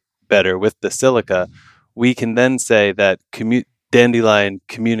communicate better with the silica, we can then say that dandelion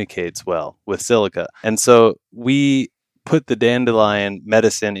communicates well with silica. And so we put the dandelion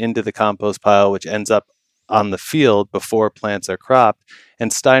medicine into the compost pile, which ends up on the field before plants are cropped.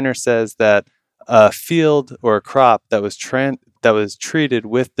 And Steiner says that a field or a crop that was treated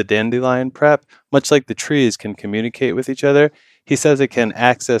with the dandelion prep, much like the trees can communicate with each other, he says it can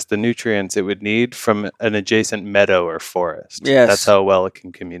access the nutrients it would need from an adjacent meadow or forest. Yes. That's how well it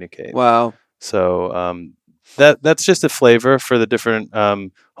can communicate. Wow. So that's just a flavor for the different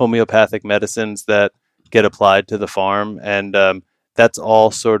homeopathic medicines that get applied to the farm. And that's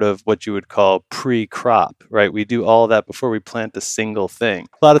all sort of what you would call pre-crop, right? We do all of that before we plant a single thing.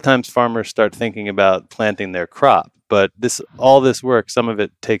 A lot of times farmers start thinking about planting their crop, but all this work, some of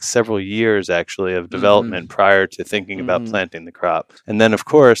it takes several years actually of development prior to thinking about planting the crop. And then of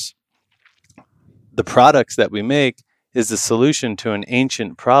course, the products that we make is the solution to an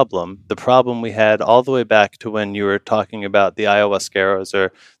ancient problem, the problem we had all the way back to when you were talking about the ayahuasqueros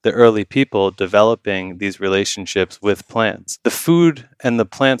or the early people developing these relationships with plants. The food and the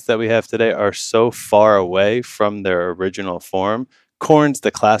plants that we have today are so far away from their original form. Corn's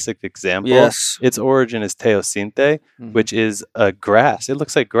the classic example. Yes. Its origin is teosinte, which is a grass. It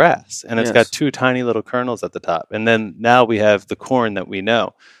looks like grass, and it's got two tiny little kernels at the top. And then now we have the corn that we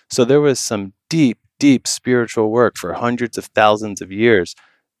know. So there was some deep spiritual work for hundreds of thousands of years,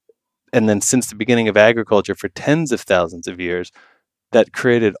 and then since the beginning of agriculture for tens of thousands of years, that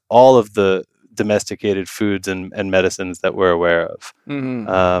created all of the domesticated foods and medicines that we're aware of.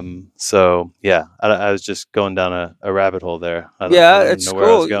 So yeah, I was just going down a rabbit hole there. I don't know where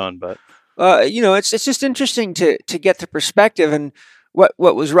I was going, but it's just interesting to get the perspective. And what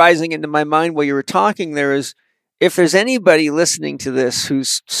was rising into my mind while you were talking there is, if there's anybody listening to this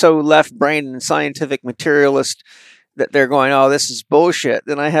who's so left-brained and scientific materialist that they're going, oh, this is bullshit,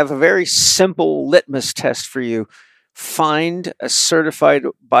 then I have a very simple litmus test for you. Find a certified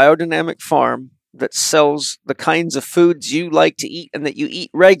biodynamic farm that sells the kinds of foods you like to eat and that you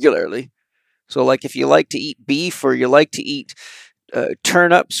eat regularly. So like if you like to eat beef, or you like to eat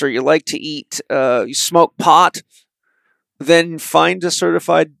turnips, or you like to eat smoked pot, then find a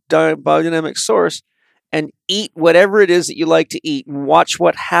certified biodynamic source and eat whatever it is that you like to eat, and watch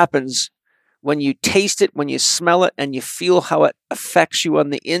what happens when you taste it, when you smell it, and you feel how it affects you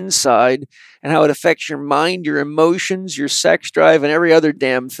on the inside, and how it affects your mind, your emotions, your sex drive, and every other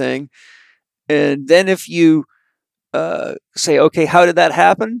damn thing. And then if you say, okay, how did that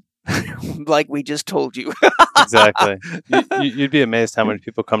happen? Like we just told you. Exactly. You'd be amazed how many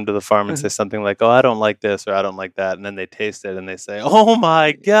people come to the farm and say something like, oh, I don't like this, or I don't like that. And then they taste it and they say, oh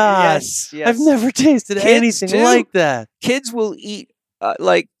my God, yes. I've never tasted anything like that. Kids will eat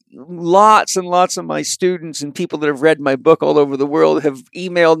like lots and lots of my students and people that have read my book all over the world have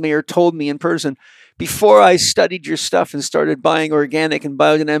emailed me or told me in person, before I studied your stuff and started buying organic and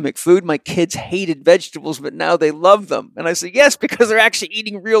biodynamic food, my kids hated vegetables, but now they love them. And I say, yes, because they're actually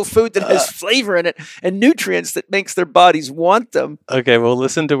eating real food that has flavor in it and nutrients that makes their bodies want them. Okay, well,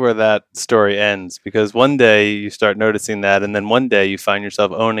 listen to where that story ends, because one day you start noticing that, and then one day you find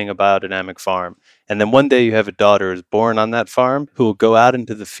yourself owning a biodynamic farm. And then one day you have a daughter who's born on that farm who will go out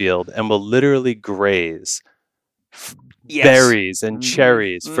into the field and will literally graze berries and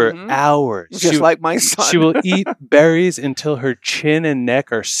cherries for hours. Just like my son. She will eat berries until her chin and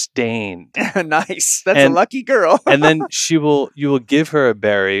neck are stained. Nice. That's a lucky girl. And then you will give her a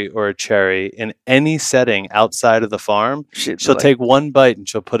berry or a cherry in any setting outside of the farm. She'll take one bite and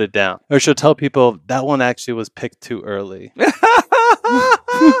she'll put it down. Or she'll tell people that one actually was picked too early.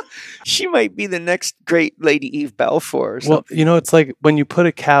 She might be the next great Lady Eve Balfour or something. Well, it's like when you put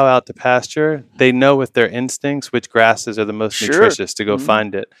a cow out to pasture, they know with their instincts which grasses are the most nutritious to go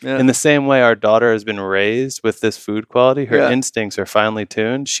find it. Yeah. In the same way, our daughter has been raised with this food quality. Her instincts are finely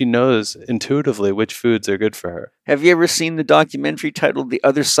tuned. She knows intuitively which foods are good for her. Have you ever seen the documentary titled The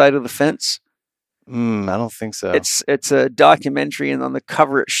Other Side of the Fence? I don't think so. It's a documentary, and on the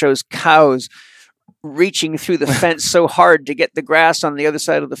cover it shows cows reaching through the fence so hard to get the grass on the other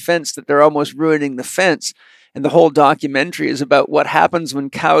side of the fence that they're almost ruining the fence. And the whole documentary is about what happens when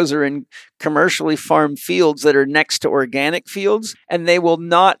cows are in commercially farmed fields that are next to organic fields, and they will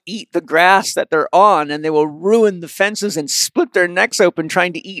not eat the grass that they're on, and they will ruin the fences and split their necks open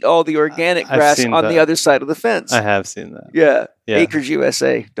trying to eat all the organic grass on the other side of the fence. I have seen that. Yeah. Acres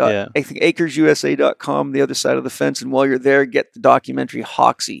USA. I think acresusa.com, the other side of the fence. And while you're there, get the documentary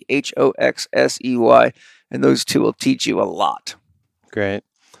Hoxsey, Hoxsey. And those two will teach you a lot. Great.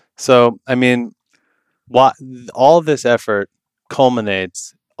 So, I mean, all this effort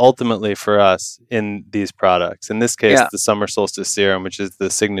culminates ultimately for us in these products. In this case, the Summer Solstice Serum, which is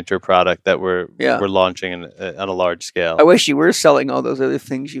the signature product that we're launching on a large scale. I wish you were selling all those other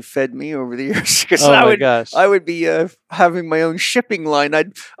things you fed me over the years, because I would be having my own shipping line.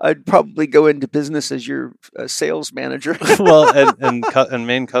 I'd probably go into business as your sales manager. Well, and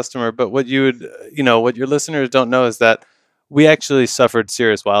main customer. But what your listeners don't know is that we actually suffered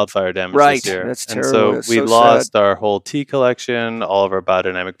serious wildfire damage this year. That's and terrible. So we lost our whole tea collection, all of our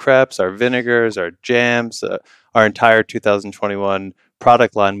biodynamic preps, our vinegars, our jams, our entire 2021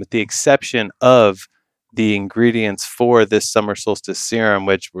 product line, with the exception of the ingredients for this Summer Solstice Serum,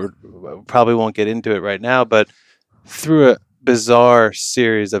 which we probably won't get into it right now, but through a bizarre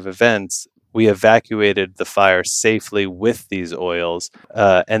series of events, we evacuated the fire safely with these oils,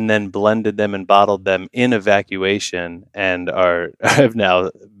 and then blended them and bottled them in evacuation, and have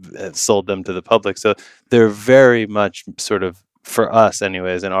now sold them to the public. So they're very much sort of, for us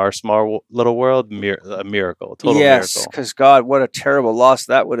anyways, in our small little world, a miracle, a total miracle. Yes, because God, what a terrible loss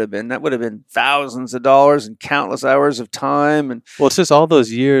that would have been. That would have been thousands of dollars and countless hours of time. And well, it's just all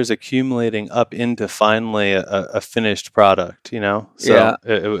those years accumulating up into finally a finished product, So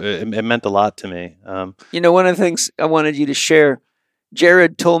it meant a lot to me. One of the things I wanted you to share,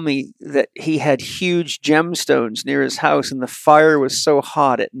 Jared told me that he had huge gemstones near his house, and the fire was so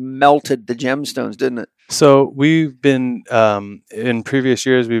hot it melted the gemstones, didn't it? So we've been, in previous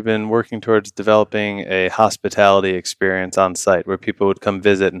years, we've been working towards developing a hospitality experience on site where people would come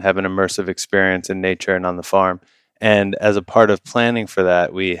visit and have an immersive experience in nature and on the farm. And as a part of planning for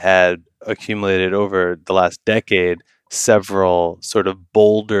that, we had accumulated over the last decade several sort of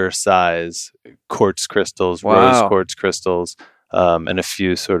boulder size quartz crystals, rose quartz crystals, and a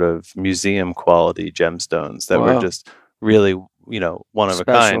few sort of museum quality gemstones that were just really, one of a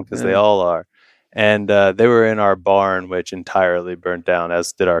kind, because they all are. And they were in our barn, which entirely burnt down,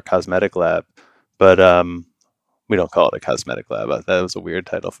 as did our cosmetic lab. But we don't call it a cosmetic lab. That was a weird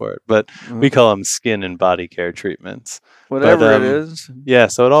title for it. But we call them skin and body care treatments. Whatever it is. Yeah,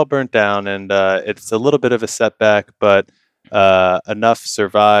 so it all burnt down, and it's a little bit of a setback, but enough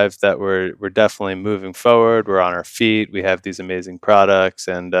survived that we're definitely moving forward. We're on our feet. We have these amazing products,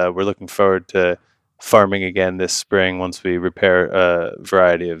 and we're looking forward to farming again this spring once we repair a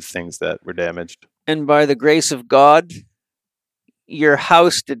variety of things that were damaged. And by the grace of God, your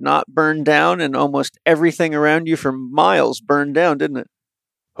house did not burn down, and almost everything around you for miles burned down, didn't it?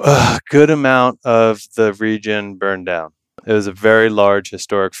 A good amount of the region burned down. It was a very large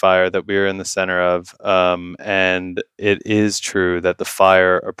historic fire that we were in the center of, and it is true that the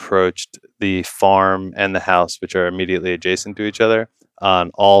fire approached the farm and the house, which are immediately adjacent to each other,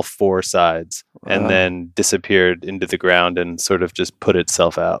 on all four sides, and then disappeared into the ground and sort of just put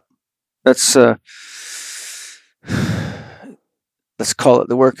itself out. That's let's call it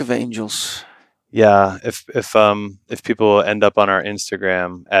the work of angels. Yeah, if people end up on our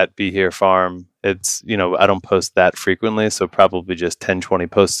Instagram at Be Here Farm, it's I don't post that frequently, so probably just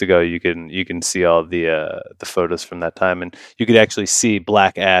 10-20 posts ago you can see all the photos from that time, and you could actually see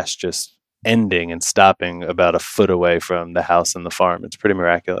black ash just ending and stopping about a foot away from the house and the farm. It's pretty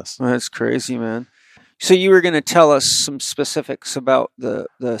miraculous. That's crazy, man. So you were going to tell us some specifics about the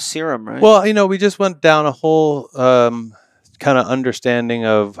serum, right? Well, we just went down a whole kind of understanding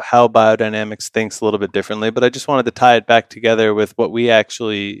of how biodynamics thinks a little bit differently, but I just wanted to tie it back together with what we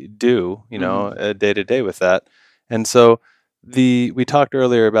actually do, day to day with that. And so we talked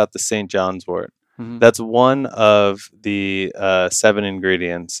earlier about the St. John's wort. That's one of the 7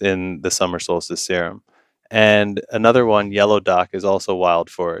 ingredients in the Summer Solstice Serum. And another one, yellow dock, is also wild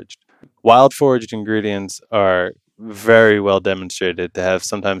foraged. Wild foraged ingredients are very well demonstrated to have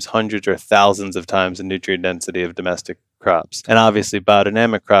sometimes hundreds or thousands of times the nutrient density of domestic crops. And obviously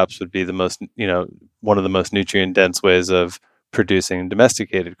biodynamic crops would be the most, one of the most nutrient dense ways of producing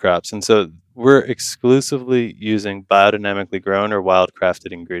domesticated crops. And so we're exclusively using biodynamically grown or wild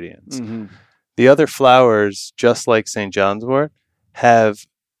crafted ingredients. The other flowers, just like St. John's wort, have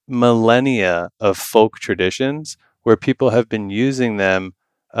millennia of folk traditions where people have been using them.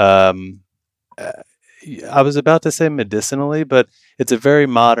 I was about to say medicinally, but it's a very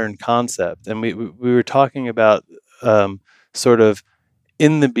modern concept. And we were talking about sort of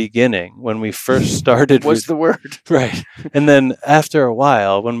in the beginning when we first started. What's the word? Right. And then after a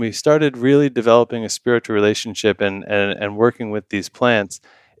while, when we started really developing a spiritual relationship and working with these plants,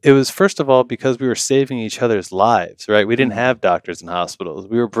 it was, first of all, because we were saving each other's lives, right? We didn't have doctors and hospitals.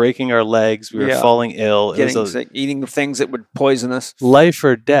 We were breaking our legs. We were falling ill. Getting sick, eating things that would poison us. Life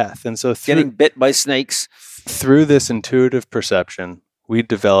or death. And so getting bit by snakes. Through this intuitive perception, we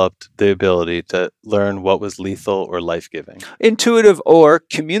developed the ability to learn what was lethal or life-giving. Intuitive or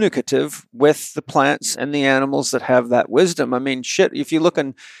communicative with the plants and the animals that have that wisdom. I mean, shit, if you look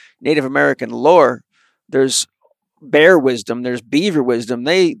in Native American lore, there's bear wisdom, there's beaver wisdom.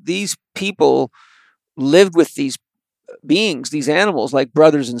 These people lived with these beings, these animals, like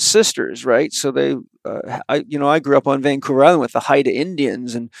brothers and sisters, right? So I grew up on Vancouver Island with the Haida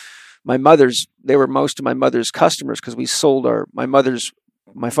Indians, and they were most of my mother's customers because we sold my mother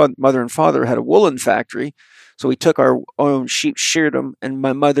and father had a woolen factory. So we took our own sheep, sheared them, and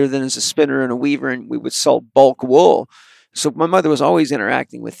my mother then is a spinner and a weaver, and we would sell bulk wool. So my mother was always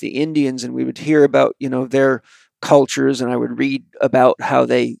interacting with the Indians, and we would hear about, their cultures, and I would read about how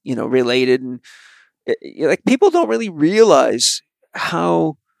they, related. And like, people don't really realize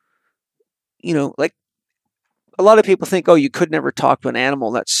how, like, a lot of people think, oh, you could never talk to an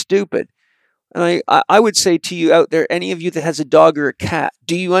animal. That's stupid. And I would say to you out there, any of you that has a dog or a cat,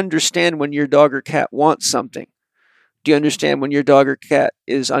 do you understand when your dog or cat wants something? Do you understand when your dog or cat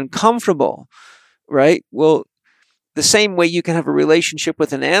is uncomfortable? Right? Well, the same way you can have a relationship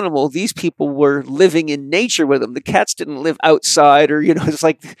with an animal, these people were living in nature with them. The cats didn't live outside, or, it's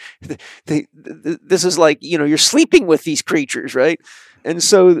like, this is like, you're sleeping with these creatures, right? And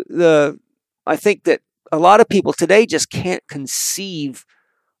so I think that a lot of people today just can't conceive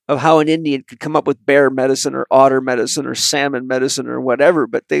of how an Indian could come up with bear medicine or otter medicine or salmon medicine or whatever,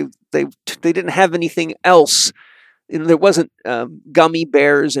 but they didn't have anything else. There wasn't gummy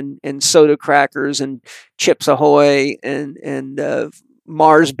bears and soda crackers and Chips Ahoy and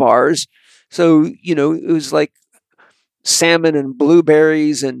Mars bars. So, it was like salmon and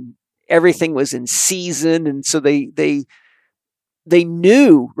blueberries, and everything was in season. And so they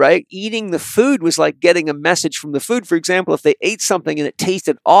knew, right? Eating the food was like getting a message from the food. For example, if they ate something and it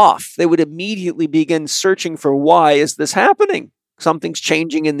tasted off, they would immediately begin searching for, why is this happening? Something's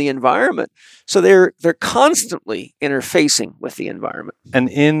changing in the environment. So they're constantly interfacing with the environment. And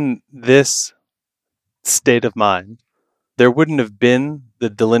in this state of mind, there wouldn't have been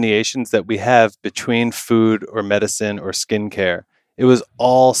the delineations that we have between food or medicine or skincare. It was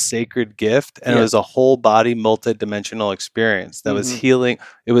all sacred gift, and it was a whole body, multidimensional experience that was healing.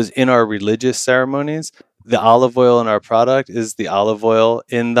 It was in our religious ceremonies. The olive oil in our product is the olive oil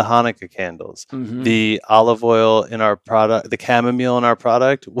in the Hanukkah candles. The olive oil in our product, the chamomile in our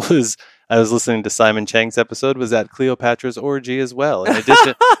product was, I was listening to Simon Chang's episode, was at Cleopatra's orgy as well,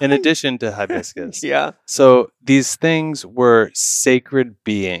 in addition to hibiscus. Yeah. So these things were sacred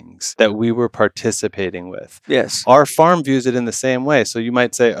beings that we were participating with. Yes. Our farm views it in the same way. So you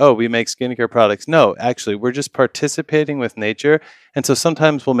might say, oh, we make skincare products. No, actually, we're just participating with nature. And so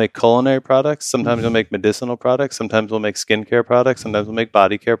sometimes we'll make culinary products. Sometimes we'll make medicinal products. Sometimes we'll make skincare products. Sometimes we'll make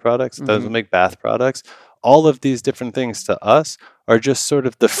body care products. Sometimes we'll make bath products. All of these different things to us are just sort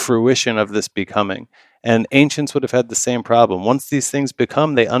of the fruition of this becoming. And ancients would have had the same problem. Once these things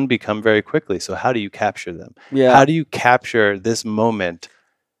become, they unbecome very quickly. So how do you capture them? Yeah. How do you capture this moment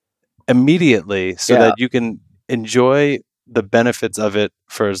immediately so that you can enjoy the benefits of it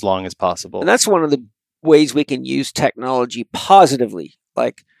for as long as possible? And that's one of the ways we can use technology positively,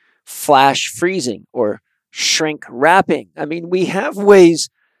 like flash freezing or shrink wrapping. I mean, we have ways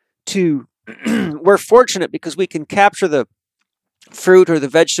to, we're fortunate because we can capture the fruit or the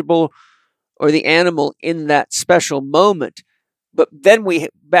vegetable or the animal in that special moment. But then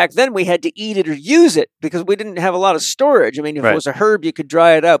back then we had to eat it or use it because we didn't have a lot of storage. I mean, if it was a herb, you could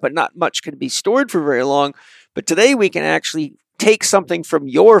dry it out, but not much could be stored for very long. But today we can actually take something from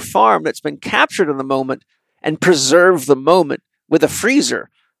your farm that's been captured in the moment and preserve the moment with a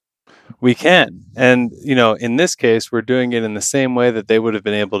freezer. We can. And, in this case, we're doing it in the same way that they would have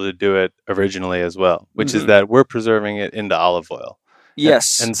been able to do it originally as well, which is that we're preserving it into olive oil.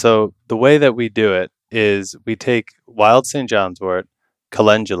 Yes. And so the way that we do it is we take wild St. John's wort,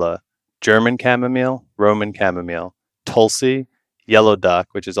 calendula, German chamomile, Roman chamomile, tulsi, yellow dock,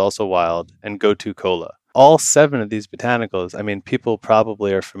 which is also wild, and gotu kola. All 7 of these botanicals, I mean, people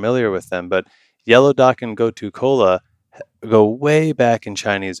probably are familiar with them, but yellow dock and gotu kola go way back in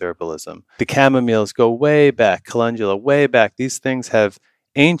Chinese herbalism. The chamomiles go way back, calendula way back. These things have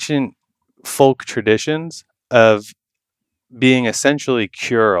ancient folk traditions of being essentially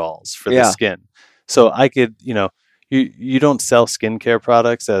cure-alls for the skin. So I could, you don't sell skincare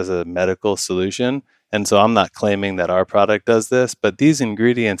products as a medical solution. And so I'm not claiming that our product does this, but these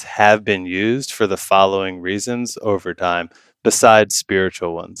ingredients have been used for the following reasons over time, besides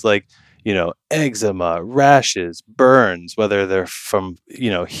spiritual ones, like, eczema, rashes, burns, whether they're from,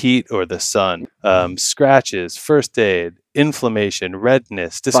 heat or the sun, scratches, first aid, inflammation,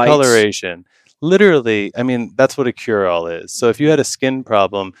 redness, discoloration, literally, I mean, that's what a cure-all is. So if you had a skin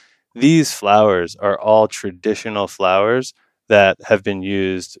problem, these flowers are all traditional flowers that have been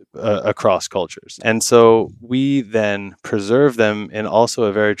used across cultures. And so we then preserve them in also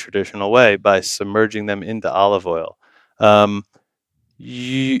a very traditional way by submerging them into olive oil.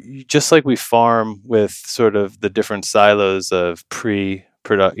 You just like we farm with sort of the different silos of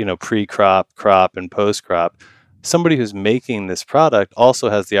pre-crop, crop, and post-crop, somebody who's making this product also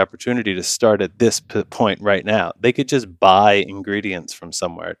has the opportunity to start at this point right now. They could just buy ingredients from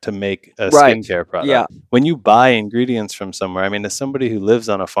somewhere to make a skincare product. Yeah. When you buy ingredients from somewhere, I mean, as somebody who lives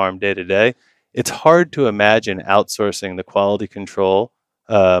on a farm day to day, it's hard to imagine outsourcing the quality control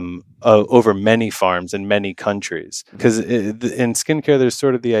over many farms in many countries. Because in skincare, there's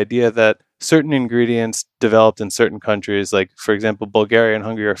sort of the idea that certain ingredients developed in certain countries, like, for example, Bulgaria and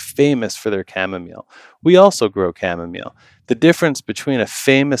Hungary, are famous for their chamomile. We also grow chamomile. The difference between a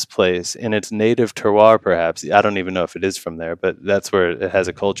famous place in its native terroir, perhaps, I don't even know if it is from there, but that's where it has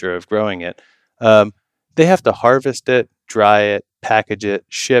a culture of growing it. They have to harvest it, dry it, package it,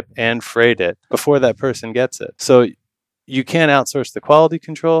 ship, and freight it before that person gets it. So you can't outsource the quality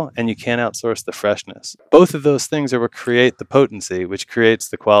control and you can't outsource the freshness. Both of those things are what create the potency, which creates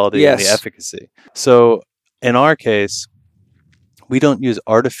the quality and the efficacy. So in our case, we don't use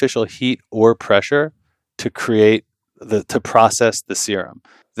artificial heat or pressure to process the serum.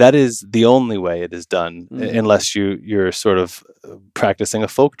 That is the only way it is done, unless you're sort of practicing a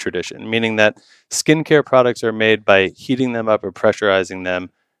folk tradition, meaning that skincare products are made by heating them up or pressurizing them.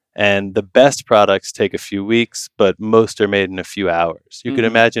 And the best products take a few weeks, but most are made in a few hours. You can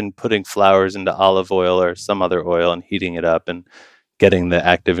imagine putting flowers into olive oil or some other oil and heating it up and getting the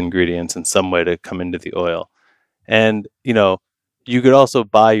active ingredients in some way to come into the oil. And, you could also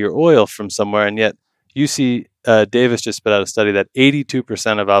buy your oil from somewhere, and yet UC Davis just put out a study that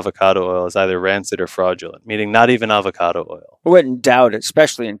 82% of avocado oil is either rancid or fraudulent, meaning not even avocado oil. I wouldn't doubt it,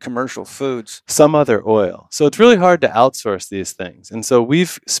 especially in commercial foods. Some other oil. So it's really hard to outsource these things. And so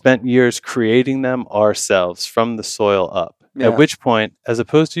we've spent years creating them ourselves from the soil up. Yeah. At which point, as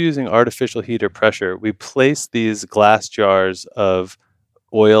opposed to using artificial heat or pressure, we place these glass jars of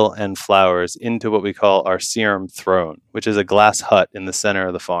oil and flowers into what we call our serum throne, which is a glass hut in the center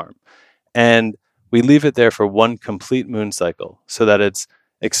of the farm. And we leave it there for one complete moon cycle so that it's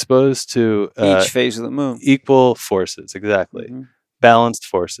exposed to each phase of the moon. Equal forces, exactly. Balanced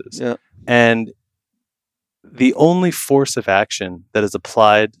forces. Yeah. And the only force of action that is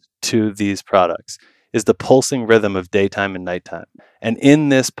applied to these products is the pulsing rhythm of daytime and nighttime. And in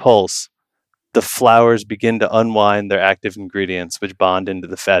this pulse, the flowers begin to unwind their active ingredients, which bond into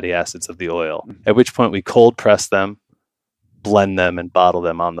the fatty acids of the oil, at which point we cold press them, blend them, and bottle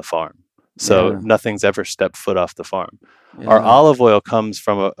them on the farm. So nothing's ever stepped foot off the farm. Yeah. Our olive oil comes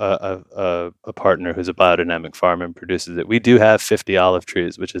from a partner who's a biodynamic farmer and produces it. We do have 50 olive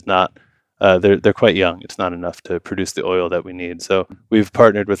trees, which is not, they're quite young. It's not enough to produce the oil that we need. So we've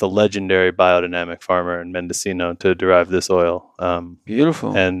partnered with a legendary biodynamic farmer in Mendocino to derive this oil.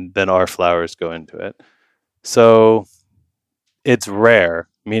 Beautiful. And then our flowers go into it. So it's rare,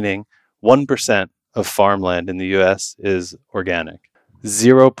 meaning 1% of farmland in the U.S. is organic.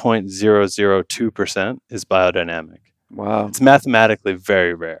 0.002% is biodynamic. Wow. It's mathematically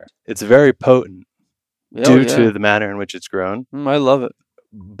very rare. It's very potent due to the manner in which it's grown. I love it.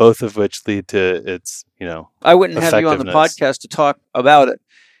 Both of which lead to its, I wouldn't have you on the podcast to talk about it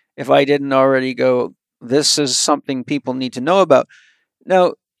if I didn't already go, this is something people need to know about.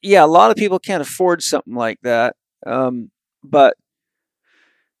 Now, a lot of people can't afford something like that. But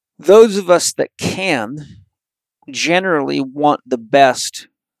those of us that can generally want the best.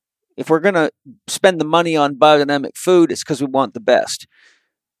 If we're going to spend the money on biodynamic food, it's because we want the best.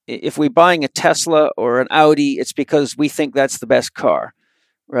 If we're buying a Tesla or an Audi, it's because we think that's the best car,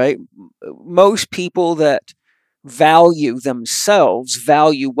 right? Most people that value themselves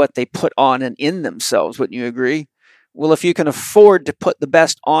value what they put on and in themselves. Wouldn't you agree? Well, if you can afford to put the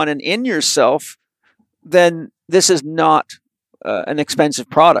best on and in yourself, then this is not an expensive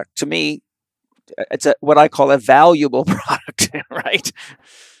product. To me, it's what I call a valuable product, right?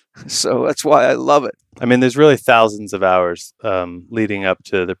 So that's why I love it. I mean, there's really thousands of hours leading up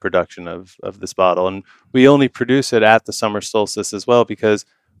to the production of this bottle. And we only produce it at the summer solstice as well, because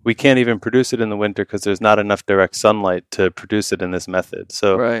we can't even produce it in the winter because there's not enough direct sunlight to produce it in this method.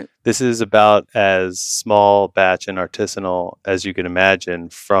 So This is about as small batch and artisanal as you can imagine,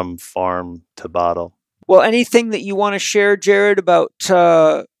 from farm to bottle. Well, anything that you want to share, Jared, about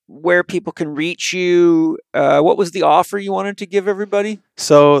where people can reach you. What was the offer you wanted to give everybody?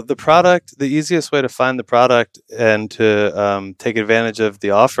 So the easiest way to find the product and to take advantage of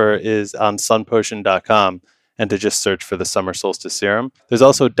the offer is on sunpotion.com and to just search for the Summer Solstice Serum. There's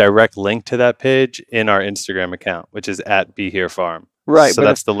also a direct link to that page in our Instagram account, which is @BeHereFarm. Right. So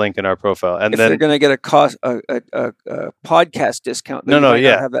that's the link in our profile. And if then they're going to get a podcast discount, then you might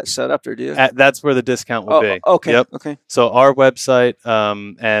not have that set up there, do you? That's where the discount will be. Okay. Yep. Okay. So our website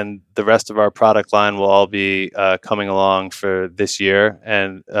and the rest of our product line will all be coming along for this year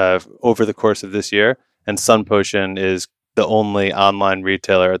and over the course of this year. And Sun Potion is the only online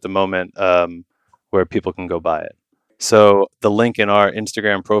retailer at the moment where people can go buy it. So the link in our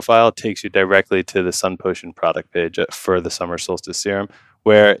Instagram profile takes you directly to the Sun Potion product page for the Summer Solstice Serum,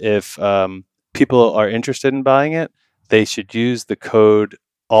 where if people are interested in buying it, they should use the code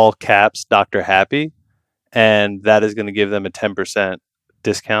all caps Dr. Happy, and that is going to give them a 10%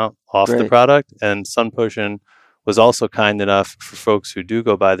 discount off the product. And Sun Potion was also kind enough for folks who do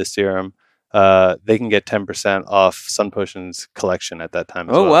go buy the serum, they can get 10% off Sun Potion's collection at that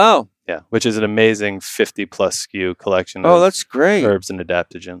time as well. Oh, wow. Yeah, which is an amazing 50 plus SKU collection of that's great. Herbs and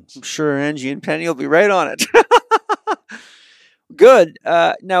adaptogens. I'm sure Angie and Penny will be right on it. Good.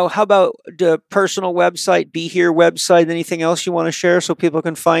 Now, how about the personal website, Be Here website? Anything else you want to share so people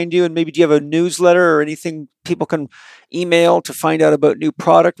can find you? And maybe do you have a newsletter or anything people can email to find out about new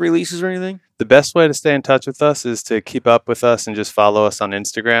product releases or anything? The best way to stay in touch with us is to keep up with us and just follow us on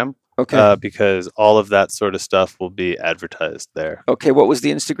Instagram. Okay. Because all of that sort of stuff will be advertised there. Okay. What was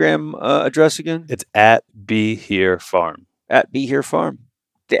the Instagram address again? It's @BeHereFarm. @BeHereFarm.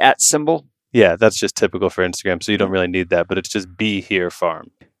 The @ symbol? Yeah, that's just typical for Instagram, so you don't really need that, but it's just Be Here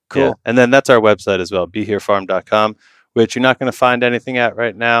Farm. Cool. Yeah. And then that's our website as well, BeHereFarm.com, which you're not going to find anything at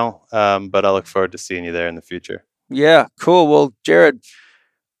right now, but I look forward to seeing you there in the future. Yeah, cool. Well, Jared,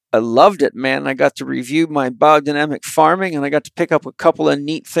 I loved it, man. I got to review my biodynamic farming, and I got to pick up a couple of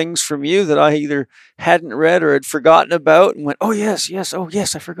neat things from you that I either hadn't read or had forgotten about, and went, "Oh yes,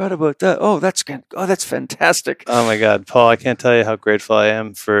 I forgot about that. Oh, that's fantastic." Oh my God, Paul! I can't tell you how grateful I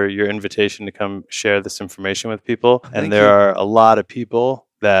am for your invitation to come share this information with people. And there are a lot of people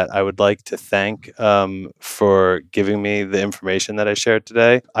that I would like to thank for giving me the information that I shared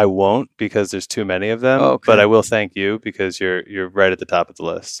today. I won't because there's too many of them, but I will thank you because you're right at the top of the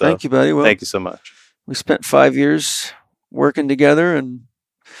list. So thank you, buddy. Well, thank you so much. We spent 5 years working together, and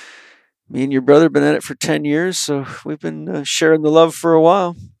me and your brother have been at it for 10 years, so we've been sharing the love for a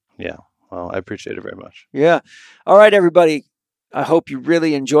while. Yeah, well, I appreciate it very much. Yeah. All right, everybody. I hope you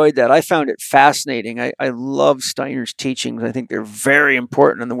really enjoyed that. I found it fascinating. I love Steiner's teachings. I think they're very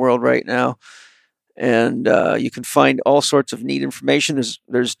important in the world right now. And you can find all sorts of neat information.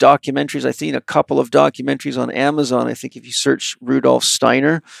 There's documentaries. I've seen a couple of documentaries on Amazon. I think if you search Rudolf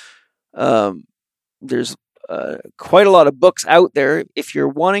Steiner, there's quite a lot of books out there. If you're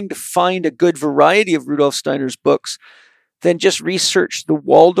wanting to find a good variety of Rudolf Steiner's books, then just research the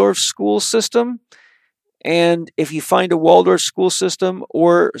Waldorf school system. And if you find a Waldorf school system,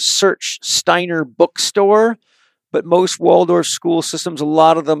 or search Steiner bookstore, but most Waldorf school systems, a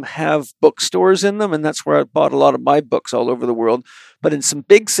lot of them have bookstores in them, and that's where I bought a lot of my books all over the world. But in some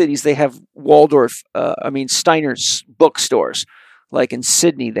big cities, they have Steiner's bookstores. Like in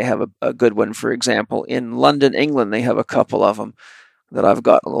Sydney, they have a good one, for example. In London, England, they have a couple of them that I've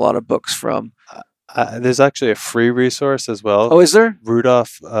got a lot of books from. There's actually a free resource as well. Oh, is there?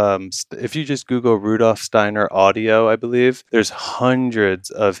 Rudolf, if you just Google Rudolf Steiner audio, I believe, there's hundreds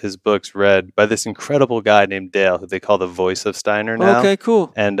of his books read by this incredible guy named Dale, who they call the voice of Steiner now. Okay,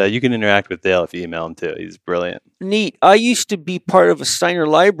 cool. And you can interact with Dale if you email him too. He's brilliant. Neat. I used to be part of a Steiner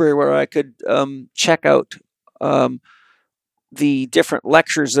library where I could check out the different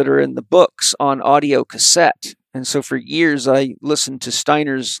lectures that are in the books on audio cassette. And so for years, I listened to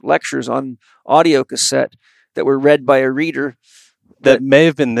Steiner's lectures on audio cassette that were read by a reader. That may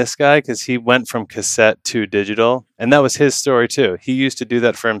have been this guy, because he went from cassette to digital. And that was his story too. He used to do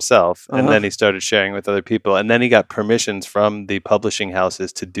that for himself. And then he started sharing with other people. And then he got permissions from the publishing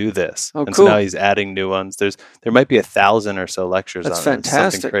houses to do this. Oh, and cool. so now he's adding new ones. There might be 1,000 or so lectures That's on fantastic. it.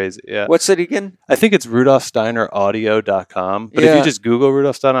 It's something crazy. Yeah. What's it again? I think it's RudolfSteinerAudio.com. But if you just Google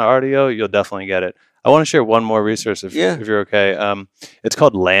Rudolf Steiner Audio, you'll definitely get it. I want to share one more resource if you're okay. It's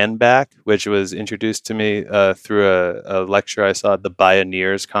called Land Back, which was introduced to me through a lecture I saw at the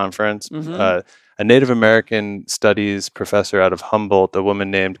Bioneers Conference. Mm-hmm. A Native American studies professor out of Humboldt, a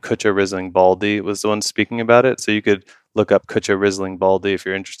woman named Kutcha Risling Baldy, was the one speaking about it. So you could look up Kutcha Risling Baldy if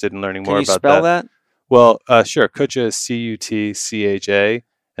you're interested in learning more about that. Can you spell that? Well, sure. Kutcha is CUTCHA,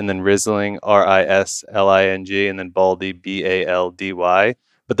 and then Risling, RISLING, and then Baldy, BALDY.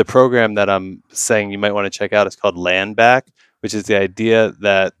 But the program that I'm saying you might want to check out is called Land Back, which is the idea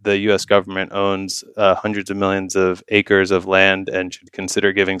that the U.S. government owns hundreds of millions of acres of land and should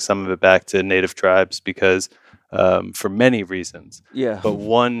consider giving some of it back to native tribes because for many reasons. Yeah.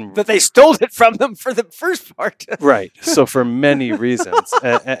 But they stole it from them for the first part. Right. So for many reasons.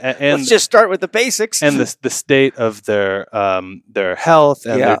 And let's just start with the basics. And the state of their health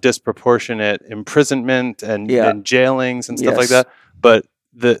and their disproportionate imprisonment and jailings and stuff like that. But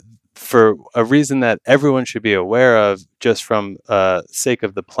for a reason that everyone should be aware of, just from sake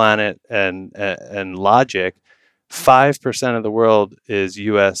of the planet and logic, 5% of the world is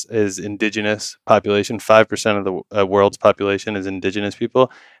indigenous population. 5% of the world's population is indigenous people,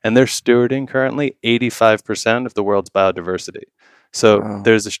 and they're stewarding currently 85% of the world's biodiversity. So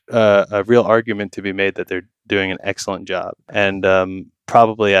there's a real argument to be made that they're doing an excellent job, and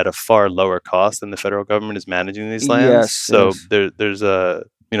probably at a far lower cost than the federal government is managing these lands. There's a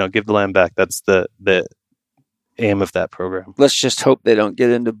give the land back. That's the aim of that program. Let's just hope they don't get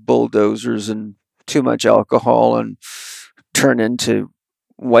into bulldozers and too much alcohol and turn into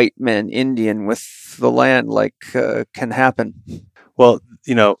white men Indian with the land like can happen. Well,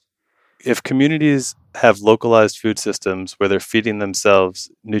 if communities have localized food systems where they're feeding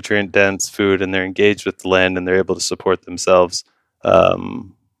themselves nutrient-dense food and they're engaged with the land and they're able to support themselves,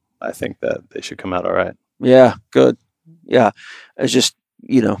 I think that they should come out all right. Yeah, good. Yeah, it's just,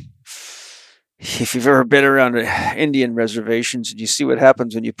 if you've ever been around Indian reservations and you see what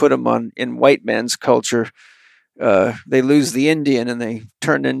happens when you put them in white man's culture, they lose the Indian and they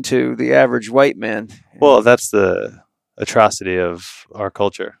turn into the average white man. Well, that's the atrocity of our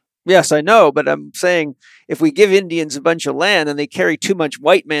culture. Yes, I know, but I'm saying if we give Indians a bunch of land and they carry too much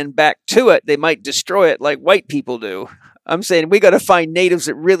white man back to it, they might destroy it like white people do. I'm saying we got to find natives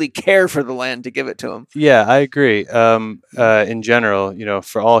that really care for the land to give it to them. Yeah, I agree. In general,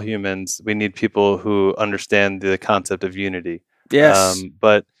 for all humans, we need people who understand the concept of unity. Yes.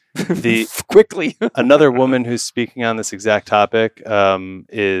 But quickly. Another woman who's speaking on this exact topic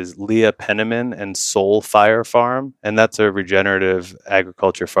is Leah Penniman and Soul Fire Farm, and that's a regenerative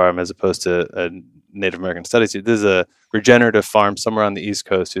agriculture farm as opposed to a Native American Studies. This is a regenerative farm somewhere on the East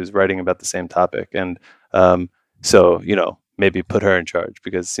Coast who's writing about the same topic, and so maybe put her in charge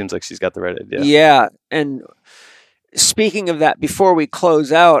because it seems like she's got the right idea. Yeah, and speaking of that, before we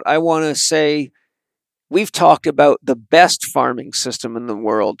close out, I want to say we've talked about the best farming system in the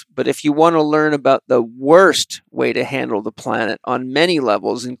world, but if you want to learn about the worst way to handle the planet on many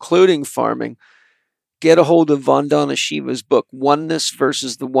levels, including farming, get a hold of Vandana Shiva's book, Oneness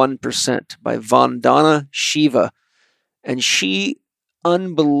versus the 1% by Vandana Shiva. And she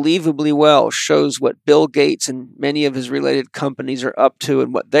unbelievably well shows what Bill Gates and many of his related companies are up to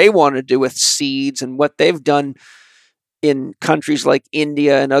and what they want to do with seeds and what they've done in countries like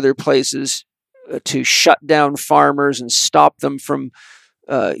India and other places to shut down farmers and stop them from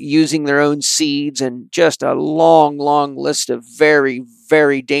using their own seeds, and just a long, long list of very,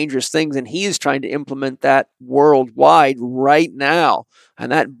 very dangerous things. And he is trying to implement that worldwide right now.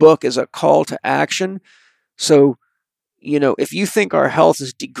 And that book is a call to action. So, if you think our health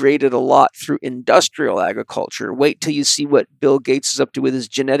is degraded a lot through industrial agriculture, wait till you see what Bill Gates is up to with his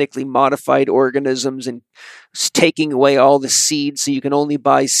genetically modified organisms and taking away all the seeds so you can only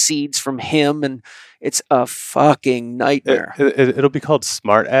buy seeds from him. And it's a fucking nightmare. It'll be called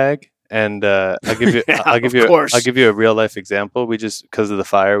Smart Ag. And I'll give you a real life example. We just, because of the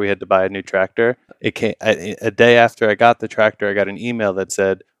fire, we had to buy a new tractor. It came a day after I got the tractor. I got an email that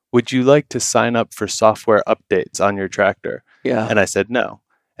said, "Would you like to sign up for software updates on your tractor?" Yeah. And I said no.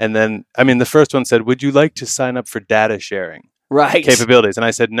 And then, the first one said, "Would you like to sign up for data sharing capabilities?" And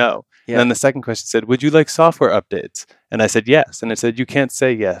I said no. Yeah. And then the second question said, "Would you like software updates?" And I said yes. And it said, "You can't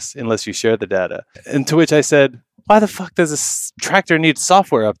say yes unless you share the data." And to which I said, "Why the fuck does this tractor need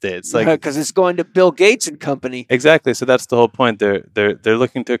software updates?" Because it's going to Bill Gates and company. Exactly. So that's the whole point. They're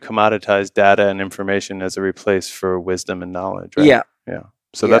looking to commoditize data and information as a replace for wisdom and knowledge. Right? Yeah. Yeah.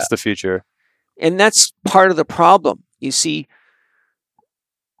 So that's the future. And that's part of the problem. You see,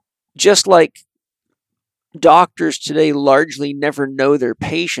 just like doctors today largely never know their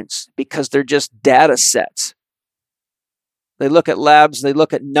patients because they're just data sets. They look at labs, they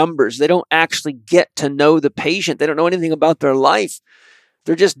look at numbers. They don't actually get to know the patient. They don't know anything about their life.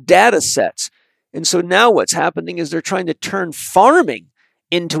 They're just data sets. And so now what's happening is they're trying to turn farming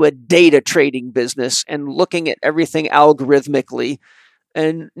into a data trading business and looking at everything algorithmically.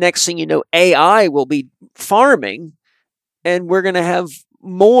 And next thing you know, AI will be farming, and we're going to have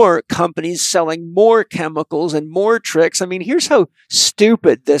more companies selling more chemicals and more tricks. Here's how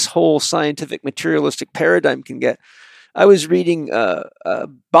stupid this whole scientific materialistic paradigm can get. I was reading a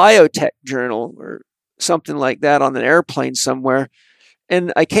biotech journal or something like that on an airplane somewhere,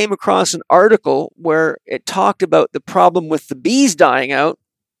 and I came across an article where it talked about the problem with the bees dying out,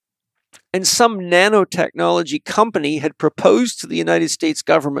 and some nanotechnology company had proposed to the United States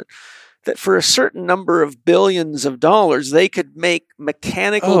government that for a certain number of billions of dollars, they could make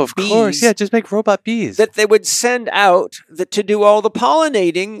mechanical bees. Course. Yeah, just make robot bees. That they would send out to do all the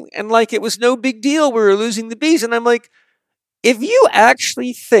pollinating, and like it was no big deal. We were losing the bees. And I'm like, if you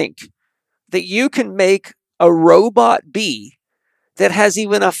actually think that you can make a robot bee that has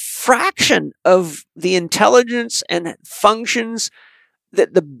even a fraction of the intelligence and functions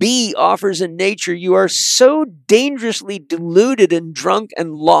that the bee offers in nature, you are so dangerously deluded and drunk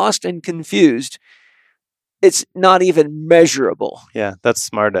and lost and confused. It's not even measurable. Yeah, that's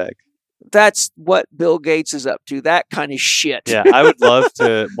smart egg. That's what Bill Gates is up to, that kind of shit. Yeah, I would love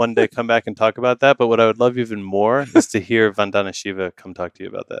to one day come back and talk about that, but what I would love even more is to hear Vandana Shiva come talk to you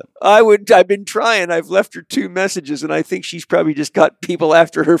about that. I've been trying. I've left her 2 messages, and I think she's probably just got people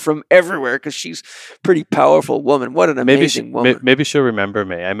after her from everywhere because she's a pretty powerful woman. What an amazing woman. Maybe she'll remember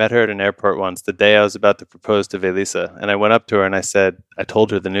me. I met her at an airport once the day I was about to propose to Velisa, and I went up to her and I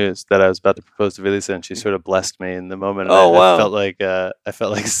told her the news that I was about to propose to Velisa, and she sort of blessed me in the moment. Wow. I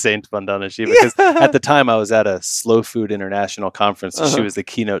felt like Saint Vandana Shiva because at the time I was at a Slow Food International conference. And she was the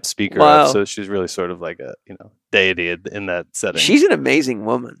keynote speaker. Wow. So she's really sort of like a deity in that setting. She's an amazing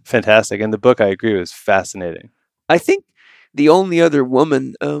woman. Fantastic. And the book, I agree, was fascinating. I think the only other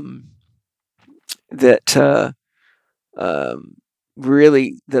woman that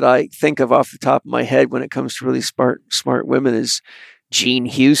really that I think of off the top of my head when it comes to really smart women is Jean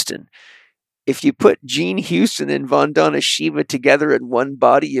Houston. If you put Jean Houston and Vandana Shiva together in one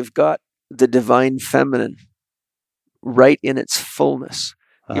body, you've got the divine feminine right in its fullness.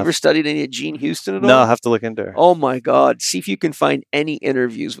 You ever studied any of Jean Houston at all? No, I'll have to look into her. Oh my God. See if you can find any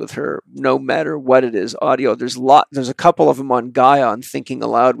interviews with her, no matter what it is, audio. There's a couple of them on Gaia on Thinking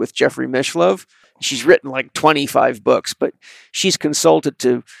Aloud with Jeffrey Mishlove. She's written like 25 books, but she's consulted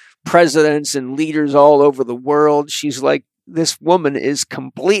to presidents and leaders all over the world. She's like, this woman is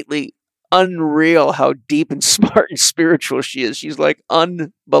completely unreal how deep and smart and spiritual she is. She's like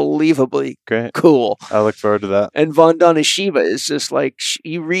unbelievably cool. I look forward to that. And Vandana Shiva is just like,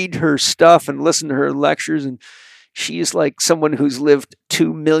 you read her stuff and listen to her lectures, and she is like someone who's lived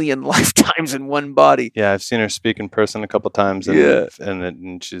 2 million lifetimes in one body. Yeah, I've seen her speak in person a couple times,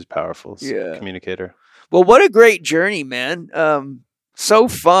 and she's powerful. Communicator. Well, what a great journey, man. So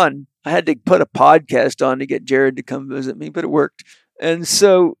fun. I had to put a podcast on to get Jared to come visit me, but it worked. And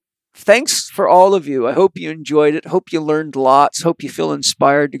so thanks for all of you. I hope you enjoyed it. Hope you learned lots. Hope you feel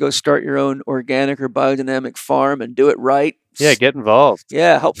inspired to go start your own organic or biodynamic farm and do it right. Yeah, get involved.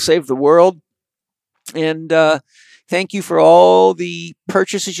 Yeah, help save the world. And thank you for all the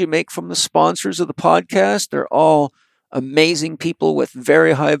purchases you make from the sponsors of the podcast. They're all amazing people with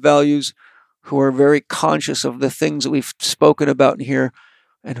very high values who are very conscious of the things that we've spoken about in here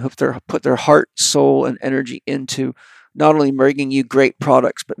and hope they put their heart, soul, and energy into not only bringing you great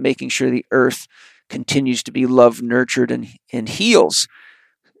products, but making sure the earth continues to be loved, nurtured, and heals.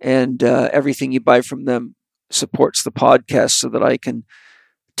 And everything you buy from them supports the podcast so that I can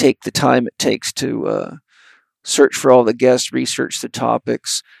take the time it takes to search for all the guests, research the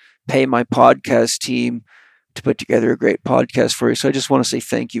topics, pay my podcast team to put together a great podcast for you. So I just want to say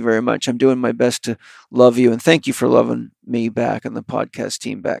thank you very much. I'm doing my best to love you, and thank you for loving me back and the podcast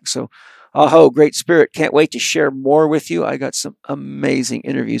team back. So Aho, great spirit. Can't wait to share more with you. I got some amazing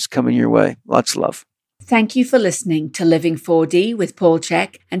interviews coming your way. Lots of love. Thank you for listening to Living 4D with Paul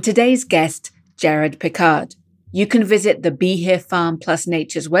Chek and today's guest, Jared Picard. You can visit the Be Here Farm Plus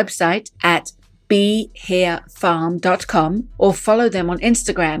Nature's website at BeHereFarm.com or follow them on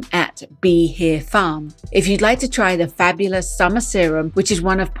Instagram at BeHereFarm. If you'd like to try the fabulous Summer Serum, which is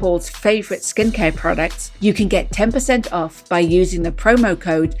one of Paul's favorite skincare products, you can get 10% off by using the promo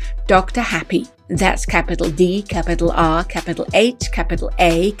code Dr. Happy. That's capital D, capital R, capital H, capital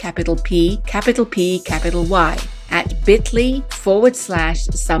A, capital P, capital P, capital Y at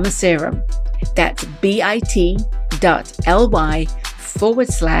bit.ly/Summer Serum. That's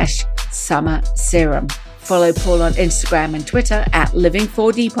bit.ly/Summer Serum. Follow Paul on Instagram and Twitter at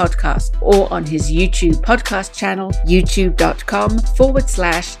Living4D Podcast or on his YouTube podcast channel,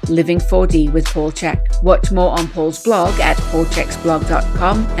 youtube.com/Living4D with Paul Chek. Watch more on Paul's blog at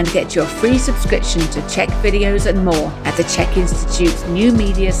paulcheksblog.com and get your free subscription to Chek videos and more at the Chek Institute's new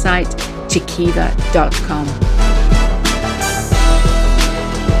media site, Chikiva.com.